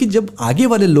होती है कि जब आगे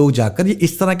वाले लोग जाकर ये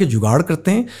इस तरह के जुगाड़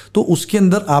करते हैं तो उसके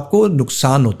अंदर आपको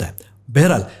नुकसान होता है।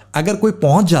 बहरहाल अगर कोई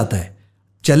पहुंच जाता है,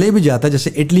 चले भी जाता है,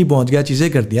 जैसे इटली पहुंच गया, चीज़ें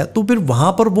कर दिया, तो फिर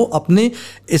वहाँ पर वो अपने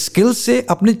स्किल से,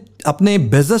 अपने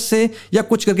बिजनेस से या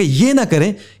कुछ करके ये ना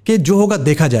करें कि जो होगा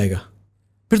देखा जाएगा।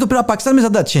 फिर तो फिर आप पाकिस्तान में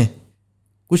ज़्यादा अच्छे हैं,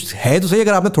 कुछ है तो सही,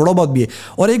 अगर आपने थोड़ा बहुत भी है।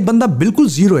 और एक बंदा बिल्कुल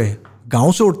जीरो है,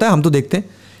 गांव से उठता है, हम तो देखते हैं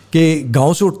कि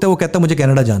गांव से उठता है, वो कहता है मुझे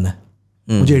कनाडा जाना है,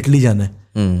 मुझे इटली जाना है।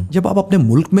 जब आप अपने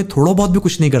मुल्क में थोड़ा बहुत भी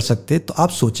कुछ नहीं कर सकते तो आप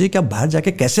सोचिए कि आप बाहर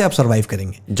जाके कैसे आप सर्वाइव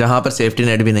करेंगे, जहां पर सेफ्टी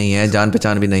नेट भी नहीं है, जान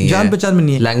पहचान भी नहीं है, जान पहचान भी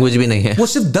नहीं है, लैंग्वेज भी नहीं है। वो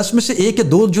सिर्फ 10 में से 1 या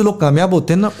 2 जो लोग कामयाब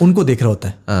होते हैं ना, उनको देख रहा होता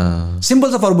है।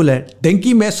 सिंपल सा फॉर्मूला है,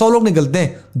 डंकी में 100 लोग निकलते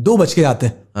हैं, 2 बच के आते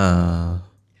हैं।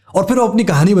 और फिर वो अपनी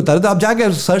कहानी बता रहे, तो आप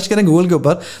जाके सर्च करें गूगल के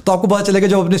ऊपर तो आपको पता चलेगा,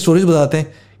 जब अपनी स्टोरीज बताते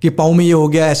हैं कि पाँव में ये हो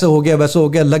गया, ऐसा हो गया, वैसा हो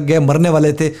गया, लग गया, मरने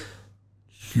वाले थे,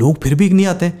 लोग फिर भी नहीं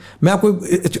आते हैं। मैं आपको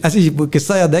ऐसी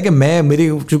किस्सा याद है कि मैं मेरी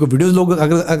चूँकि वीडियोस लोग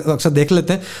अगर अक्सर देख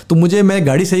लेते हैं, तो मैं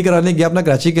गाड़ी सही कराने गया अपना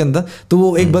कराची के अंदर, तो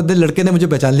वो एक बंदे लड़के ने मुझे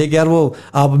पहचान लिया कि यार वो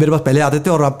आप मेरे पास पहले आते थे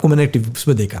और आपको मैंने टिप्स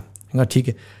में देखा। ठीक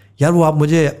है यार, वो आप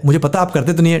मुझे पता आप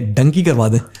करते तो नहीं है, डंकी करवा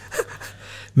दें।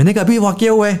 मैंने कहा अभी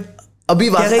वाकया हुआ है, अभी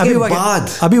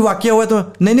वाकया हुआ है,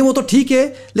 तो नहीं वो तो ठीक है,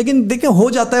 लेकिन देखिए हो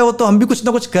जाता है वो, तो हम भी कुछ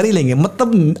ना कुछ कर ही लेंगे।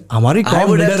 मतलब हमारी I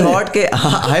would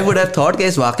have thought के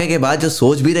इस वाकये के बाद जो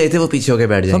सोच भी रहे थे वो पीछे होके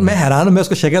बैठ जाएंगे। मैं हैरान हूँ, मैं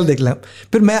उसको शक्ल देख लिया,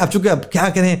 फिर मैं अब चूंकि अब क्या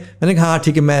करें, मैंने कहा हाँ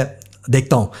ठीक है मैं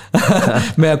देखता हूँ।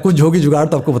 मैं कुछ होगी जुगाड़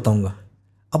तो आपको बताऊंगा।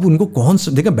 अब उनको कौन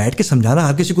देखा बैठ के समझाना,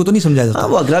 हर किसी को तो नहीं समझाया जाता।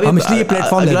 वो अगला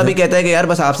भी कहता है कि यार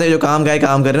बस आपसे जो काम का है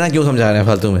काम करें ना, क्यों समझा रहे हैं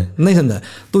फालतू में, नहीं समझा।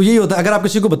 तो यही होता है, अगर आप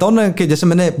किसी को बताओ ना कि जैसे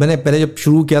मैंने पहले जब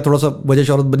शुरू किया, थोड़ा सा वजह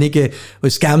शौहरत बनी कि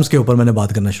स्कैम्स के ऊपर मैंने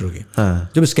बात करना शुरू की।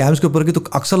 जब स्कैम्स के ऊपर की, तो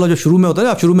अक्सर जो शुरू में होता है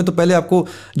ना, शुरू में तो पहले आपको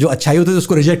जो अच्छाई होती है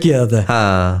उसको रिजेक्ट किया जाता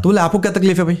है। तो बोले आपको क्या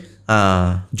तकलीफ है भाई,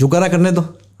 जो करा करने दो।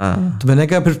 तो मैंने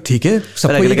कहा फिर ठीक है,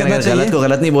 सबको ये करना चाहिए, गलत को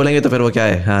गलत नहीं बोलेंगे तो फिर वो क्या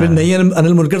है, फिर नहीं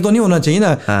अनिल मुनकर तो नहीं होना चाहिए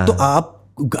ना। तो आप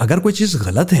अगर कोई चीज़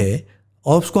गलत है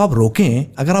और उसको आप रोकें,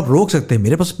 अगर आप रोक सकते हैं,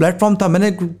 मेरे पास प्लेटफॉर्म था, मैंने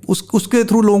उसके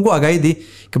थ्रू लोगों को आगाही दी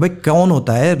कि भाई कौन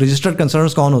होता है, रजिस्टर्ड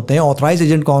कंसर्न्स कौन होते हैं, ऑथराइज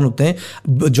एजेंट कौन होते हैं,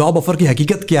 जॉब ऑफर की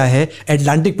हकीकत क्या है,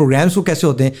 एटलांटिक प्रोग्राम्स को कैसे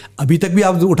होते हैं। अभी तक भी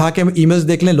आप उठा के ईमेल्स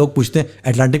देख लें, लोग पूछते हैं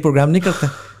एटलांटिक प्रोग्राम नहीं करते,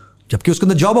 जबकि उसके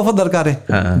अंदर जॉब ऑफर दरकार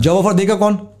है। जॉब ऑफर देगा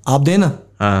कौन, आप देना।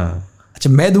 अच्छा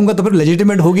मैं दूंगा तो फिर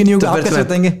लेजिटिमेट होगी नहीं होगी, आप कैसे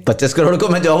बताएंगे 25 करोड़ को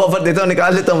मैं जॉब ऑफर देता हूँ,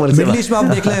 निकाल लेता हूँ। मिडिल ईस्ट में आप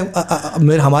देख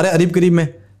लें, हमारे अरीब करीब में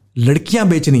लड़कियां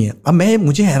बेचनी है। अब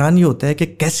मुझे हैरान ये होता है कि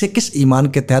कैसे, किस ईमान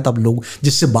के तहत आप लोग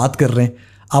जिससे बात कर रहे हैं,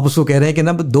 आप उसको कह रहे हैं कि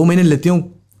ना 2 महीने लेती हूँ,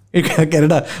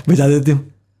 कनाडा भिजा देती हूँ।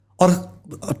 और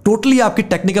टोटली आपकी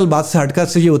टेक्निकल बात से हटकर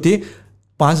से ये होती है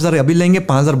 5,000 अभी लेंगे,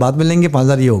 5,000 बाद में लेंगे,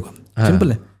 5,000 ये होगा।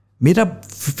 सिंपल है। मेरा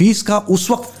फीस का उस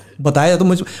वक्त बताया, तो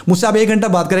मुझसे आप 1 घंटा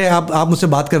बात करें, आप मुझसे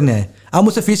बात करने आए, आप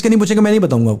मुझसे फीस का नहीं पूछेंगे, मैं नहीं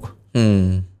बताऊंगा आपको।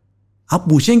 आप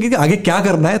पूछेंगे कि आगे क्या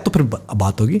करना है, तो फिर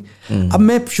बात होगी। अब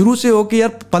मैं शुरू से हो कि यार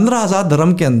 15,000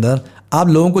 दरम के अंदर आप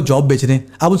लोगों को जॉब बेच रहे हैं,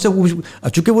 आप उनसे,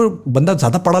 चूंकि वो बंदा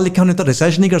ज्यादा पढ़ा लिखा होने तो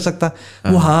रिसर्च नहीं कर सकता,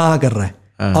 वो हाँ कर रहा है,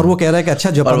 और वो कह रहा है कि अच्छा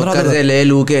जब 15,000 ले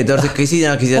लू के इधर से किसी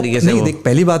ना किसी तरीके से नहीं, देख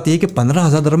पहली बात ये कि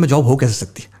 15,000 दरम में जॉब हो कैसे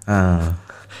सकती है।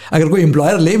 अगर कोई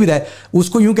एम्प्लॉयर ले भी रहा है,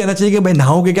 उसको यूं कहना चाहिए कि भाई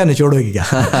नहाओगे क्या, निचोड़ोगे क्या।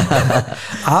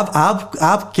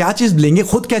 आप क्या चीज लेंगे,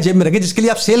 खुद क्या जेब में रखें, जिसके लिए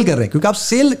आप सेल कर रहे हैं, क्योंकि आप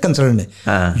सेल कंसर्न है।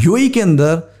 यूएई के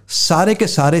अंदर सारे के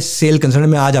सारे सेल कंसर्न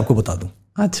मैं आज आपको बता दूं।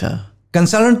 अच्छा,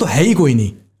 कंसर्न तो है ही कोई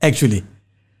नहीं एक्चुअली,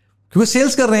 क्योंकि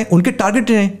सेल्स कर रहे हैं, उनके टारगेट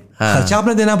हैं, खर्चा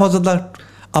आपने देना बहुत ज्यादा,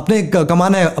 अपने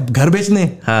कमाना है, अब घर बेचने,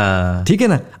 ठीक है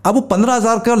ना। अब वो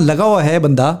 15,000 का लगा हुआ है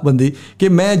बंदी कि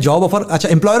मैं जॉब ऑफर, अच्छा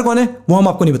एम्प्लॉयर कौन है वो हम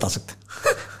आपको नहीं बता सकते।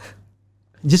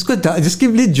 जिसके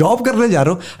लिए जॉब करने जा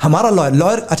रहे हो, हमारा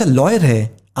लॉयर अच्छा लॉयर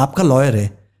है, आपका लॉयर है,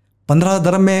 15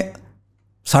 दरम में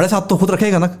 7.5 तो खुद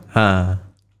रखेगा ना।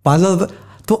 5,000,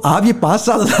 तो आप ये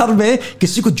 5-7 हज़ार में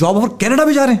किसी को जॉब ऑफर कनाडा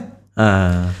भी जा रहे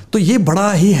हैं। तो ये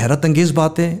बड़ा ही हैरत अंगेज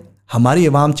बात है। हमारी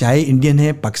अवाम चाहे इंडियन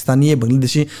है, पाकिस्तानी है,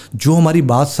 बांग्लादेशी, जो हमारी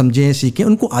बात समझें सीखें,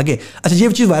 उनको आगे, अच्छा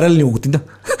ये चीज़ वायरल नहीं होती ना।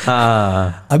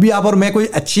 अभी आप और मैं कोई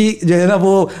अच्छी जो है ना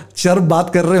वो शर्म बात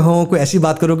कर रहे हो, कोई ऐसी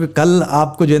बात करो कि कल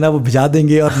आपको जो है ना वो भिजा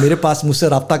देंगे और मेरे पास मुझसे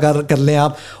रब्ता कर लें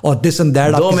आप, और दिस एंड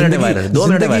दैट, 2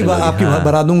 मिनट आपकी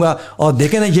बना दूंगा, और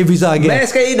देखें ना ये वीज़ा आ गया। मैं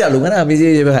इसका यही डालूंगा ना, अभी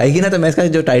ये आएगी ना, तो मैं इसका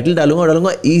जो टाइटल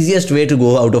डालूंगा easiest way to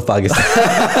go out of Pakistan.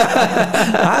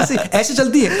 हाँ ऐसे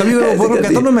चलती है। कभी वो कहता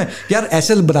हूँ ना मैं, यार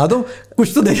ऐसे बना दो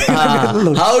कुछ तो देखेगा,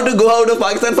 how to go out of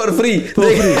Pakistan for free.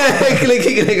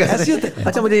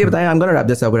 अच्छा मुझे ये बताएं, आई am gonna wrap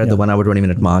this up at the 1 hour 20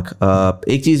 minute mark.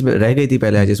 एक चीज रह गई थी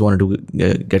पहले, I just wanted to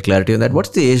get clarity on that.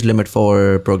 What's the age limit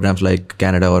for programmes like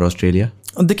Canada और ऑस्ट्रेलिया?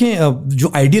 देखिए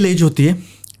जो आइडियल एज होती है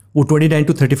वो 29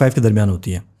 to 35 के दरमियान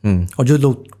होती है, और जो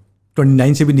लोग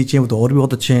 29 से भी नीचे हैं वो तो और भी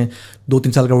बहुत अच्छे हैं,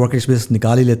 2-3 साल का वर्क एक्सपीरियंस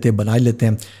निकाल ही लेते हैं, बना ही लेते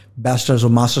हैं। बैचलर्स और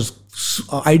मास्टर्स,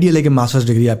 आइडियल है कि मास्टर्स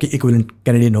डिग्री आपकी इक्विवेलेंट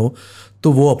कैनेडियन हो,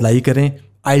 तो वो अप्लाई करें।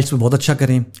 आइल्स में बहुत अच्छा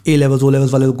करें, ए लेवल्स ओ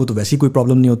लेवल्स वाले को तो वैसे ही कोई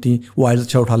प्रॉब्लम नहीं होती, वो आइल्स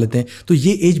अच्छा उठा लेते हैं, तो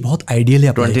ये एज बहुत आइडियल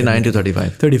है। 29 to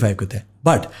 35 के थे।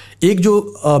 बट एक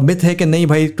जो मिथ है कि नहीं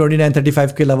भाई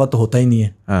 29-35 के अलावा तो होता ही नहीं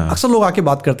है। अक्सर लोग आके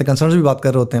बात करते हैं, कंसर्न भी बात कर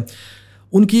रहे होते हैं,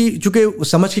 उनकी चूंकि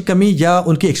समझ की कमी या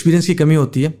उनकी एक्सपीरियंस की कमी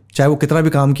होती है, चाहे वो कितना भी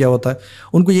काम किया होता है,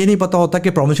 उनको ये नहीं पता होता कि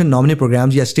प्रमोशन नॉमिनी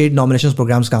प्रोग्राम्स या स्टेट नॉमिनेशन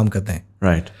प्रोग्राम्स काम करते हैं।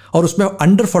 राइट। और उसमें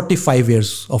अंडर 45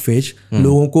 ईयर्स ऑफ एज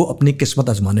लोगों को अपनी किस्मत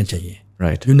आजमाने चाहिए।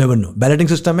 Right. You never no, balloting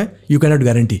system है, यू कैन नॉट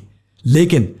गारंटी,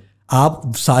 लेकिन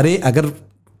आप सारे अगर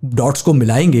डॉट्स को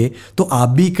मिलाएंगे तो आप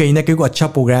भी कहीं ना कहीं को अच्छा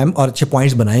प्रोग्राम और अच्छे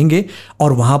पॉइंट्स बनाएंगे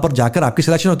और वहां पर जाकर आपकी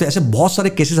सिलेक्शन होते हैं। ऐसे बहुत सारे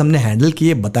केसेस हमने हैंडल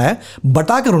किए,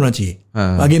 बता कर होना चाहिए।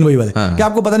 अगेन वही वाले कि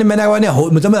आपको पता नहीं, मैंने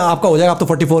मतलब आपका हो जाएगा, आप तो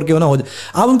 44 के हो ना हो जाए,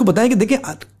 आप उनको बताएं कि देखिए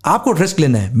आपको रिस्क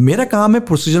लेना है, मेरा काम है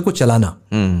प्रोसीजर को चलाना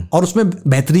और उसमें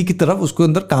बेहतरी की तरफ उसके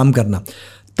अंदर काम करना।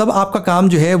 तब आपका काम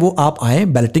जो है वो आप आए,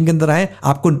 बैलेटिंग के अंदर आए,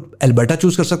 आपको एल्बर्टा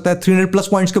चूज कर सकता है, 300+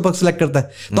 पॉइंट्स के ऊपर सिलेक्ट करता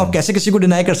है, तो आप कैसे किसी को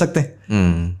डिनाई कर सकते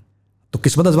हैं? तो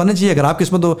किस्मत आजमानी चाहिए। अगर आप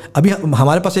किस्मत हो, अभी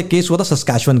हमारे पास एक केस हुआ था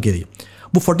सस्कैचुअन के लिए,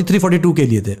 वो 43-42 के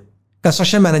लिए थे,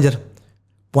 कंस्ट्रक्शन मैनेजर,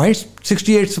 पॉइंट्स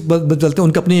 68 चलते,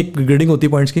 उनकी अपनी एक ग्रेडिंग होती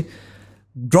है पॉइंट्स की,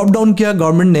 ड्रॉप डाउन किया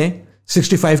गवर्नमेंट ने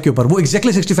 65 के ऊपर, वो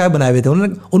एक्जैक्टली 65 बनाए हुए थे।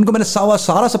 उनको मैंने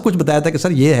सारा सब कुछ बताया था कि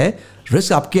सर ये है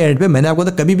रिस्क आपके एंड पे। मैंने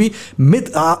आपको कभी भी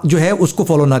मिथ जो है उसको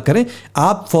फॉलो ना करें,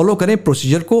 आप फॉलो करें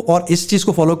प्रोसीजर को और इस चीज़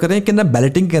को फॉलो करें कि ना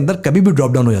बैलेटिंग के अंदर कभी भी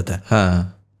ड्रॉप डाउन हो जाता है।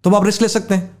 हाँ। तो आप रिस्क ले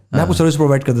सकते हैं, मैं आपको सर्विस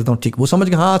प्रोवाइड कर देता हूँ, ठीक। वो समझ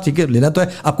के हाँ ठीक है लेना तो है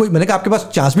आपको, मैंने कहा आपके पास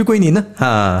चांस भी कोई नहीं ना,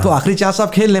 तो आखिरी चांस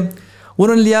आप खेल लें।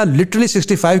 उन्होंने लिया, लिटरली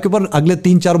 65 के ऊपर अगले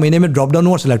 3-4 महीने में ड्रॉप डाउन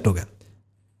हुआ और सिलेक्ट हो गया।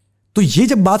 तो ये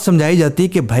जब बात समझाई जाती है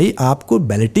कि भाई आपको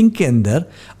बैलेटिंग के अंदर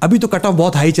अभी तो कट ऑफ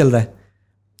बहुत हाई चल रहा है,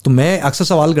 तो मैं अक्सर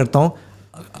सवाल करता हूँ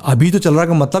अभी तो चल रहा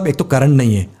का मतलब एक तो करंट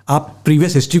नहीं है, आप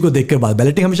प्रीवियस हिस्ट्री को देख कर बात,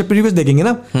 बैलेटिंग हमेशा प्रीवियस देखेंगे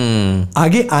ना,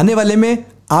 आगे आने वाले में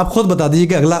आप खुद बता दीजिए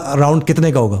कि अगला राउंड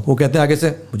कितने का होगा। वो कहते हैं आगे से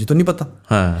मुझे तो नहीं पता।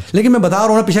 हाँ। लेकिन मैं बता रहा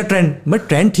हूँ ना पीछे ट्रेंड, मैं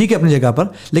ट्रेंड ठीक है अपनी जगह पर,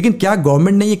 लेकिन क्या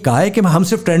गवर्नमेंट ने ये कहा है कि हम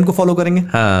सिर्फ ट्रेंड को फॉलो करेंगे?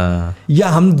 हाँ। या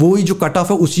हम वही जो कट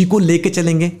ऑफ है उसी को लेके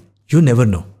चलेंगे? You never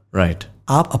know. राइट।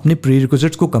 आप अपने प्री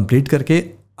रिक्विजिट्स को कंप्लीट करके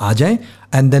आ जाएं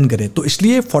एंड देन करें। तो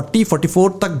इसलिए 40-44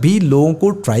 तक भी लोगों को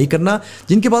ट्राई करना,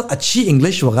 जिनके पास अच्छी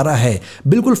इंग्लिश वगैरह है,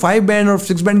 बिल्कुल 5 बैंड और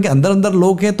 6 बैंड के अंदर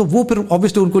लोग हैं, तो वो फिर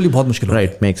ऑब्वियसली उनको लिए बहुत मुश्किल है।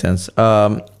 Right, make sense.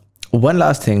 One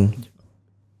last thing,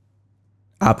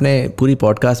 आपने पूरी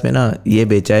पॉडकास्ट में ना ये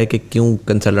बेचा है कि क्यों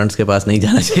कंसल्टेंट्स के पास नहीं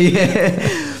जाना चाहिए।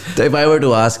 तो if I were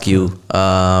to ask you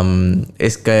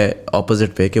इसके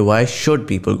ऑपोजिट पे कि why should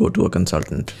people go to a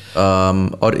consultant,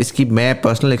 और इसकी मैं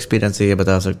पर्सनल एक्सपीरियंस से ये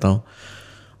बता सकता हूँ।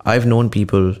 आई have known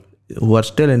people who are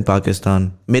still in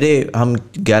Pakistan. हम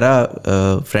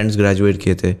 11 फ्रेंड्स ग्रेजुएट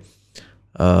किए थे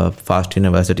फास्ट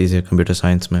यूनिवर्सिटी से कंप्यूटर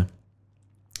साइंस में।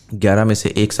 11 में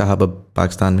से एक साहब अब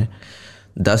पाकिस्तान में,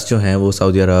 10 जो हैं वो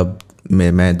सऊदी अरब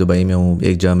में, मैं दुबई में हूँ,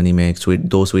 एक जर्मनी में,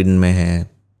 2 स्वीडन में हैं,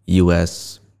 US,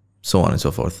 so on and so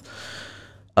forth.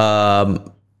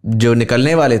 जो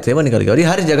निकलने वाले थे वो निकल गए, और ये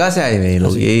हर जगह से आए हुए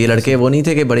लोग। ये लड़के वो नहीं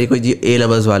थे कि बड़े कोई A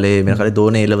लेवल्स वाले, मेरे ख्याल 2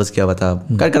 ने A लेवल्स किया हुआ था,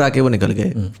 कर के वो निकल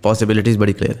गए। पॉसिबिलिटीज़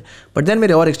बड़ी क्लियर है। बट देन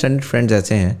मेरे और एक्सटेंडेड फ्रेंड्स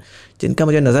ऐसे हैं जिनका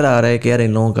मुझे नज़र आ रहा है कि यार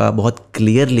इन लोगों का बहुत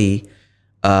क्लियरली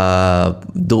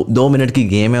 2 मिनट की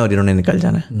गेम है और इन्होंने निकल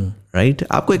जाना है। राइट।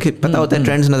 आपको एक पता होता है,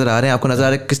 ट्रेंड्स नज़र आ रहे हैं, आपको नज़र आ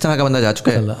रहा है किस तरह का बंदा जा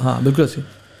चुका है। हाँ बिल्कुल।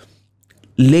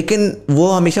 लेकिन वो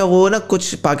हमेशा वो ना,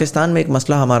 कुछ पाकिस्तान में एक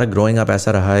मसला हमारा ग्रोइंग अप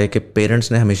ऐसा रहा है कि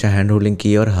पेरेंट्स ने हमेशा हैंड होल्डिंग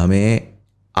की और हमें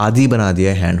आदी बना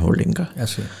दिया है हैंड होल्डिंग का।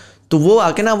 ऐसे तो वो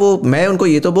आके ना, वो मैं उनको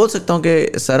ये तो बोल सकता हूँ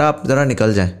कि सर आप ज़रा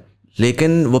निकल जाएं,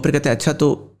 लेकिन वो फिर कहते हैं अच्छा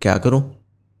तो क्या करूँ?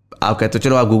 आप कहते हो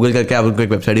चलो आप गूगल करके आप उनको एक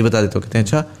वेबसाइट ही बता देते हो, कहते हैं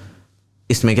अच्छा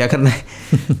इसमें क्या करना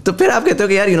है। तो फिर आप कहते हो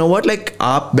कि यार यू नो व्हाट, लाइक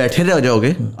आप बैठे रह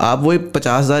जाओगे, आप वही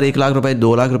 50,000, 1 लाख रुपए,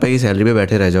 2 लाख रुपए की सैलरी पे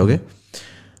बैठे रह जाओगे।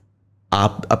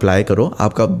 आप अप्लाई करो,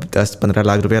 आपका 10-15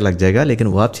 लाख रुपया लग जाएगा, लेकिन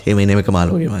वो आप 6 महीने में कमा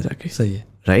लोगे वहाँ जाके। सही है।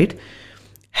 राइट।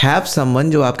 हैव समवन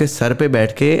जो आपके सर पे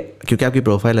बैठ के, क्योंकि आपकी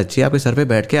प्रोफाइल अच्छी है, आपके सर पे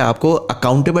बैठ के आपको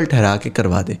अकाउंटेबल ठहरा के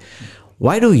करवा दे।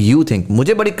 Why do you think?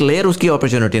 मुझे बड़ी क्लियर उसकी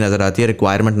अपॉर्चुनिटी नज़र आती है,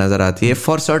 रिक्वायरमेंट नज़र आती है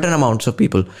for certain amounts of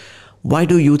people. Why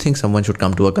do you think someone should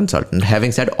come to a consultant,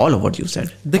 having said all of what you said?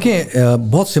 देखिए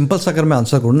बहुत सिंपल सा अगर मैं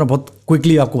आंसर करूँ ना, बहुत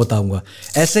क्विकली आपको बताऊंगा।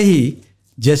 ऐसे ही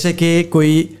जैसे कि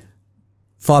कोई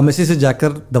फार्मेसी से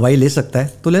जाकर दवाई ले सकता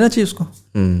है तो लेना चाहिए उसको।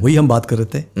 वही हम बात कर रहे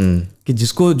थे कि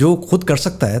जिसको जो खुद कर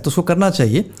सकता है तो उसको करना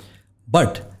चाहिए।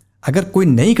 बट अगर कोई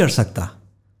नहीं कर सकता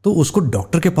तो उसको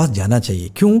डॉक्टर के पास जाना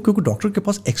चाहिए। क्यों? क्योंकि डॉक्टर के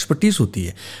पास एक्सपर्टीज होती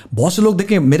है। बहुत से लोग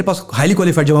देखें मेरे पास हाईली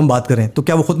क्वालिफाइड, जब हम बात करें तो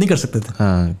क्या वो खुद नहीं कर सकते थे?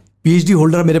 हाँ। PhD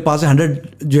होल्डर मेरे पास है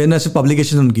 100 जो है ना सिर्फ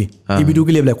पब्लिकेशन उनकी TB2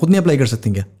 के लिए अप्लाई, खुद नहीं अप्लाई कर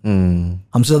सकते क्या?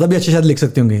 हमसे ज़्यादा भी अच्छे शायद लिख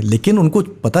सकते होंगे, लेकिन उनको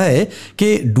पता है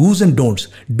कि डूज एंड डोंट्स।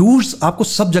 डूज आपको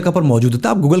सब जगह पर मौजूद होता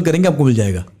है, आप गूगल करेंगे आपको मिल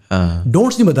जाएगा।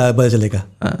 डोंट्स नहीं बताया पता चलेगा।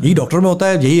 यही डॉक्टर में होता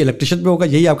है, यही इलेक्ट्रिशियन पे होगा,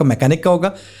 यही आपका मैकेनिक का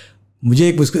होगा। मुझे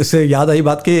एक उससे याद आई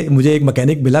बात कि मुझे एक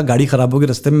मैकेनिक मिला, गाड़ी ख़राब हो गई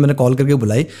रास्ते में, मैंने कॉल करके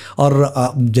बुलाई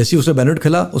और जैसे ही उसे बेनिफिट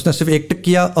खिला उसने सिर्फ एक टिक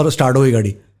किया और स्टार्ट हो गई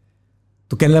गाड़ी।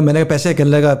 तो कहने लगा, मैंने पैसे, कहने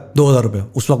लगा 2000 रुपये।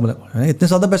 उस वक्त मैंने इतने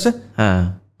ज़्यादा पैसे?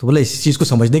 तो बोला इसी चीज़ को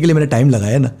समझने के लिए मैंने टाइम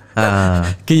लगाया ना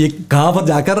कि ये कहाँ पर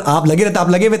जाकर आप लगे रहते, आप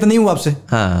लगे हुए तो नहीं हुआ आपसे।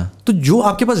 तो जो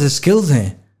आपके पास स्किल्स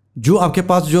हैं, जो आपके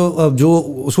पास जो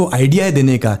उसको आइडिया है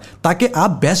देने का, ताकि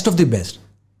आप बेस्ट ऑफ द बेस्ट,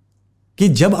 कि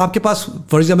जब आपके पास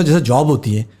फॉर एग्जाम्पल जैसे जॉब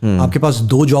होती है, आपके पास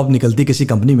 2 जॉब निकलती है किसी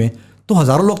कंपनी में, तो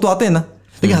हज़ारों लोग तो आते हैं ना,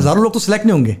 लेकिन हज़ारों लोग तो सिलेक्ट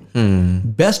नहीं होंगे।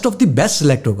 Best of the best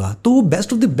select होगा। तो वो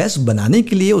बेस्ट ऑफ द बेस्ट बनाने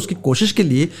के लिए, उसकी कोशिश के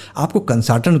लिए आपको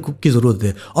कंसल्टेंट की ज़रूरत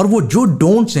है। और वो जो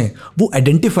डोंट्स हैं वो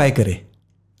आइडेंटिफाई करे।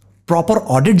 प्रॉपर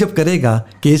ऑडिट जब करेगा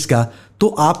केस का, तो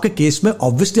आपके केस में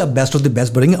ऑब्वियसली आप बेस्ट ऑफ द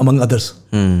बेस्ट बनेंगे अमंग अदर्स।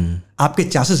 आपके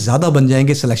चांसेस ज़्यादा बन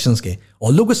जाएंगे सिलेक्शंस के।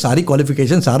 और लोग सारी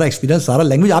क्वालिफिकेशन, सारा एक्सपीरियंस, सारा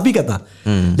लैंग्वेज आप ही का था,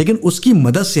 लेकिन उसकी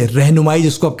मदद से, रहनुमाई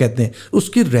जिसको आप कहते हैं,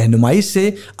 उसकी रहनुमाई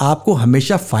से आपको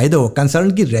हमेशा फ़ायदा हो।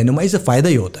 कंसल्टेंट की रहनुमाई से फ़ायदा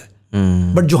ही होता है।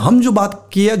 बट जो हम जो बात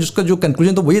किया, जिसका जो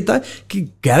कंक्लूजन तो वही था कि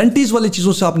गारंटीज वाली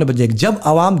चीज़ों से आपने बचेगा। जब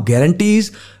आवाम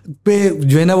गारंटीज पे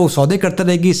जो है ना वो सौदे करते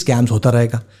रहेगी, स्कैम्स होता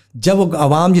रहेगा। जब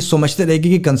आवाम ये समझते रहेगी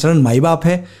कि कंसर्न माई बाप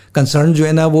है, कंसर्न जो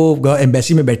है ना वो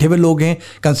एम्बेसी में बैठे हुए लोग हैं,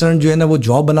 कंसर्न जो है ना वो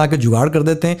जॉब बना के जुगाड़ कर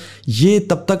देते हैं, ये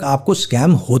तब तक आपको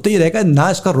स्कैम होते ही रहेगा ना।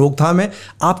 इसका रोकथाम है,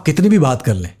 आप कितनी भी बात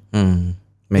कर लें।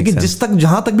 लेकिन जिस तक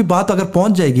जहाँ तक भी बात अगर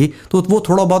पहुँच जाएगी तो वो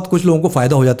थोड़ा बहुत कुछ लोगों को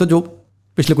फ़ायदा हो जाता है, जो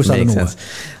पिछले कुछ सालों में हुआ।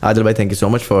 आदिल भाई, thank you so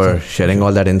much for sharing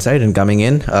all that insight and coming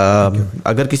in.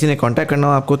 अगर किसी ने कांटेक्ट करना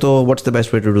हो आपको, तो what's the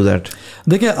best way to do that?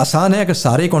 देखिए, आसान है। अगर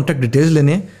सारे कांटेक्ट डिटेल्स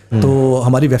लेने हैं तो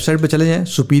हमारी वेबसाइट पे चले जाएं,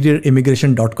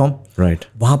 superiorimmigration.com। राइट,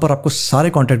 वहाँ पर आपको सारे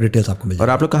कांटेक्ट डिटेल्स आपको मिल जाएंगे।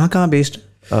 और आप लोग कहाँ बेस्ड?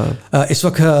 इस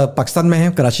वक्त पाकिस्तान में है,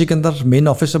 कराची के अंदर मेन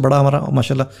ऑफिस है बड़ा हमारा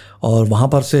माशाल्लाह, और वहाँ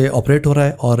पर से ऑपरेट हो रहा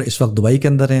है। और इस वक्त दुबई के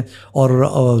अंदर है,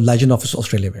 और लाइजन ऑफिस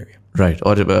ऑस्ट्रेलिया में भी। राइट,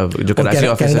 और जो कराची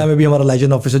ऑफिस कनाडा में भी हमारा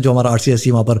लाइजन ऑफिस है, जो हमारा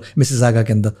RCSC वहाँ पर मिसिसागा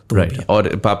के अंदर। तो राइट, और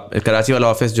कराची वाला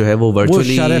ऑफिस जो है वो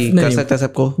वर्चुअली कर सकता है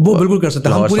सबको? वो बिल्कुल कर सकता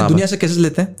है। हम पूरी दुनिया से केसेस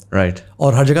लेते हैं, राइट,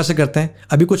 और हर जगह से करते हैं।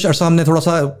 अभी कुछ अर्सा हमने थोड़ा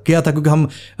सा किया था, क्योंकि हम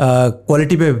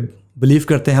क्वालिटी पे बिलीव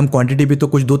करते हैं, हम क्वांटिटी भी। तो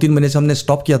कुछ 2-3 महीने से हमने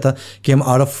स्टॉप किया था कि हम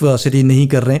आउट ऑफ सिटी नहीं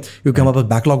कर रहे हैं, क्योंकि हमारे पास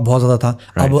बैकलॉग बहुत ज़्यादा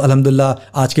था। अब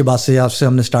अल्हम्दुलिल्लाह आज के बाद से आपसे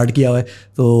हमने स्टार्ट किया हुआ है,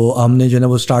 तो हमने जो है ना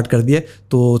वो स्टार्ट कर दिया।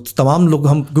 तो तमाम लोग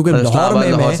हम, क्योंकि लाहौर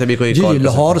में जी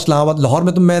लाहौर, इस्लामाबाद, लाहौर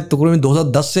में तो मैं तकरीबन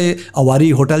 2010 से अवारी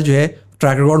होटल जो है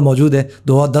ट्रैक रिकॉर्ड मौजूद है।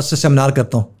 2010 से सेमिनार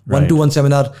करता हूँ, 1-to-1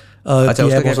 सेमिनार। अच्छा,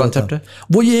 उसका क्या कॉन्सेप्ट है?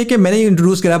 वो ये है कि मैंने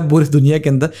इंट्रोड्यूस करा पूरी दुनिया के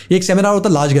अंदर। एक सेमिनार होता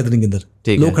है लार्ज गैदरिंग के अंदर,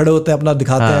 लोग खड़े होते हैं, अपना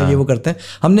दिखाते हैं, ये वो करते हैं।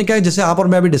 हमने क्या, जैसे आप और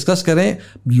मैं अभी डिस्कस करें,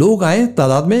 लोग आए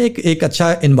तादाद में, एक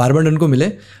अच्छा इन्वायरमेंट उनको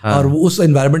मिले, और उस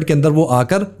इन्वायरमेंट के अंदर वो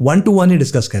आकर 1-to-1 ही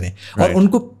डिस्कस करें, और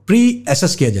उनको प्री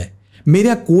एसेस किया जाए। मेरे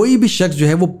यहाँ कोई भी शख्स जो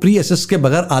है वो प्री एसेस के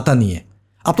बगैर आता नहीं है।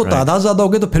 अब तो तादाद ज़्यादा हो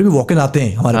गए तो फिर भी वॉक इन आते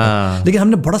हैं हमारे पास, लेकिन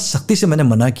हमने बड़ा सख्ती से मैंने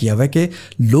मना किया हुआ है कि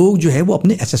लोग जो है वो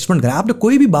अपने असेसमेंट करें। आपने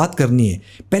कोई भी बात करनी है,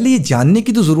 पहले ये जानने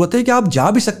की तो ज़रूरत है कि आप जा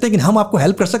भी सकते हैं, लेकिन हम आपको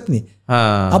हेल्प कर सकते नहीं।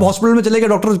 अब हॉस्पिटल में चले गए,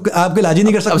 डॉक्टर आपके इलाज ही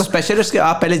नहीं कर सकता। स्पेशलिस्ट के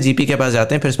आप पहले GP के पास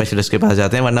जाते हैं, फिर स्पेशलिस्ट के पास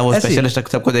जाते हैं, वरना वो स्पेशलिस्ट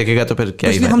सबको देखेगा तो फिर क्या?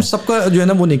 इसलिए हम सबका जो है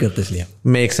ना वो नहीं करते, इसलिए।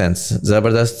 Make sense.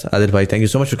 जबरदस्त। आदिल भाई, thank you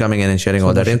so much for coming in and sharing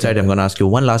all that insight. I am gonna ask you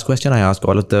one last question. I ask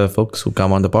all of the folks who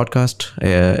come on the podcast,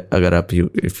 अगर आप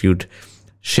if you'd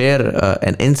share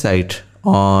an insight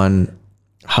on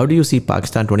how do you see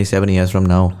Pakistan 27 years from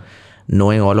now,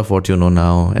 knowing all of what you know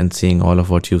now and seeing all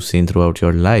of what you've seen throughout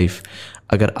your life.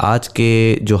 अगर आज के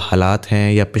जो हालात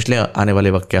हैं या पिछले आने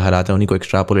वाले वक्त के हालात हैं उन्हीं को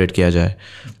एक्सट्रापोलेट किया जाए,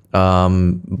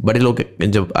 बड़े लोग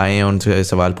जब आए हैं उनसे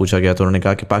सवाल पूछा गया तो उन्होंने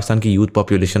कहा कि पाकिस्तान की यूथ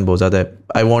पॉपुलेशन बहुत ज़्यादा है।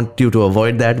 I want you to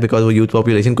avoid that, because वो यूथ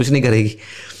पॉपुलेशन कुछ नहीं करेगी।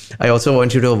 I also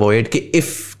want you to avoid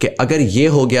कि अगर ये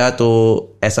हो गया तो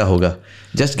ऐसा होगा।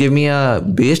 Just give me a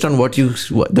based on what you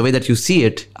the way that you see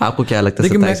it, आपको क्या लगता है?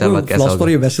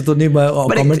 वैसे तो नहीं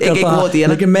कमेंट करता,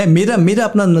 लेकिन मैं मेरा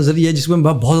अपना नजरिया है जिसमें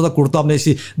मैं बहुत ज़्यादा कुड़ता, आपने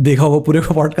इसी देखा होगा पूरे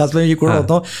पॉडकास्ट में ये कुड़ा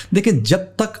होता हूँ। देखिए, जब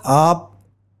तक आप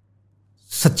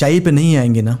सच्चाई पे नहीं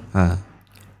आएंगे ना,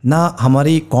 ना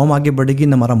हमारी कौम आगे बढ़ेगी,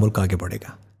 ना हमारा मुल्क आगे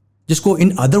बढ़ेगा। जिसको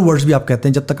इन अदर वर्ड्स भी आप कहते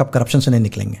हैं, जब तक आप करप्शन से नहीं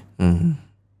निकलेंगे,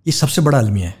 ये सबसे बड़ा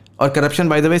अलमिया है। और करप्शन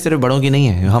बाय द वे सिर्फ बड़ों की नहीं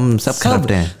है, हम सब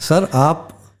करप्ट हैं सर।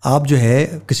 आप जो है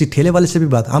किसी ठेले वाले से भी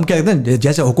बात, हम क्या कहते हैं,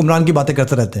 जैसे हुक्मरान की बातें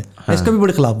करते रहते हैं, इसका भी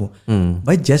बड़े खिलाफ हूँ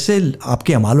भाई। जैसे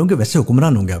आपके अमाल होंगे वैसे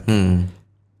हुक्मरान होंगे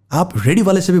आप। रेडी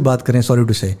वाले से भी बात करें, सॉरी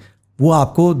टू से, वो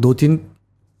आपको 2-3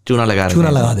 चूना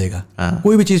लगा देगा।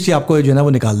 कोई भी चीज़ से आपको जो है ना वो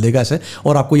निकाल देगा ऐसे,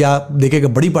 और आपको या देखेगा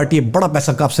बड़ी पार्टी है, बड़ा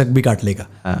पैसा आपसे भी काट लेगा।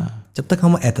 जब तक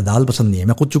हम एतदाल पसंद नहीं है,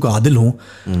 मैं खुद चूँकि आदिल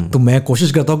हूँ तो मैं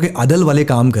कोशिश करता हूँ कि आदिल वाले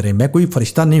काम करें। मैं कोई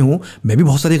फरिश्ता नहीं हूँ, मैं भी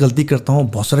बहुत सारी गलती करता हूँ,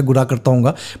 बहुत सारे गुनाह करता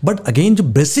हूँ, बट अगेन जो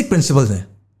बेसिक प्रिंसिपल्स हैं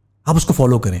आप उसको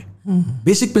फॉलो करें।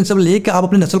 बेसिक प्रिंसिपल ये कि आप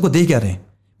अपनी नस्ल को दे क्या रहे हैं।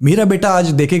 मेरा बेटा आज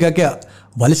देखेगा कि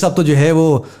वालिद साहब तो जो है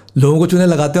वो लोगों को चूने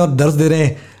लगाते हैं और दर्द दे रहे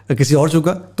हैं किसी और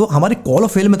चूका, तो हमारे कॉल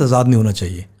ऑफ फेल में तजाद नहीं होना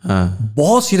चाहिए।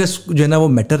 बहुत सीरियस जो है ना वो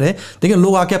मैटर है। देखिए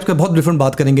लोग आके आपके बहुत डिफरेंट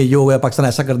बात करेंगे, ये हो गया पाकिस्तान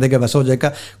ऐसा कर देगा वैसा हो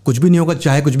जाएगा, कुछ भी नहीं होगा,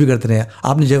 चाहे कुछ भी करते रहे।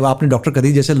 आपने डॉक्टर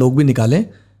कदीर जैसे लोग भी निकाले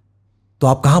तो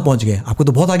आप कहाँ पहुंच गए? आपको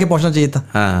तो बहुत आगे पहुंचना चाहिए था।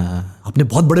 आपने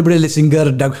बहुत बड़े बड़े सिंगर,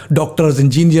 डॉक्टर्स,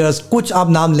 इंजीनियर्स, कुछ आप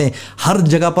नाम लें, हर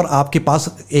जगह पर आपके पास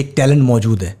एक टैलेंट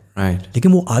मौजूद है,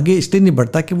 लेकिन वो आगे इसलिए नहीं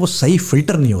बढ़ता कि वो सही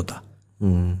फिल्टर नहीं होता।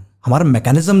 हमारा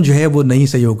मैकेनिज्म जो है वो नहीं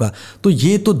सही होगा। तो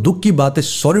ये तो दुख की बात है।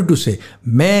 सॉरी टू से,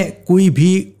 मैं कोई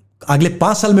भी अगले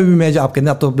 5 साल में भी, मैं जो आप कहते हैं,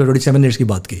 आप तो 27 ईयर्स की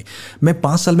बात की, मैं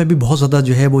 5 साल में भी बहुत ज़्यादा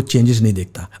जो है वो चेंजेस नहीं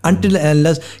देखता अनटिल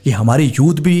अनलेस कि हमारी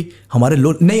यूथ भी, हमारे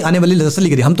लोग नहीं, आने वाली नस्ल ही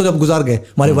करी। हम तो जब गुजार गए,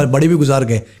 हमारे बड़े भी गुजार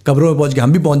गए, कब्रों में पहुंच गए,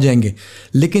 हम भी पहुंच जाएंगे।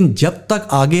 लेकिन जब तक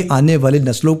आगे आने वाली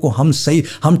नस्लों को हम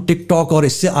टिकटॉक और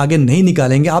इससे आगे नहीं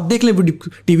निकालेंगे, आप देख लें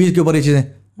टीवी के ऊपर ये चीज़ें,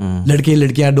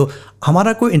 लड़कियां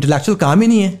हमारा कोई इंटेलेक्चुअल काम ही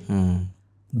नहीं है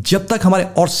जब तक हमारे।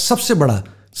 और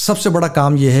सबसे बड़ा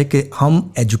काम ये है कि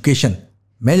हम एजुकेशन,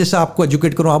 मैं जैसे आपको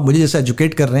एजुकेट करूँ, आप मुझे जैसे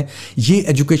एजुकेट कर रहे हैं, ये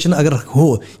एजुकेशन अगर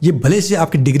हो, ये भले से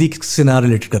आपकी डिग्री से ना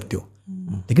रिलेटेड करते हो,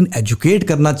 लेकिन एजुकेट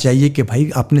करना चाहिए कि भाई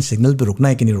आपने सिग्नल पे रुकना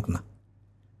है कि नहीं रुकना।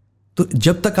 तो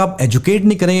जब तक आप एजुकेट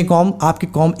नहीं करेंगे कौम, आपकी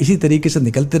कौम इसी तरीके से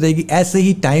निकलती रहेगी, ऐसे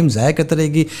ही टाइम ज़ाया करती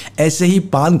रहेगी, ऐसे ही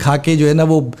पान खा के जो है ना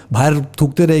वो बाहर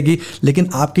थूकते रहेगी, लेकिन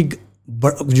आपकी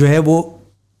जो है वो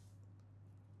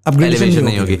अपग्रेडेशन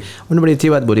नहीं होगी। उन्होंने बड़ी अच्छी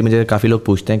बात बोली। मुझे काफ़ी लोग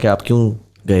पूछते हैं कि आप क्यों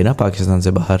गए ना पाकिस्तान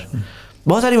से बाहर।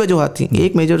 बहुत सारी वजूहत थी।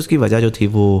 एक मेजर उसकी वजह जो थी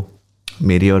वो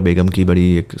मेरी और बेगम की बड़ी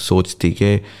एक सोच थी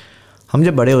कि हम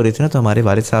जब बड़े हो रहे थे ना, तो हमारे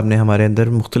वालिद साहब ने हमारे अंदर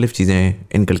मुख्तलिफ़ चीज़ें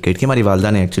इनकलकेट की। हमारी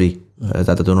वालदा ने एक्चुअली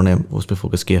ज़्यादा तो उन्होंने उस पर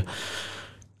फोकस किया।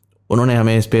 उन्होंने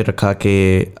हमें इस पर रखा कि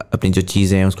अपनी जो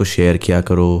चीज़ें हैं उसको शेयर किया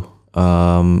करो,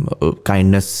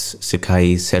 काइंडनेस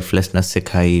सिखाई, सेल्फलेसनेस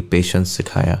सिखाई, पेशेंस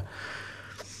सिखाया।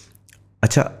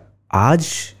 अच्छा, आज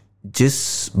जिस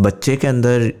बच्चे के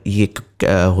अंदर ये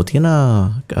होती है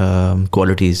ना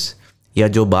क्वालिटीज़, या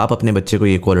जो बाप अपने बच्चे को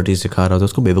ये क्वालिटीज़ सिखा रहा होता है,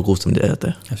 उसको बेवकूफ़ समझा जाता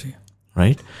है,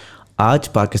 राइट। आज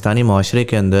पाकिस्तानी माशरे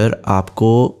के अंदर आपको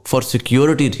फॉर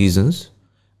सिक्योरिटी रीजंस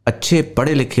अच्छे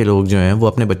पढ़े लिखे लोग जो हैं वो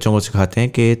अपने बच्चों को सिखाते हैं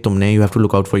कि तुमने you have to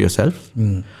look out for yourself,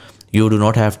 you do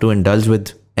not have to indulge with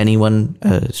anyone,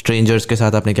 strangers के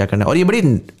साथ आपने क्या करना है। और ये बड़ी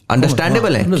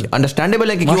अंडरस्टैंडेबल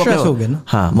है कि क्यों अपने हो गया ना।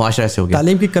 हाँ, मुआशरा से हो गया।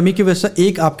 तालीम की कमी की वजह से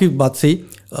एक आपकी बात से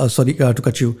सॉरी टू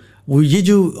कट यू, वो ये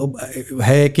जो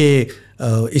है कि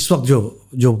इस वक्त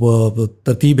जो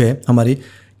तरतीब है हमारी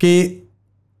कि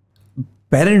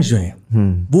पेरेंट्स जो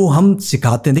हैं वो हम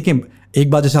सिखाते हैं। देखिए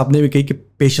एक बात जैसे आपने भी कही कि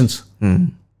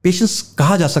पेशेंस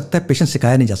कहा जा सकता है, पेशेंस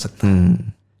सिखाया नहीं जा सकता।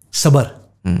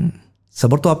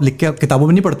 सबर तो आप लिख के किताबों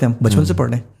में नहीं पढ़ते, हम बचपन से पढ़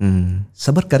रहे हैं।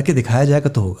 सबर करके दिखाया जाएगा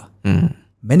तो होगा।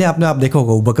 मैंने आप देखा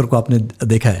होगा, अबू बकर को आपने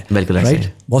देखा है,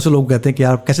 राइट। बहुत से लोग कहते हैं कि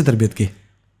यार कैसे तरबियत की,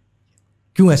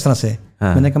 क्यों इस तरह से।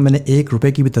 मैंने कहा मैंने 1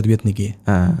 रुपए की भी तरबियत नहीं की है,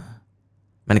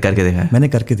 मैंने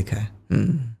करके दिखाया।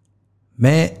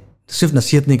 मैं सिर्फ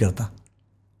नसीहत नहीं करता,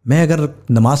 मैं अगर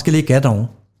नमाज के लिए कह रहा हूँ,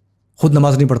 खुद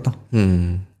नमाज नहीं पढ़ता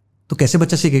तो कैसे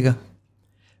बच्चा सीखेगा।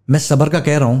 मैं सबर का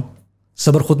कह रहा हूँ,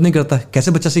 सबर खुद नहीं करता,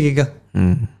 कैसे बच्चा सीखेगा।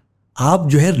 आप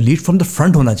जो है लीड फ्रॉम द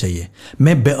फ्रंट होना चाहिए।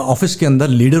 मैं ऑफिस के अंदर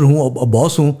लीडर हूँ और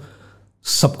बॉस हूँ,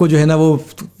 सबको जो है ना वो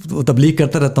तबलीग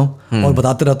करता रहता हूँ और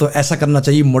बताते रहता हूँ ऐसा करना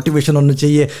चाहिए, मोटिवेशन होना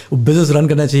चाहिए, बिजनेस रन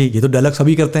करना चाहिए। ये तो डायलॉग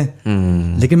सभी करते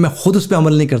हैं, लेकिन मैं खुद उस पर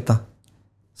अमल नहीं करता।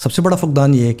 सबसे बड़ा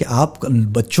फुकदान ये है कि आप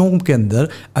बच्चों के अंदर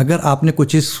अगर आपने कोई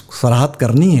चीज़ सराहत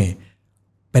करनी है,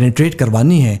 पेनिट्रेट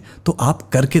करवानी है, तो आप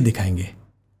करके दिखाएंगे।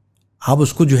 आप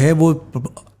उसको जो है वो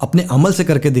अपने अमल से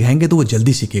करके दिखाएंगे तो वो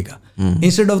जल्दी सीखेगा।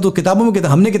 इंस्टेड ऑफ तो किताबों में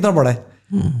हमने कितना पढ़ा है,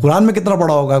 कुरान में कितना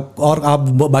पढ़ा होगा और आप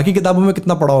बाकी किताबों में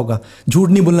कितना पढ़ा होगा। झूठ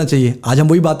नहीं बोलना चाहिए। आज हम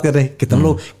वही बात कर रहे हैं,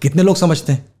 कितने लोग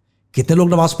समझते हैं, कितने लोग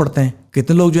नमाज पढ़ते हैं,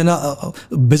 कितने लोग जो है ना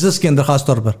बिजनेस के अंदर ख़ास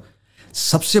तौर पर।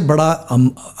 सबसे बड़ा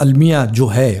अलमिया जो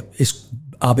है, इस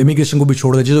आप इमिग्रेशन को भी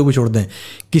छोड़ दें, चीज़ों को भी छोड़ दें,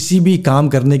 किसी भी काम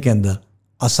करने के अंदर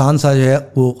आसान सा जो है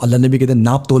वो अल्लाह ने भी कहते हैं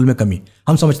नाप तोल में कमी।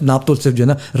 हम समझते नाप तोल सिर्फ जो है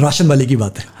ना राशन वाले की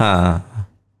बात है। हाँ।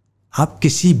 आप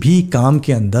किसी भी काम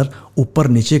के अंदर ऊपर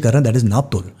नीचे कर रहे हैं, दैट इज नाप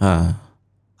तोल। हाँ।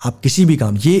 आप किसी भी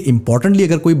काम, ये इंपॉर्टेंटली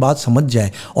अगर कोई बात समझ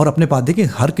जाए और अपने पास देखिए,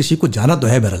 हर किसी को जाना तो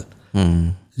है बहरल,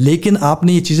 लेकिन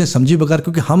आपने ये चीज़ें समझी बगैर,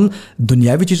 क्योंकि हम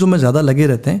दुनियावी चीज़ों में ज़्यादा लगे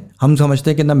रहते हैं। हम समझते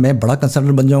हैं कि ना मैं बड़ा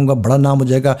कंसल्टेंट बन जाऊंगा, बड़ा नाम हो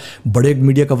जाएगा, बड़े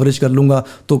मीडिया कवरेज कर लूंगा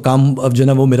तो काम अब जो है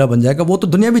ना वो मेरा बन जाएगा। वो तो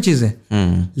दुनियावी चीज़ है,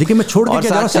 लेकिन मैं छोड़ के क्या जा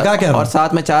रहा हूं, सिखा क्या रहा हूं? और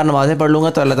साथ में 4 नमाजें पढ़ लूंगा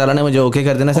तो अल्लाह ताला ने मुझे ओके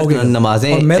कर देना। सिर्फ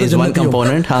नमाजें इज वन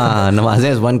कंपोनेंट। हाँ,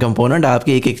 नमाजें इज वन कंपोनेंट।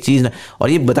 आपकी एक एक चीज़, और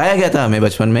ये बताया गया था हमें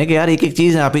बचपन में कि यार एक एक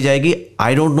चीज़ आप ही जाएगी।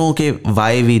 आई डोंट नो कि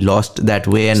why we lost that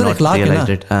way and not realised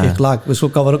it. इखलाक, इसको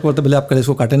कवर करते पहले आप करें,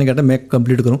 इसको काटे नहीं काटे, मैं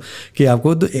कंप्लीट करूं कि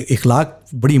आपको तो इखलाक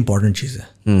बड़ी इंपॉर्टेंट चीज़ है।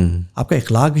 आपका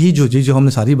इखलाक ही जो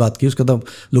हमने सारी बात की, उसका तो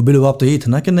लुबे लुबाब तो यही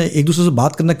था ना कि ना एक दूसरे से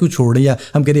बात करना क्यों छोड़ रहे, या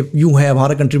हम कह रहे यूँ है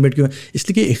हमारा कंट्रीमेट क्यों है,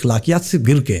 इसलिए कि इखलाकियात से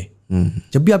गिर के,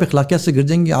 जब भी आप इखलाकियात से गिर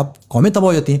जाएंगे आप कौमें तबाह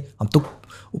हो जाती हैं। हम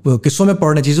तो किस्सों में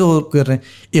पढ़ रहे चीज़ें कर रहे हैं,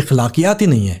 इखलाकियात ही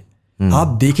नहीं है।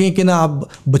 आप देखें कि ना आप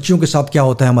बच्चियों के साथ क्या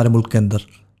होता है हमारे मुल्क के अंदर,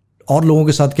 और लोगों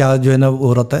के साथ क्या जो है ना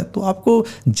वो रहता है, तो आपको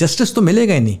जस्टिस तो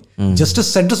मिलेगा ही नहीं। जस्टिस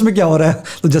सेंटर्स में क्या हो रहा है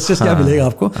तो जस्टिस क्या मिलेगा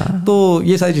आपको? तो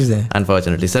ये सारी चीज़ें हैं।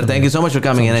 Unfortunately sir, thank you so much for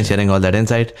coming in and sharing all that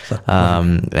insight,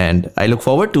 and I look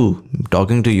forward to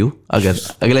talking to you. अगर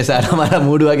अगले साल हमारा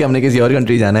मूड हुआ कि हमने किसी और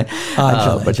कंट्री जाना है,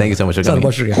 but thank you so much for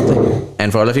coming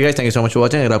and for all of you guys, thank you so much for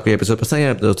watching. अगर आपको एपिसोड पसंद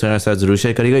है दोस्तों के साथ जरूर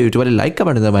शेयर करिएगा। यूट्यूब वाले लाइक का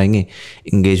बटन दबाएंगे,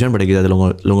 इंगेजमेंट बढ़ेगी, ज़्यादा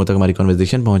लोगों तक हमारी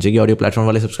कन्वर्सेशन पहुंचेगी। ऑडियो प्लेटफॉर्म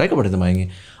वाले सब्सक्राइब का बटन दबाएंगे,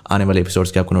 आने वाले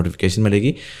एपिसोड्स की आपको नोटिफिकेशन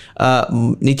मिलेगी।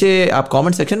 नीचे आप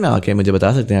कमेंट सेक्शन में आके मुझे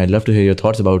बता सकते हैं। I love to hear your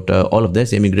thoughts about all of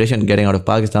this, immigration, getting out of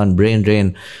Pakistan, brain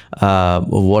drain,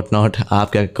 what not.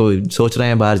 आप क्या कोई सोच रहे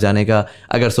हैं बाहर जाने का?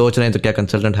 अगर सोच रहे हैं तो क्या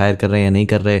कंसल्टेंट हायर कर रहे हैं या नहीं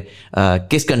कर रहे?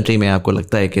 किस कंट्री में आपको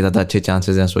लगता है कि ज़्यादा अच्छे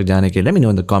चांसेस हैं उस वक्त जाने के? Let me know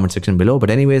in the comment section below. But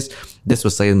anyways, this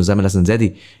was Syed Muzammil Hasan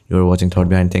Zaidi, you are watching Thought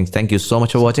Behind Things. Thank you so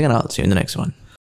much for watching and I will see you in the next one.